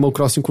 Registrar que Animal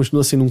Crossing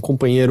continua sendo um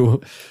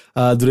companheiro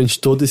durante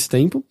todo esse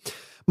tempo.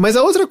 Mas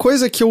a outra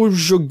coisa que eu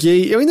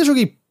ainda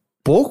joguei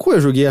pouco,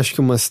 eu joguei acho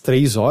que umas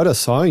 3 horas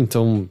só,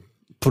 então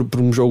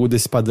pra um jogo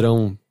desse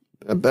padrão,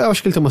 eu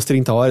acho que ele tem umas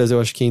 30 horas,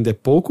 eu acho que ainda é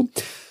pouco.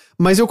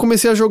 Mas eu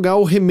comecei a jogar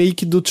o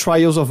remake do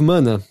Trials of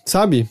Mana,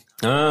 sabe?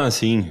 Ah,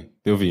 sim,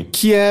 eu vi.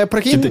 Que é,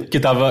 pra quem...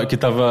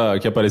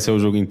 Que apareceu o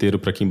jogo inteiro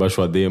pra quem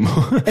baixou a demo.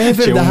 É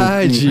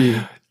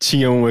verdade!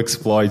 Tinha um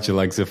exploit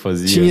lá que você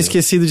fazia. Tinha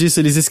esquecido disso,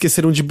 eles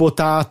esqueceram de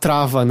botar a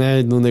trava,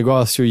 né, no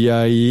negócio, e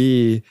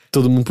aí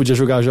todo mundo podia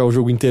jogar já o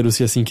jogo inteiro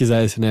se assim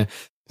quisesse, né?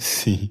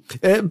 Sim.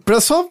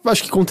 Pra só,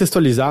 acho que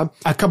contextualizar,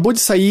 acabou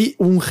de sair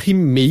um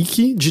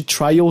remake de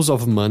Trials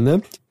of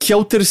Mana, que é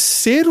o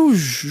terceiro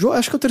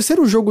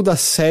jogo da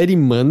série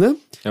Mana.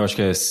 Eu acho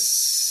que é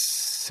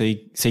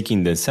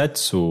Seiken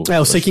Densetsu.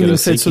 O Seiken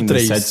Densetsu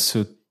 3.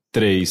 Densetsu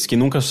 3, que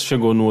nunca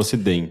chegou no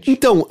ocidente.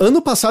 Então,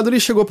 ano passado ele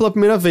chegou pela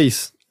primeira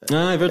vez.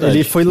 Ah, é verdade.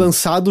 Ele foi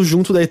lançado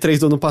junto da E3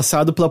 do ano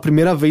passado, pela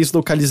primeira vez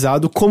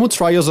localizado como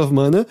Trials of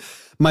Mana,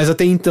 mas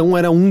até então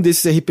era um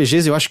desses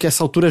RPGs, eu acho que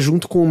essa altura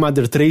junto com o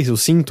Mother 3, eu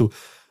sinto,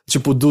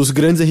 tipo, dos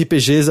grandes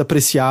RPGs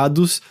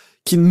apreciados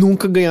que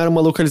nunca ganharam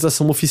uma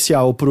localização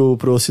oficial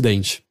pro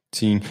ocidente.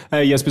 Sim.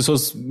 E as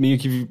pessoas meio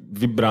que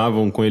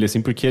vibravam com ele,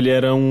 assim, porque ele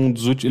era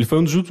ele foi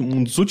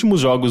um dos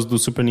últimos jogos do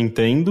Super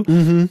Nintendo.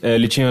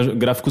 Ele tinha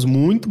gráficos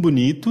muito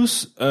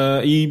bonitos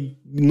e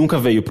nunca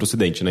veio pro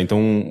Ocidente, né? Então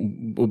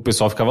o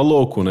pessoal ficava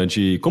louco, né?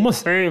 De como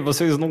assim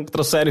vocês não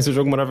trouxeram esse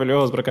jogo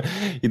maravilhoso pra cá?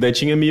 E daí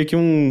tinha meio que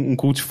um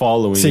cult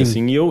following, Sim.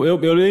 assim. E eu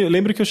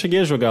lembro que eu cheguei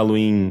a jogá-lo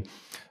em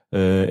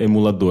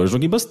emulador.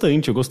 Joguei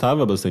bastante, eu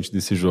gostava bastante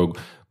desse jogo.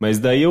 Mas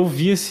daí eu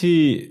vi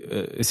esse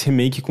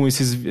remake com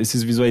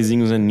esses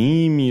visuaizinhos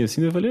anime,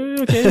 assim, eu falei,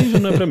 ok, já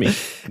não é pra mim.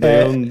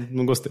 Daí eu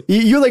não gostei.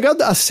 E o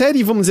legado, a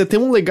série, vamos dizer, tem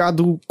um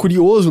legado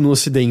curioso no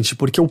Ocidente,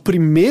 porque o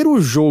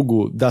primeiro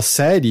jogo da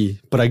série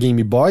pra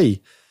Game Boy,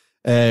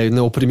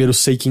 o primeiro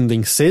Seiken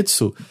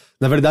Densetsu,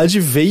 na verdade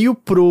veio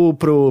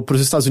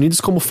pros Estados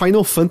Unidos como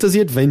Final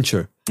Fantasy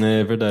Adventure.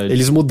 É verdade.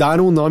 Eles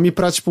mudaram o nome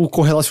pra, tipo,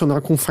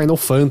 correlacionar com Final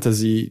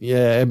Fantasy.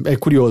 É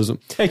curioso.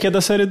 Que é da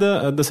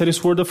série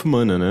Sword of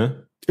Mana, né?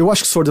 Eu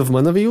acho que Sword of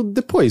Mana veio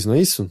depois, não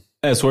é isso?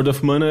 Sword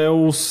of Mana é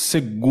o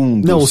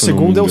segundo. Não, o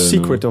segundo é o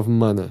Secret of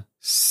Mana.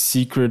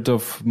 Secret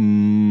of...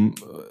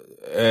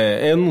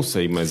 eu não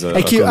sei, mas...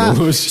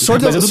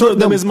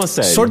 da mesma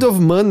série. Sword of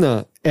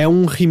Mana é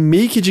um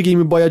remake de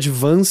Game Boy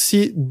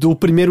Advance do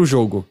primeiro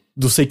jogo,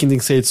 do Seiken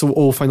Densetsu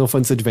ou Final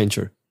Fantasy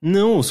Adventure.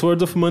 Não, o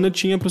Sword of Mana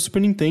tinha pro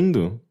Super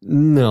Nintendo.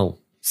 Não.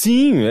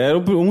 Sim, era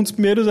um dos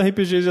primeiros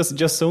RPGs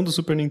de ação do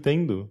Super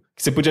Nintendo.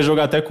 Que você podia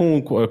jogar até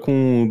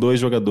com 2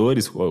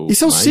 jogadores.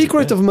 Isso é o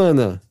Secret of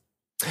Mana.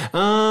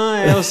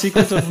 É o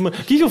Secret of Mana.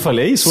 O que eu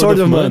falei?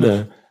 Sword of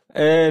Mana.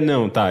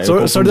 Não, tá.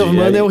 Sword of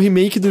Mana é o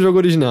remake do jogo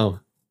original.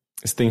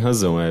 Você tem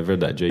razão, é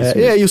verdade. É isso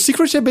mesmo. E o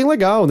Secret é bem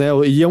legal, né?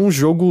 E é um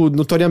jogo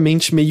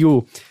notoriamente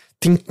meio...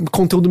 Tem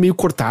conteúdo meio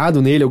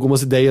cortado nele,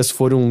 algumas ideias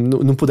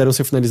não puderam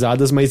ser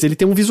finalizadas, mas ele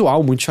tem um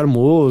visual muito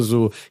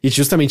charmoso, e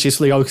justamente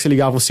isso legal que você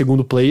ligava o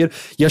segundo player,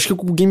 e acho que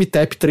com o Game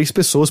Tap 3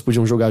 pessoas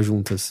podiam jogar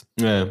juntas.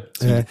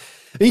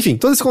 Enfim,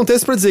 todo esse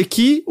contexto pra dizer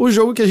que o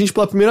jogo que a gente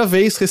pela primeira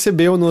vez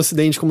recebeu no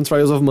Ocidente como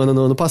Trials of Mana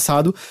no ano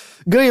passado,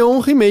 ganhou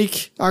um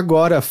remake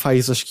agora,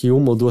 faz acho que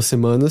 1 ou 2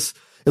 semanas.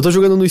 Eu tô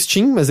jogando no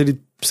Steam, mas ele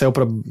saiu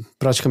pra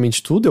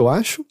praticamente tudo, eu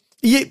acho.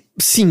 E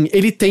sim,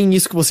 ele tem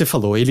isso que você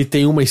falou, ele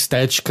tem uma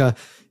estética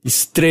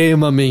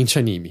extremamente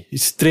anime.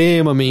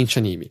 Extremamente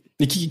anime.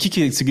 E o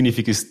que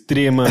significa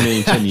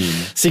extremamente anime?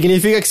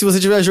 Significa que se você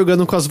estiver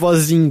jogando com as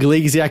vozes em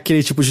inglês e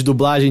aquele tipo de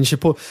dublagem,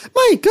 tipo,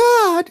 My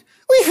God,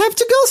 we have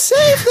to go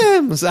save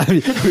them,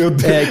 sabe?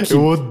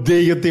 Eu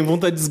odeio, eu tenho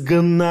vontade de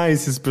esganar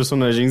esses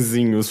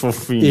personagenzinhos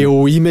fofinhos.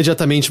 Eu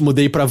imediatamente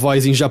mudei pra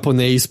voz em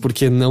japonês,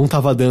 porque não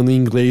tava dando em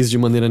inglês de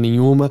maneira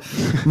nenhuma.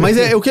 Mas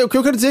o que eu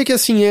quero dizer é que,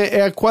 assim,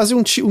 é quase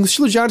um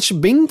estilo de arte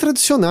bem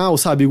tradicional,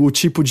 sabe? O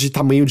tipo de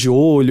tamanho de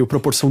olho,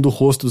 proporção do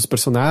rosto dos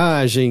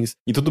personagens.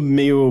 E tudo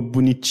meio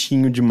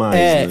bonitinho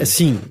demais, né?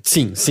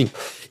 Sim.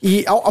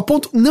 E ao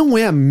ponto, não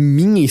é a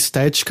minha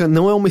estética,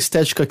 não é uma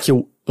estética que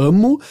eu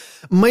amo,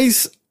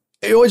 mas...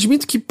 Eu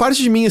admito que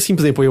parte de mim, assim,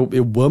 por exemplo,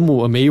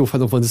 eu amei o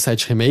Final Fantasy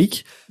VII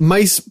Remake,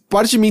 mas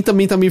parte de mim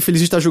também tá meio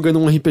feliz de estar jogando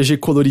um RPG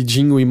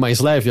coloridinho e mais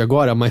leve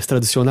agora, mais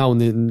tradicional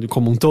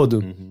como um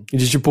todo. E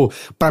de tipo,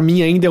 pra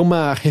mim ainda é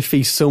uma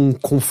refeição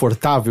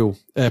confortável,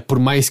 por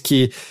mais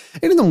que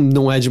ele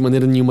não é de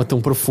maneira nenhuma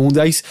tão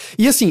profunda.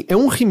 E assim, é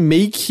um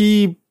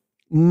remake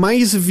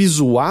mais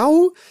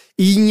visual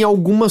e em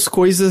algumas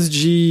coisas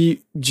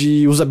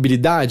de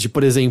usabilidade.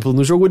 Por exemplo,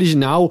 no jogo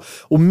original,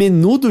 o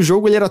menu do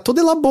jogo ele era todo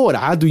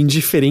elaborado em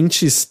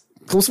diferentes...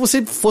 Como se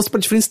você fosse para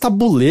diferentes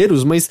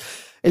tabuleiros, mas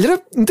ele era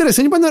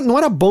interessante, mas não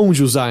era bom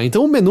de usar.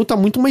 Então o menu tá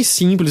muito mais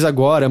simples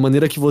agora, a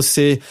maneira que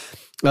você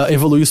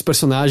evolui os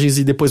personagens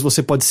e depois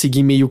você pode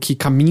seguir meio que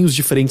caminhos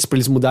diferentes pra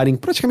eles mudarem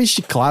praticamente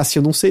de classe.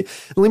 Eu não sei,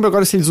 não lembro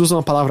agora se eles usam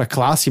a palavra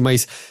classe,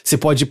 mas você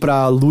pode ir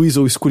pra luz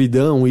ou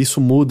escuridão e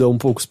isso muda um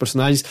pouco os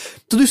personagens.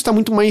 Tudo isso tá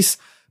muito mais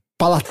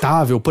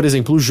palatável. Por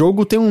exemplo, o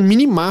jogo tem um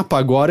minimapa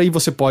agora e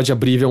você pode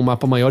abrir e ver um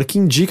mapa maior que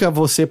indica a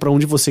você pra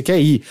onde você quer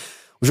ir.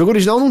 O jogo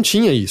original não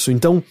tinha isso,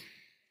 então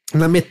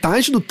na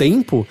metade do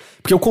tempo,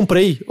 porque eu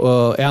comprei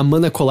a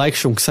Mana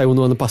Collection que saiu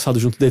no ano passado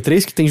junto do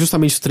D3, que tem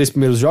justamente os 3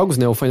 primeiros jogos,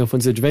 né, o Final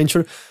Fantasy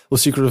Adventure, o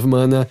Secret of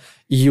Mana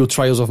e o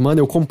Trials of Mana,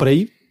 eu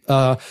comprei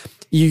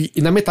e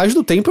na metade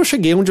do tempo eu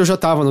cheguei onde eu já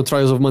tava no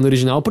Trials of Mana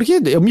original,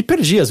 porque eu me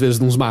perdi às vezes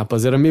nos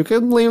mapas, era meio que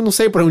eu não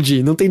sei pra onde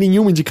ir, não tem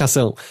nenhuma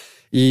indicação.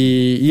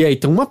 E aí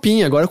tem um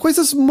mapinha, agora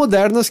coisas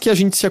modernas que a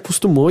gente se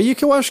acostumou e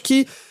que eu acho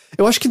que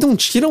não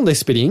tiram da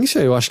experiência,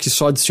 eu acho que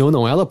só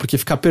adicionam ela, porque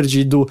ficar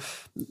perdido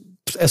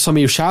é só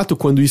meio chato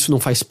quando isso não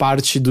faz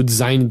parte do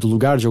design do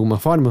lugar de alguma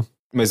forma.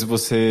 Mas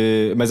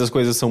as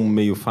coisas são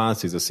meio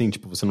fáceis, assim?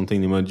 Tipo, você não tem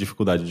nenhuma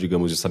dificuldade,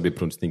 digamos, de saber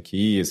pra onde você tem que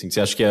ir, assim?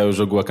 Você acha que o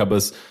jogo acaba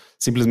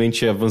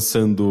simplesmente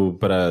avançando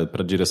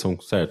pra direção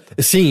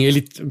certa? Sim,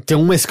 ele tem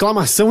uma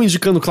exclamação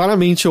indicando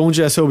claramente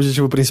onde é seu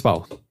objetivo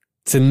principal.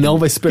 Você não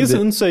vai se perder.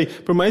 Eu não sei,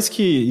 por mais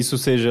que isso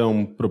seja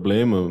um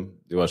problema,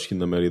 eu acho que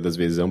na maioria das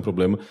vezes é um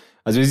problema,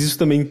 às vezes isso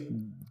também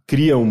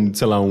cria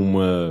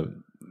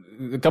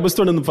acaba se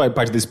tornando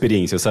parte da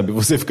experiência, sabe?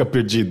 Você fica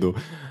perdido.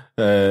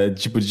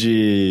 Tipo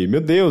de,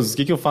 meu Deus, o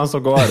que eu faço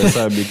agora,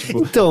 sabe? Tipo,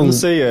 Então, não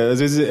sei, às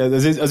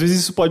vezes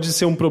isso pode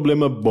ser um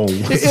problema bom.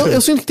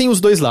 Eu sinto que tem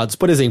os dois lados.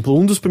 Por exemplo,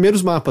 um dos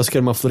primeiros mapas, que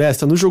era uma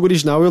floresta, no jogo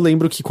original eu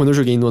lembro que quando eu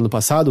joguei no ano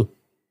passado,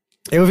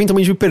 eu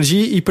eventualmente me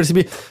perdi e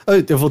percebi,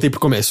 eu voltei pro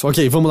começo,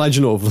 ok, vamos lá de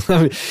novo,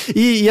 sabe?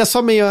 E é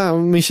só meio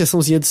uma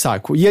encheçãozinha de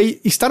saco. E aí,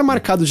 estar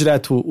marcado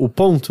direto o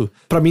ponto,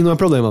 pra mim não é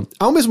problema.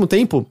 Ao mesmo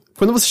tempo,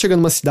 quando você chega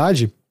numa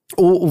cidade,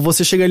 ou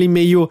você chega ali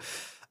meio...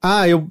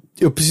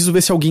 eu preciso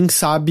ver se alguém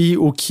sabe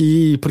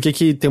por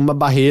que tem uma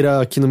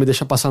barreira que não me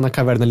deixa passar na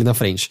caverna ali na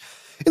frente.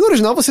 E no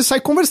original você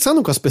sai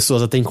conversando com as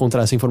pessoas até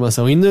encontrar essa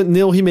informação. E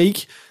no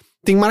remake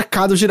tem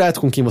marcado direto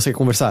com quem você quer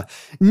conversar.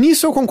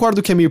 Nisso eu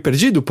concordo que é meio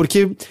perdido,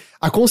 porque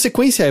a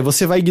consequência é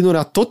você vai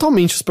ignorar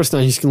totalmente os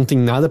personagens que não tem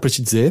nada pra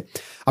te dizer.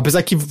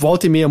 Apesar que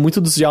volta e meia,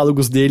 muito dos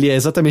diálogos dele é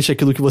exatamente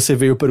aquilo que você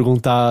veio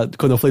perguntar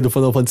quando eu falei do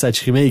Final Fantasy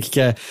VII Remake, que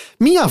é,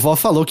 minha avó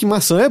falou que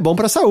maçã é bom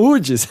pra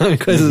saúde, sabe?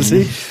 Coisas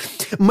assim.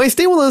 Mas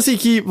tem um lance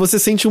que você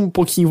sente um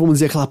pouquinho, vamos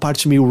dizer, aquela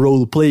parte meio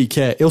roleplay, que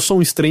é, eu sou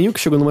um estranho que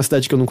chegou numa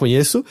cidade que eu não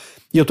conheço,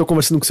 e eu tô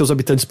conversando com seus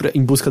habitantes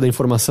em busca da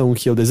informação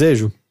que eu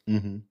desejo.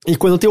 E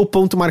quando tem o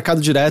ponto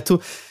marcado direto,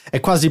 é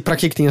quase pra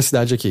que tem a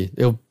cidade aqui?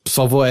 Eu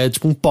só vou, é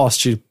tipo um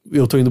poste,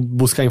 eu tô indo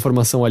buscar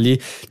informação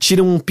ali.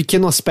 Tira um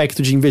pequeno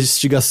aspecto de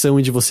investigação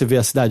e de você ver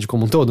a cidade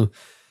como um todo.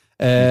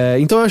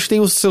 Então eu acho que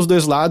tem os seus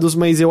dois lados,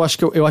 mas eu acho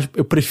que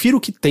eu prefiro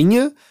que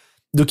tenha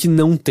do que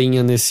não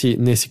tenha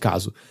nesse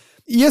caso.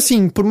 E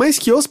assim, por mais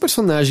que os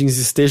personagens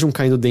estejam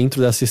caindo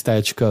dentro dessa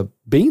estética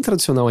bem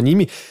tradicional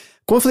anime,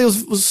 como eu falei,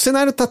 o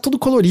cenário tá todo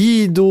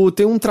colorido,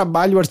 tem um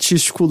trabalho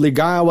artístico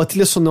legal, a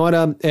trilha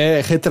sonora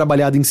é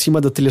retrabalhada em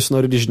cima da trilha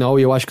sonora original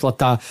e eu acho que ela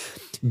tá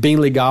bem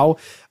legal.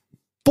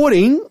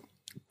 Porém,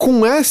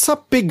 com essa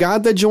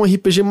pegada de um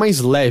RPG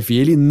mais leve,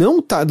 ele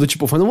não tá, do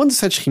tipo, Final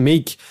Fantasy VII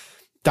Remake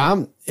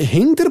tá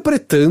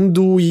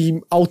reinterpretando e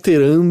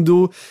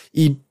alterando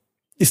e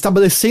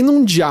estabelecendo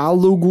um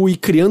diálogo e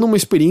criando uma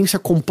experiência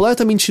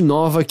completamente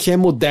nova, que é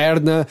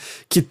moderna,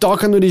 que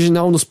toca no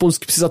original nos pontos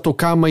que precisa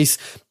tocar, mas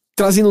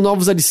trazendo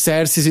novos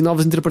alicerces e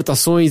novas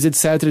interpretações,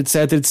 etc,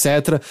 etc,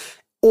 etc.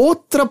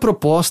 Outra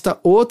proposta,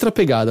 outra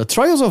pegada.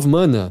 Trials of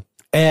Mana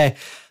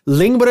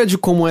lembra de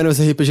como eram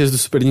os RPGs do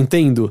Super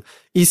Nintendo?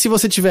 E se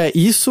você tiver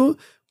isso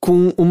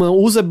com uma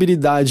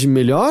usabilidade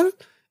melhor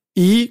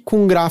e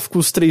com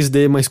gráficos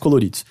 3D mais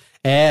coloridos.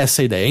 É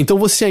essa a ideia. Então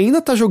você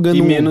ainda tá jogando...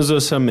 E menos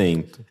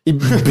orçamento. E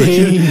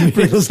bem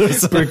menos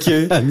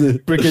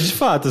orçamento. Porque de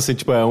fato, assim,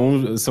 tipo,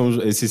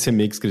 são esses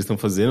remakes que eles estão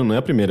fazendo, não é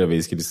a primeira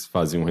vez que eles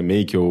fazem um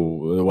remake.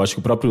 Eu acho que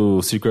o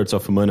próprio Secrets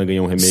of Mana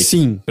ganhou um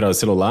remake pra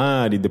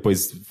celular e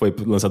depois foi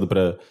lançado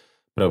pra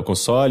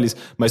consoles.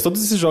 Mas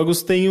todos esses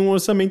jogos têm um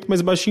orçamento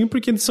mais baixinho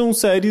porque são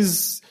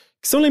séries...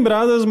 que são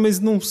lembradas, mas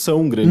não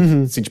são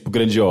assim, tipo,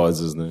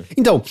 grandiosas, né?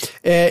 Então,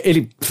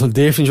 ele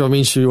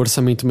definitivamente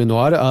orçamento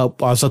menor.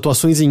 As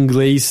atuações em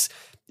inglês,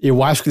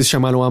 eu acho que eles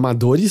chamaram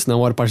amadores, na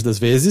maior parte das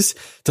vezes.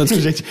 Tanto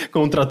que, gente,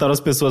 contrataram as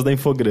pessoas da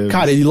Infogrames.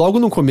 Cara, e logo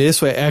no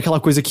começo é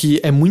aquela coisa que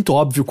é muito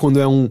óbvio quando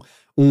é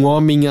um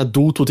homem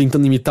adulto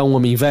tentando imitar um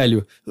homem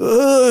velho.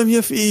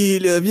 Minha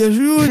filha, me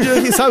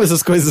ajude. Sabe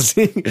essas coisas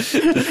assim?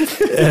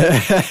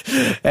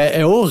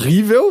 É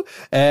horrível,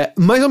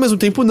 mas ao mesmo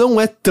tempo não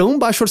é tão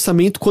baixo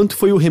orçamento quanto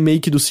foi o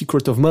remake do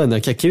Secret of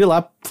Mana, que aquele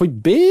lá foi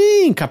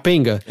bem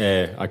capenga.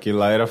 Aquele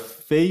lá era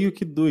feio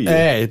que doía.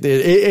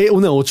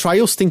 Não, o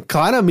Trials tem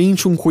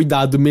claramente um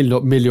cuidado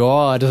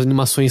melhor, as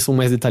animações são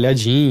mais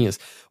detalhadinhas.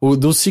 O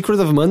do Secret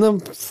of Mana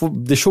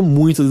deixou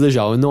muito a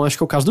desejar. Eu não acho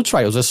que é o caso do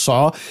Trials. É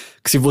só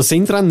que se você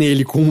entrar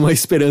nele com uma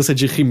esperança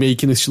de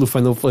remake no estilo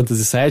Final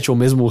Fantasy VII ou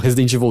mesmo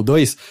Resident Evil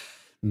 2,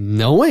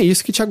 não é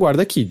isso que te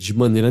aguarda aqui, de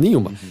maneira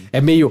nenhuma.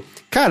 É meio...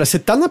 Cara, você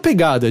tá na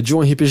pegada de um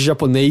RPG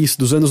japonês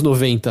dos anos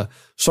 90,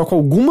 só com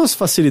algumas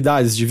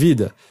facilidades de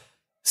vida?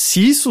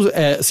 Se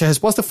a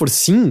resposta for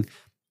sim...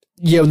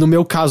 E no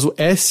meu caso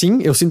sim,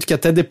 eu sinto que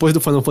até depois do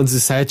Final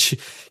Fantasy VII,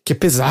 que é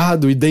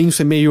pesado e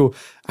denso, é meio...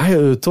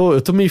 eu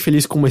tô meio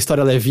feliz com uma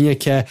história levinha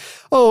que a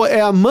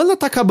mana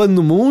tá acabando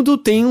no mundo,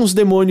 tem uns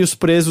demônios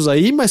presos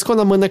aí, mas quando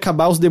a mana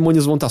acabar os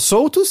demônios vão estar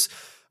soltos,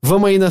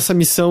 vamos aí nessa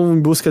missão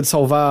em busca de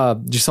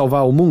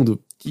salvar o mundo.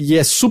 E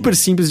é super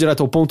simples,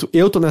 direto ao ponto,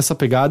 eu tô nessa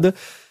pegada...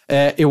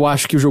 eu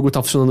acho que o jogo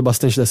tá funcionando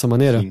bastante dessa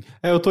maneira. Sim.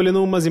 Eu tô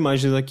olhando umas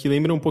imagens aqui,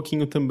 lembra um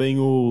pouquinho também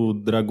o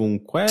Dragon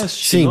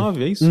Quest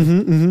 9, é isso?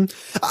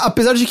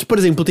 Apesar de que, por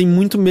exemplo, tem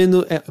muito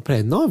menos...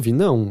 9?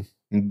 Não.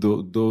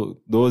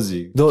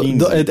 12,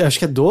 15. Acho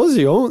que é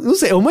 12, ou não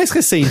sei, é o mais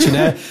recente,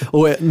 né?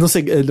 Ou não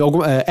sei,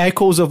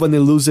 Echoes of an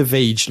Elusive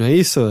Age, não é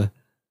isso?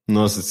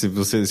 Nossa, se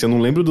eu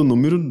não lembro do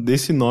número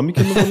desse nome,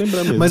 que eu não vou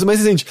lembrar mesmo. Mas o mais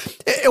recente.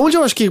 Onde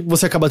eu acho que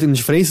você acaba tendo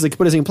diferenças é que,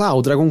 por exemplo,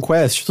 o Dragon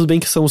Quest, tudo bem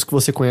que são os que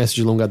você conhece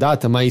de longa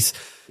data, mas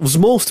os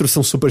monstros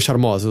são super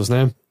charmosos,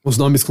 né? Os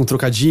nomes com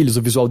trocadilhos,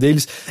 o visual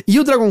deles. E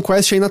o Dragon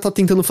Quest ainda tá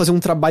tentando fazer um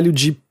trabalho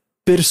de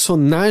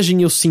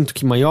personagem, eu sinto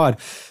que maior.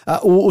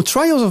 O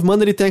Trials of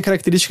Mana, ele tem a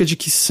característica de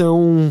que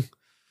são...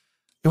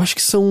 Eu acho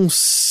que são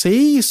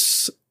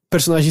 6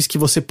 personagens que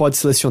você pode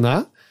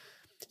selecionar.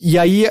 E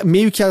aí,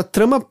 meio que a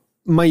trama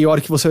maior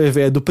que você vai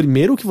ver é do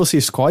primeiro que você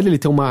escolhe, ele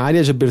tem uma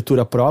área de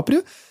abertura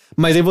própria,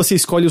 mas aí você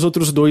escolhe os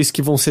outros 2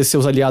 que vão ser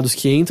seus aliados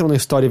que entram na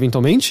história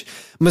eventualmente.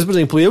 Mas, por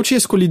exemplo, eu tinha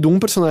escolhido um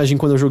personagem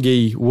quando eu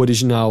joguei o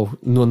original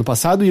no ano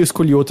passado, e eu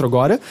escolhi outro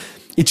agora.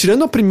 E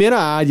tirando a primeira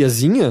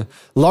áreazinha,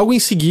 logo em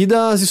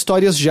seguida as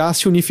histórias já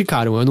se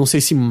unificaram. Eu não sei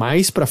se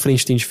mais pra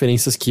frente tem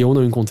diferenças que eu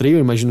não encontrei, eu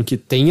imagino que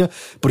tenha,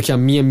 porque a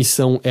minha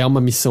missão é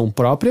uma missão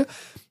própria,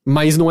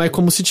 mas não é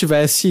como se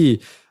tivesse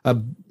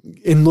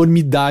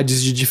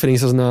enormidades de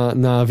diferenças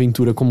na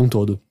aventura como um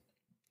todo.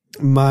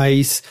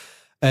 Mas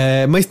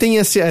tem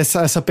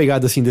essa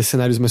pegada, assim, desses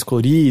cenários mais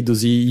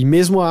coloridos e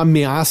mesmo a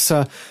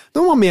ameaça,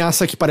 não é uma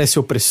ameaça que parece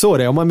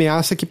opressora, é uma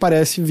ameaça que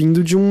parece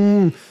vindo de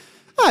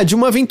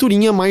uma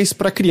aventurinha mais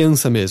pra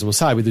criança mesmo,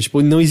 sabe?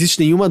 Tipo, não existe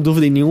nenhuma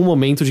dúvida em nenhum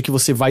momento de que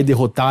você vai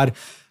derrotar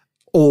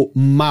o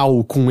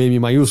mal com M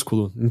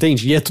maiúsculo,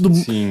 entende? E é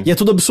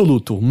tudo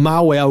absoluto.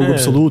 Mal é algo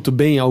absoluto,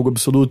 bem é algo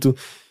absoluto.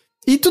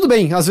 E tudo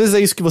bem, às vezes é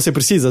isso que você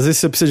precisa, às vezes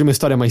você precisa de uma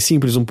história mais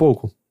simples um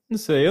pouco. Não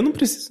sei, eu não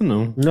preciso,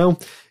 não. Não,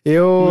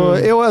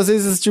 eu às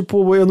vezes,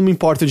 tipo, eu não me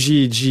importo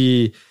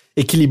de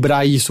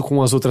equilibrar isso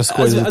com as outras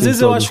coisas. Às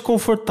vezes eu acho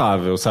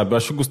confortável, sabe? Eu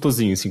acho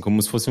gostosinho, assim,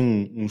 como se fosse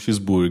um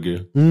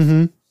cheeseburger.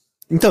 Uhum.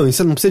 Então,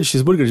 você não precisa de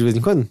cheeseburger de vez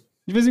em quando?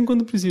 De vez em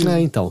quando precisa.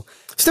 Então.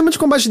 O sistema de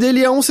combate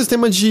dele é um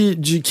sistema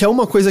que é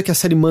uma coisa que a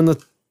série Mana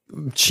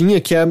tinha,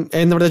 que é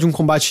na verdade um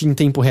combate em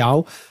tempo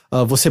real.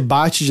 Você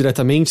bate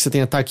diretamente, você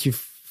tem ataque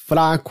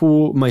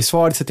fraco, mais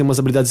forte, você tem umas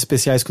habilidades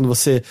especiais quando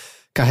você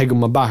carrega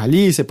uma barra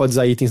ali, você pode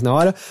usar itens na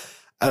hora.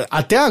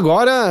 Até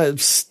agora,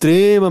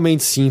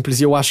 extremamente simples,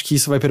 e eu acho que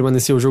isso vai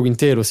permanecer o jogo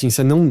inteiro, assim,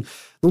 você não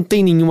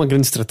tem nenhuma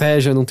grande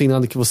estratégia, não tem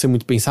nada que você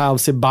muito pensar,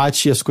 você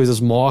bate e as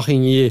coisas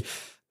morrem e,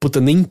 puta,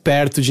 nem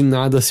perto de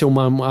nada ser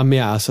uma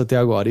ameaça até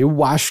agora.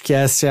 Eu acho que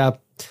essa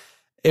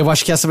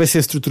vai ser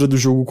a estrutura do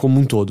jogo como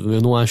um todo,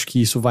 eu não acho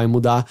que isso vai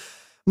mudar.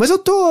 Mas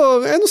eu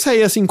não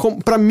sei, assim,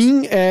 pra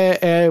mim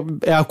é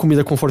a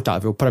comida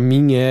confortável, pra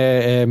mim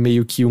é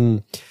meio que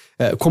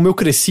como eu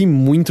cresci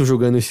muito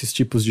jogando esses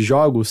tipos de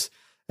jogos,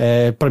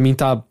 pra mim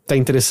tá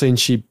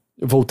interessante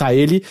voltar a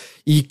ele.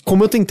 E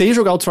como eu tentei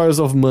jogar o Trials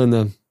of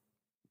Mana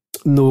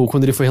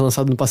quando ele foi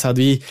relançado no passado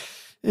e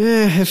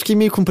eu fiquei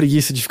meio com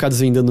preguiça de ficar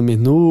desvendando o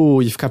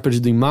menu e ficar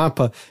perdido em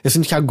mapa, eu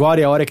sinto que agora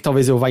é a hora que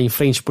talvez eu vá em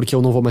frente porque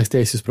eu não vou mais ter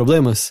esses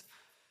problemas.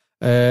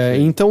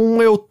 Então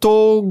eu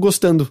tô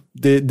gostando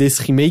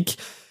desse remake.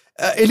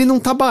 Ele não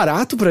tá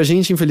barato pra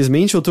gente,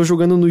 infelizmente. Eu tô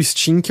jogando no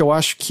Steam, que eu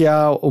acho que é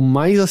o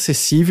mais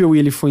acessível, e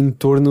ele foi em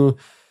torno...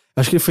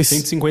 Acho que ele foi...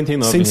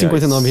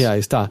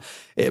 R$159, tá.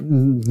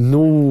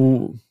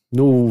 No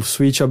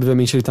Switch,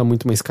 obviamente, ele tá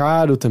muito mais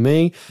caro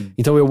também.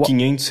 Então eu...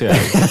 R$500.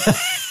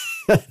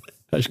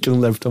 Acho que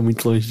não deve estar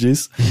muito longe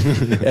disso.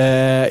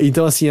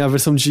 Então, assim, a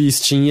versão de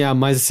Steam é a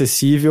mais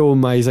acessível,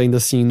 mas ainda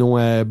assim não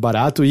é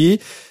barato. E...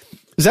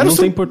 Não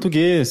tem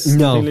português.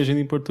 Não tem legenda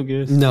em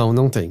português.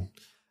 Não tem.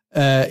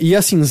 E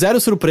assim,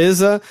 zero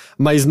surpresa,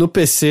 mas no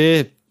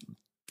PC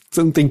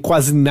você não tem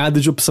quase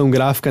nada de opção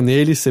gráfica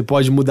nele. Você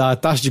pode mudar a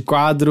taxa de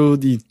quadro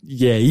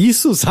e é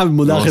isso, sabe?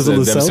 Mudar a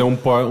resolução. Deve ser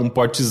um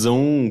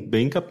portzão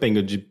bem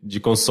capenga de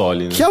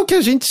console, né? Que é o que a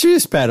gente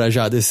espera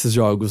já desses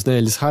jogos, né?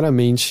 Eles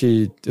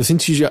raramente... Eu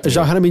sinto que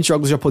já raramente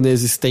jogos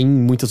japoneses têm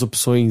muitas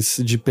opções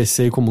de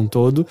PC como um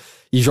todo.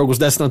 E jogos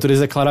dessa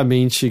natureza,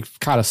 claramente,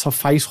 cara, só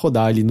faz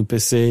rodar ali no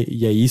PC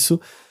e é isso.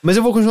 Mas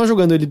eu vou continuar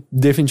jogando ele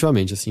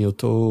definitivamente, assim, eu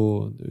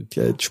tô...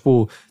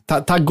 tipo,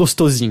 tá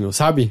gostosinho,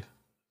 sabe?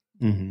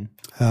 Uhum.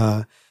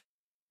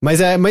 Mas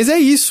é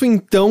isso,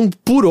 então,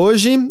 por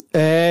hoje.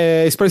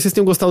 Espero que vocês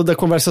tenham gostado da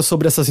conversa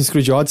sobre Assassin's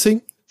Creed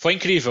Odyssey. Foi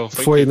incrível.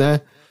 Foi,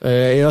 né?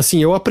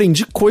 Eu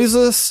aprendi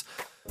coisas...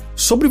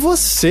 sobre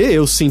você,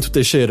 eu sinto,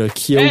 Teixeira,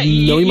 que eu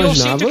não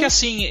imaginava. Eu sinto que,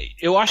 assim,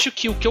 eu acho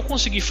que o que eu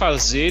consegui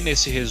fazer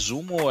nesse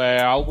resumo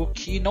é algo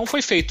que não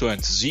foi feito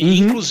antes. E,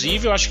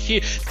 inclusive, eu acho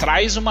que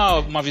traz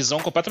uma visão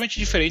completamente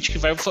diferente que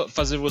vai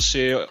fazer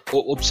você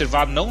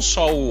observar não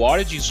só o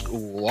Origins,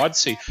 o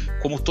Odyssey,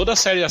 como toda a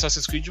série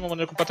Assassin's Creed de uma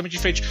maneira completamente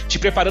diferente, te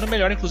preparando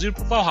melhor, inclusive,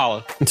 pro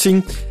Valhalla.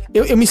 Sim.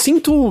 Eu me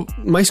sinto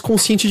mais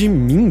consciente de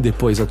mim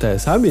depois até,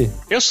 sabe?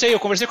 Eu sei, eu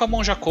conversei com a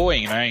Monja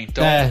Cohen, né?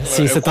 Então,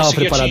 sim, você tava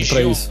preparado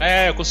pra isso.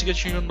 Eu consegui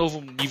atingir um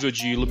novo nível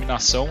de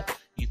iluminação.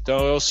 Então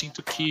eu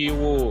sinto que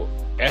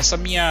essa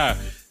minha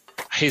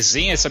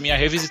resenha, essa minha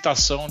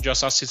revisitação de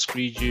Assassin's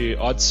Creed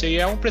Odyssey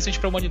é um presente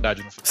pra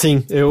humanidade.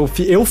 Sim,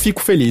 eu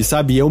fico feliz,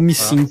 sabe? Eu me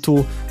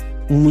sinto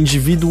um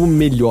indivíduo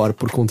melhor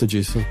por conta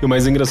disso. E o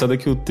mais engraçado é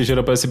que o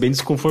Teixeira parece bem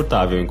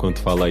desconfortável enquanto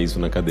fala isso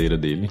na cadeira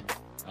dele.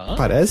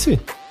 Parece?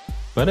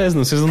 Parece,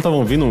 vocês não estavam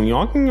ouvindo um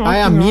nhoque?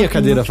 É a minha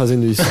cadeira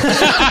fazendo isso.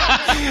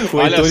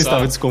 O Heitor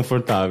estava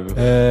desconfortável.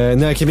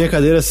 Né, que minha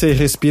cadeira, você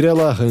respira,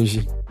 ela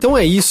arranje. Então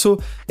é isso.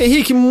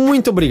 Henrique,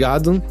 muito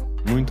obrigado.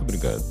 Muito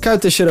obrigado. Caio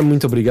Teixeira,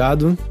 muito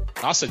obrigado.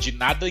 Nossa, de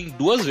nada em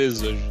 2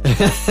 vezes hoje.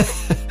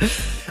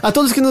 A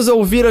todos que nos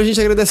ouviram, a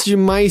gente agradece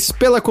demais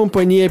pela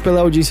companhia e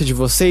pela audiência de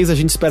vocês. A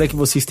gente espera que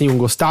vocês tenham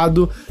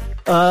gostado.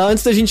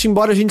 Antes da gente ir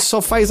embora, a gente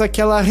só faz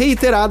aquela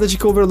reiterada de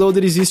que o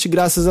Overloader existe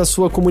graças à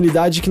sua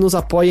comunidade que nos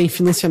apoia em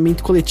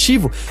financiamento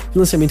coletivo.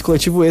 Financiamento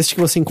coletivo este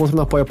que você encontra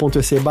no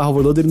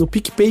apoia.se/Overloader, no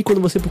PicPay, quando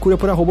você procura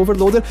por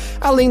 @Overloader,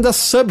 além das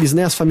subs,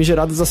 né, as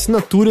famigeradas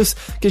assinaturas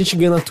que a gente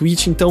ganha na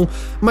Twitch. Então,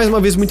 mais uma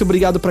vez, muito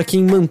obrigado pra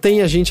quem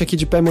mantém a gente aqui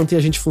de pé, mantém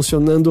a gente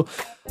funcionando.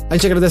 A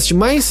gente agradece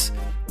demais.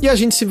 E a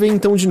gente se vê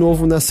então de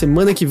novo na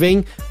semana que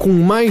vem com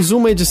mais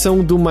uma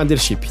edição do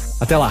Mothership.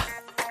 Até lá!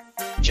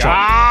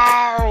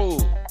 Tchau!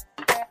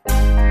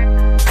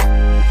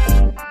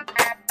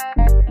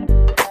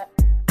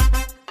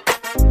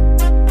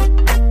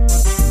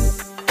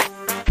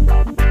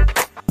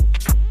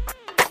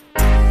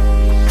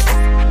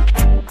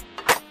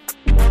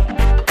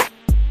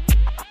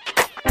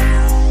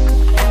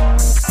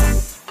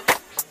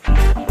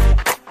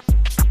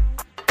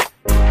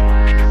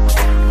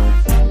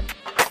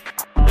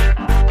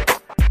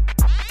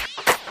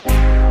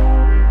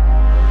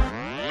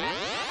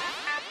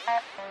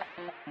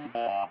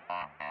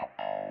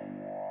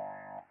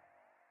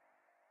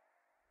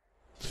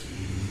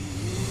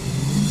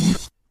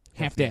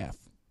 Half-Death.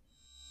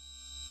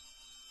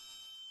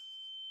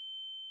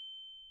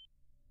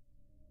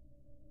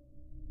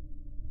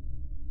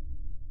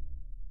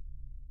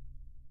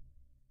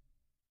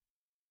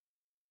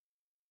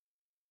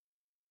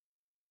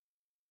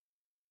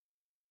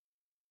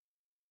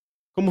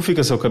 Como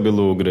fica seu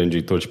cabelo grande,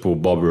 Heitor? Tipo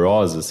Bob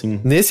Ross, assim?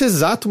 Nesse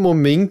exato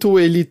momento,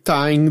 ele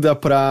tá ainda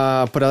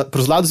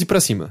pros lados e pra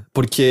cima.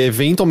 Porque,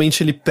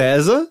 eventualmente, ele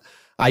pesa,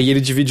 aí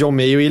ele divide ao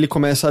meio e ele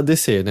começa a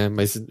descer, né?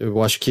 Mas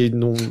eu acho que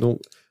não...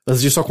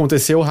 Antes disso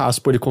acontecer, eu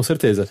raspo ele com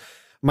certeza.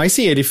 Mas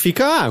sim, ele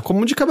fica,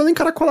 como de cabelo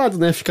encaracolado,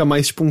 né? Fica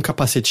mais tipo um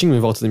capacetinho em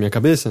volta da minha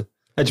cabeça.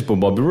 É tipo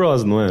Bob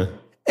Ross, não é?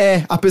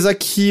 É, apesar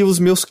que os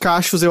meus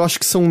cachos eu acho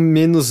que são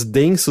menos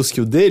densos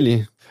que o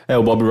dele. É,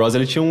 o Bob Ross,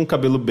 ele tinha um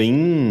cabelo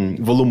bem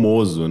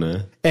volumoso,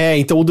 né? É,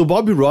 então o do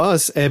Bob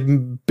Ross é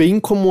bem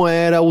como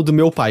era o do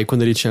meu pai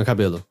quando ele tinha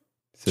cabelo.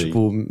 Sei.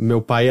 Tipo,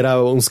 meu pai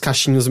era uns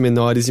cachinhos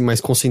menores e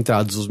mais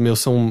concentrados. Os meus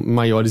são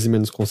maiores e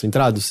menos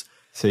concentrados.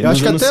 Sei, eu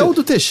acho que não até sei. o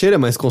do Teixeira é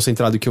mais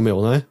concentrado que o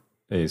meu, não é?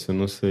 É isso, eu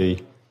não sei.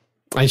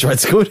 A gente vai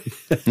descobrir.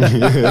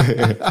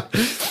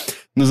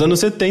 Nos anos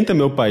 70,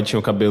 meu pai tinha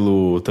o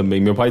cabelo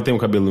também. Meu pai tem um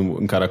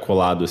cabelo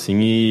encaracolado, assim,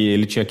 e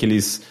ele tinha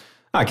aqueles...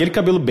 aquele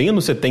cabelo bem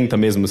anos 70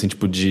 mesmo, assim,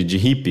 tipo de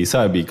hippie,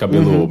 sabe?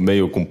 Cabelo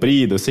meio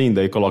comprido, assim,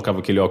 daí colocava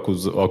aquele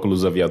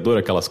óculos aviador,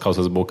 aquelas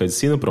calças boca de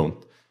sino,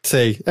 pronto.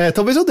 Sei. É,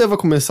 talvez eu deva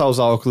começar a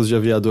usar óculos de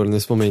aviador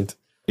nesse momento.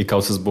 E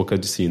calças boca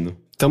de sino.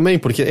 Também,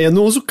 porque eu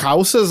não uso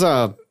calças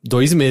há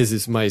 2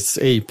 meses, mas,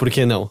 ei, por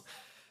que não?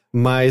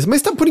 Mas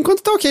tá, por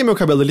enquanto tá ok meu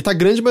cabelo. Ele tá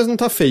grande, mas não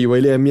tá feio.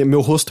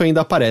 Meu rosto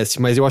ainda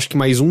aparece, mas eu acho que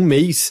mais 1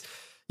 mês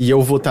e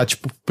eu vou tá,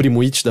 tipo,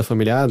 primo It da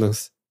família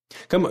Addams.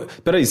 Calma,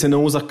 peraí, você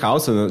não usa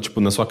calça? Né? Tipo,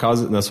 na sua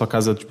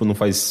casa, tipo, não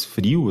faz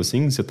frio,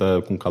 assim? Você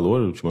tá com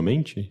calor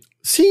ultimamente?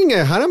 Sim,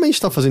 raramente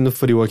tá fazendo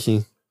frio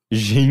aqui.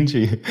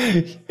 Gente,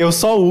 eu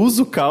só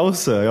uso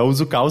calça. Eu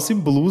uso calça e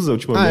blusa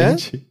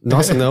ultimamente. Ah, é?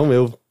 Nossa,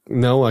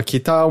 não, aqui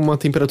tá uma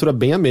temperatura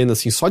bem amena,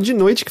 assim. Só de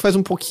noite que faz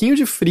um pouquinho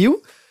de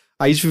frio,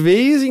 aí de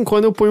vez em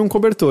quando eu ponho um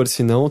cobertor,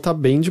 senão tá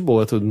bem de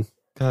boa tudo.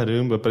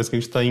 Caramba, parece que a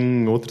gente tá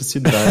em outra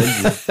cidade.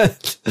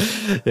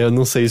 Eu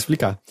não sei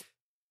explicar.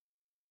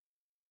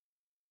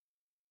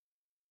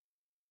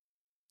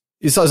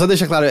 E só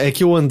deixa claro, é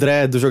que o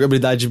André do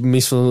Jogabilidade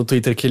mencionou no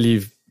Twitter que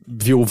ele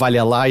viu o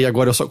Valhalla e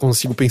agora eu só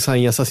consigo pensar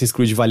em Assassin's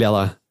Creed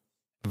Valhalla.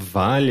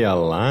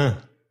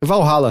 Valhalla?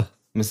 Valhalla.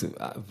 Mas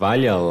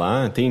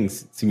Valhalla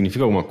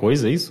significa alguma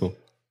coisa, é isso?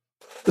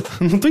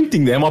 Não tô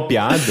entendendo, é uma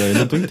piada, eu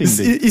não tô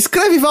entendendo.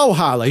 Escreve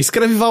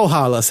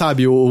Valhalla,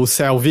 sabe? O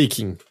céu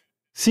viking.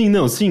 Sim,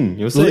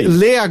 eu sei.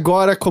 Lê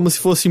agora como se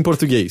fosse em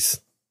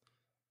português.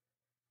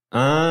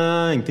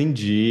 Ah,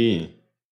 entendi.